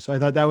 Yeah, so I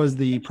thought that was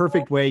the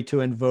perfect way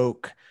to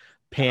invoke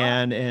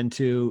Pan and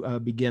to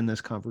begin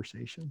this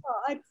conversation.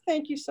 I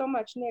thank you so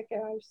much, Nick.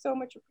 I so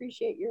much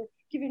appreciate your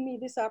giving me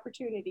this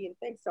opportunity, and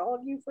thanks to all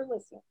of you for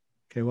listening.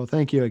 Okay, well,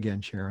 thank you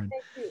again, Sharon.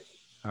 Thank you.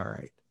 All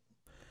right.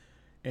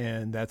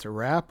 And that's a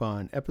wrap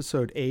on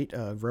episode 8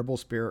 of Rebel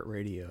Spirit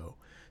Radio.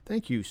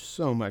 Thank you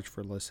so much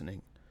for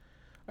listening.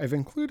 I've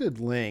included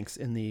links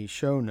in the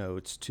show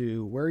notes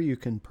to where you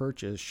can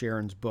purchase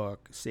Sharon's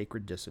book,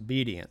 Sacred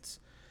Disobedience.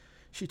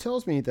 She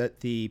tells me that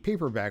the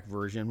paperback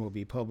version will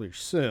be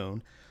published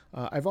soon.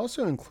 I've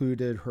also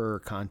included her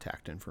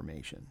contact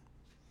information.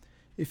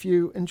 If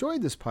you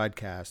enjoyed this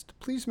podcast,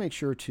 please make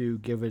sure to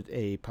give it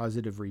a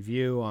positive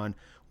review on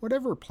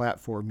whatever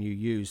platform you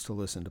use to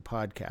listen to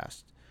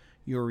podcasts.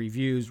 Your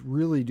reviews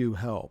really do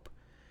help.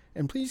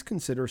 And please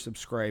consider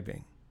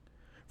subscribing.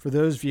 For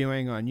those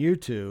viewing on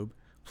YouTube,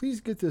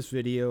 please give this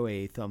video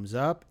a thumbs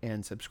up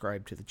and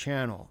subscribe to the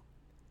channel.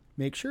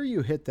 Make sure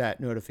you hit that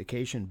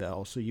notification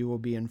bell so you will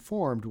be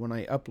informed when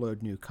I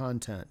upload new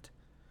content.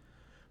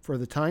 For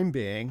the time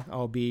being,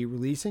 I'll be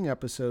releasing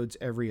episodes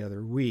every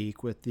other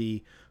week with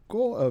the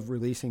goal of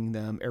releasing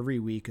them every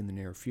week in the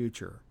near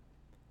future.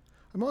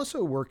 I'm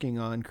also working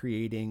on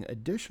creating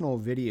additional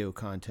video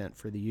content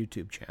for the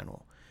YouTube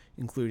channel,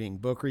 including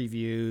book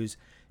reviews,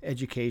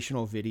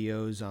 educational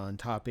videos on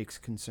topics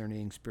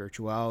concerning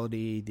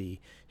spirituality, the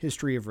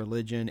history of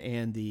religion,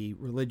 and the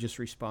religious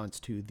response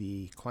to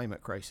the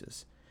climate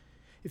crisis.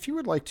 If you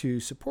would like to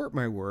support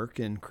my work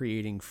in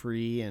creating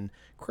free and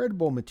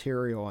credible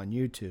material on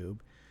YouTube,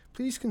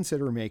 please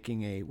consider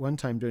making a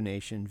one-time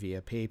donation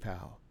via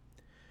PayPal.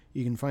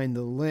 You can find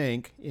the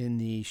link in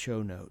the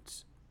show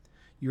notes.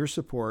 Your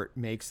support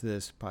makes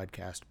this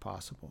podcast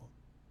possible.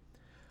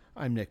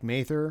 I'm Nick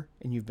Mather,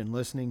 and you've been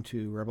listening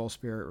to Rebel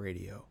Spirit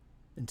Radio.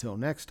 Until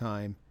next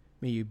time,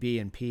 may you be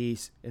in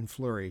peace and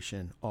flourish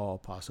in all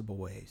possible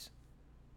ways.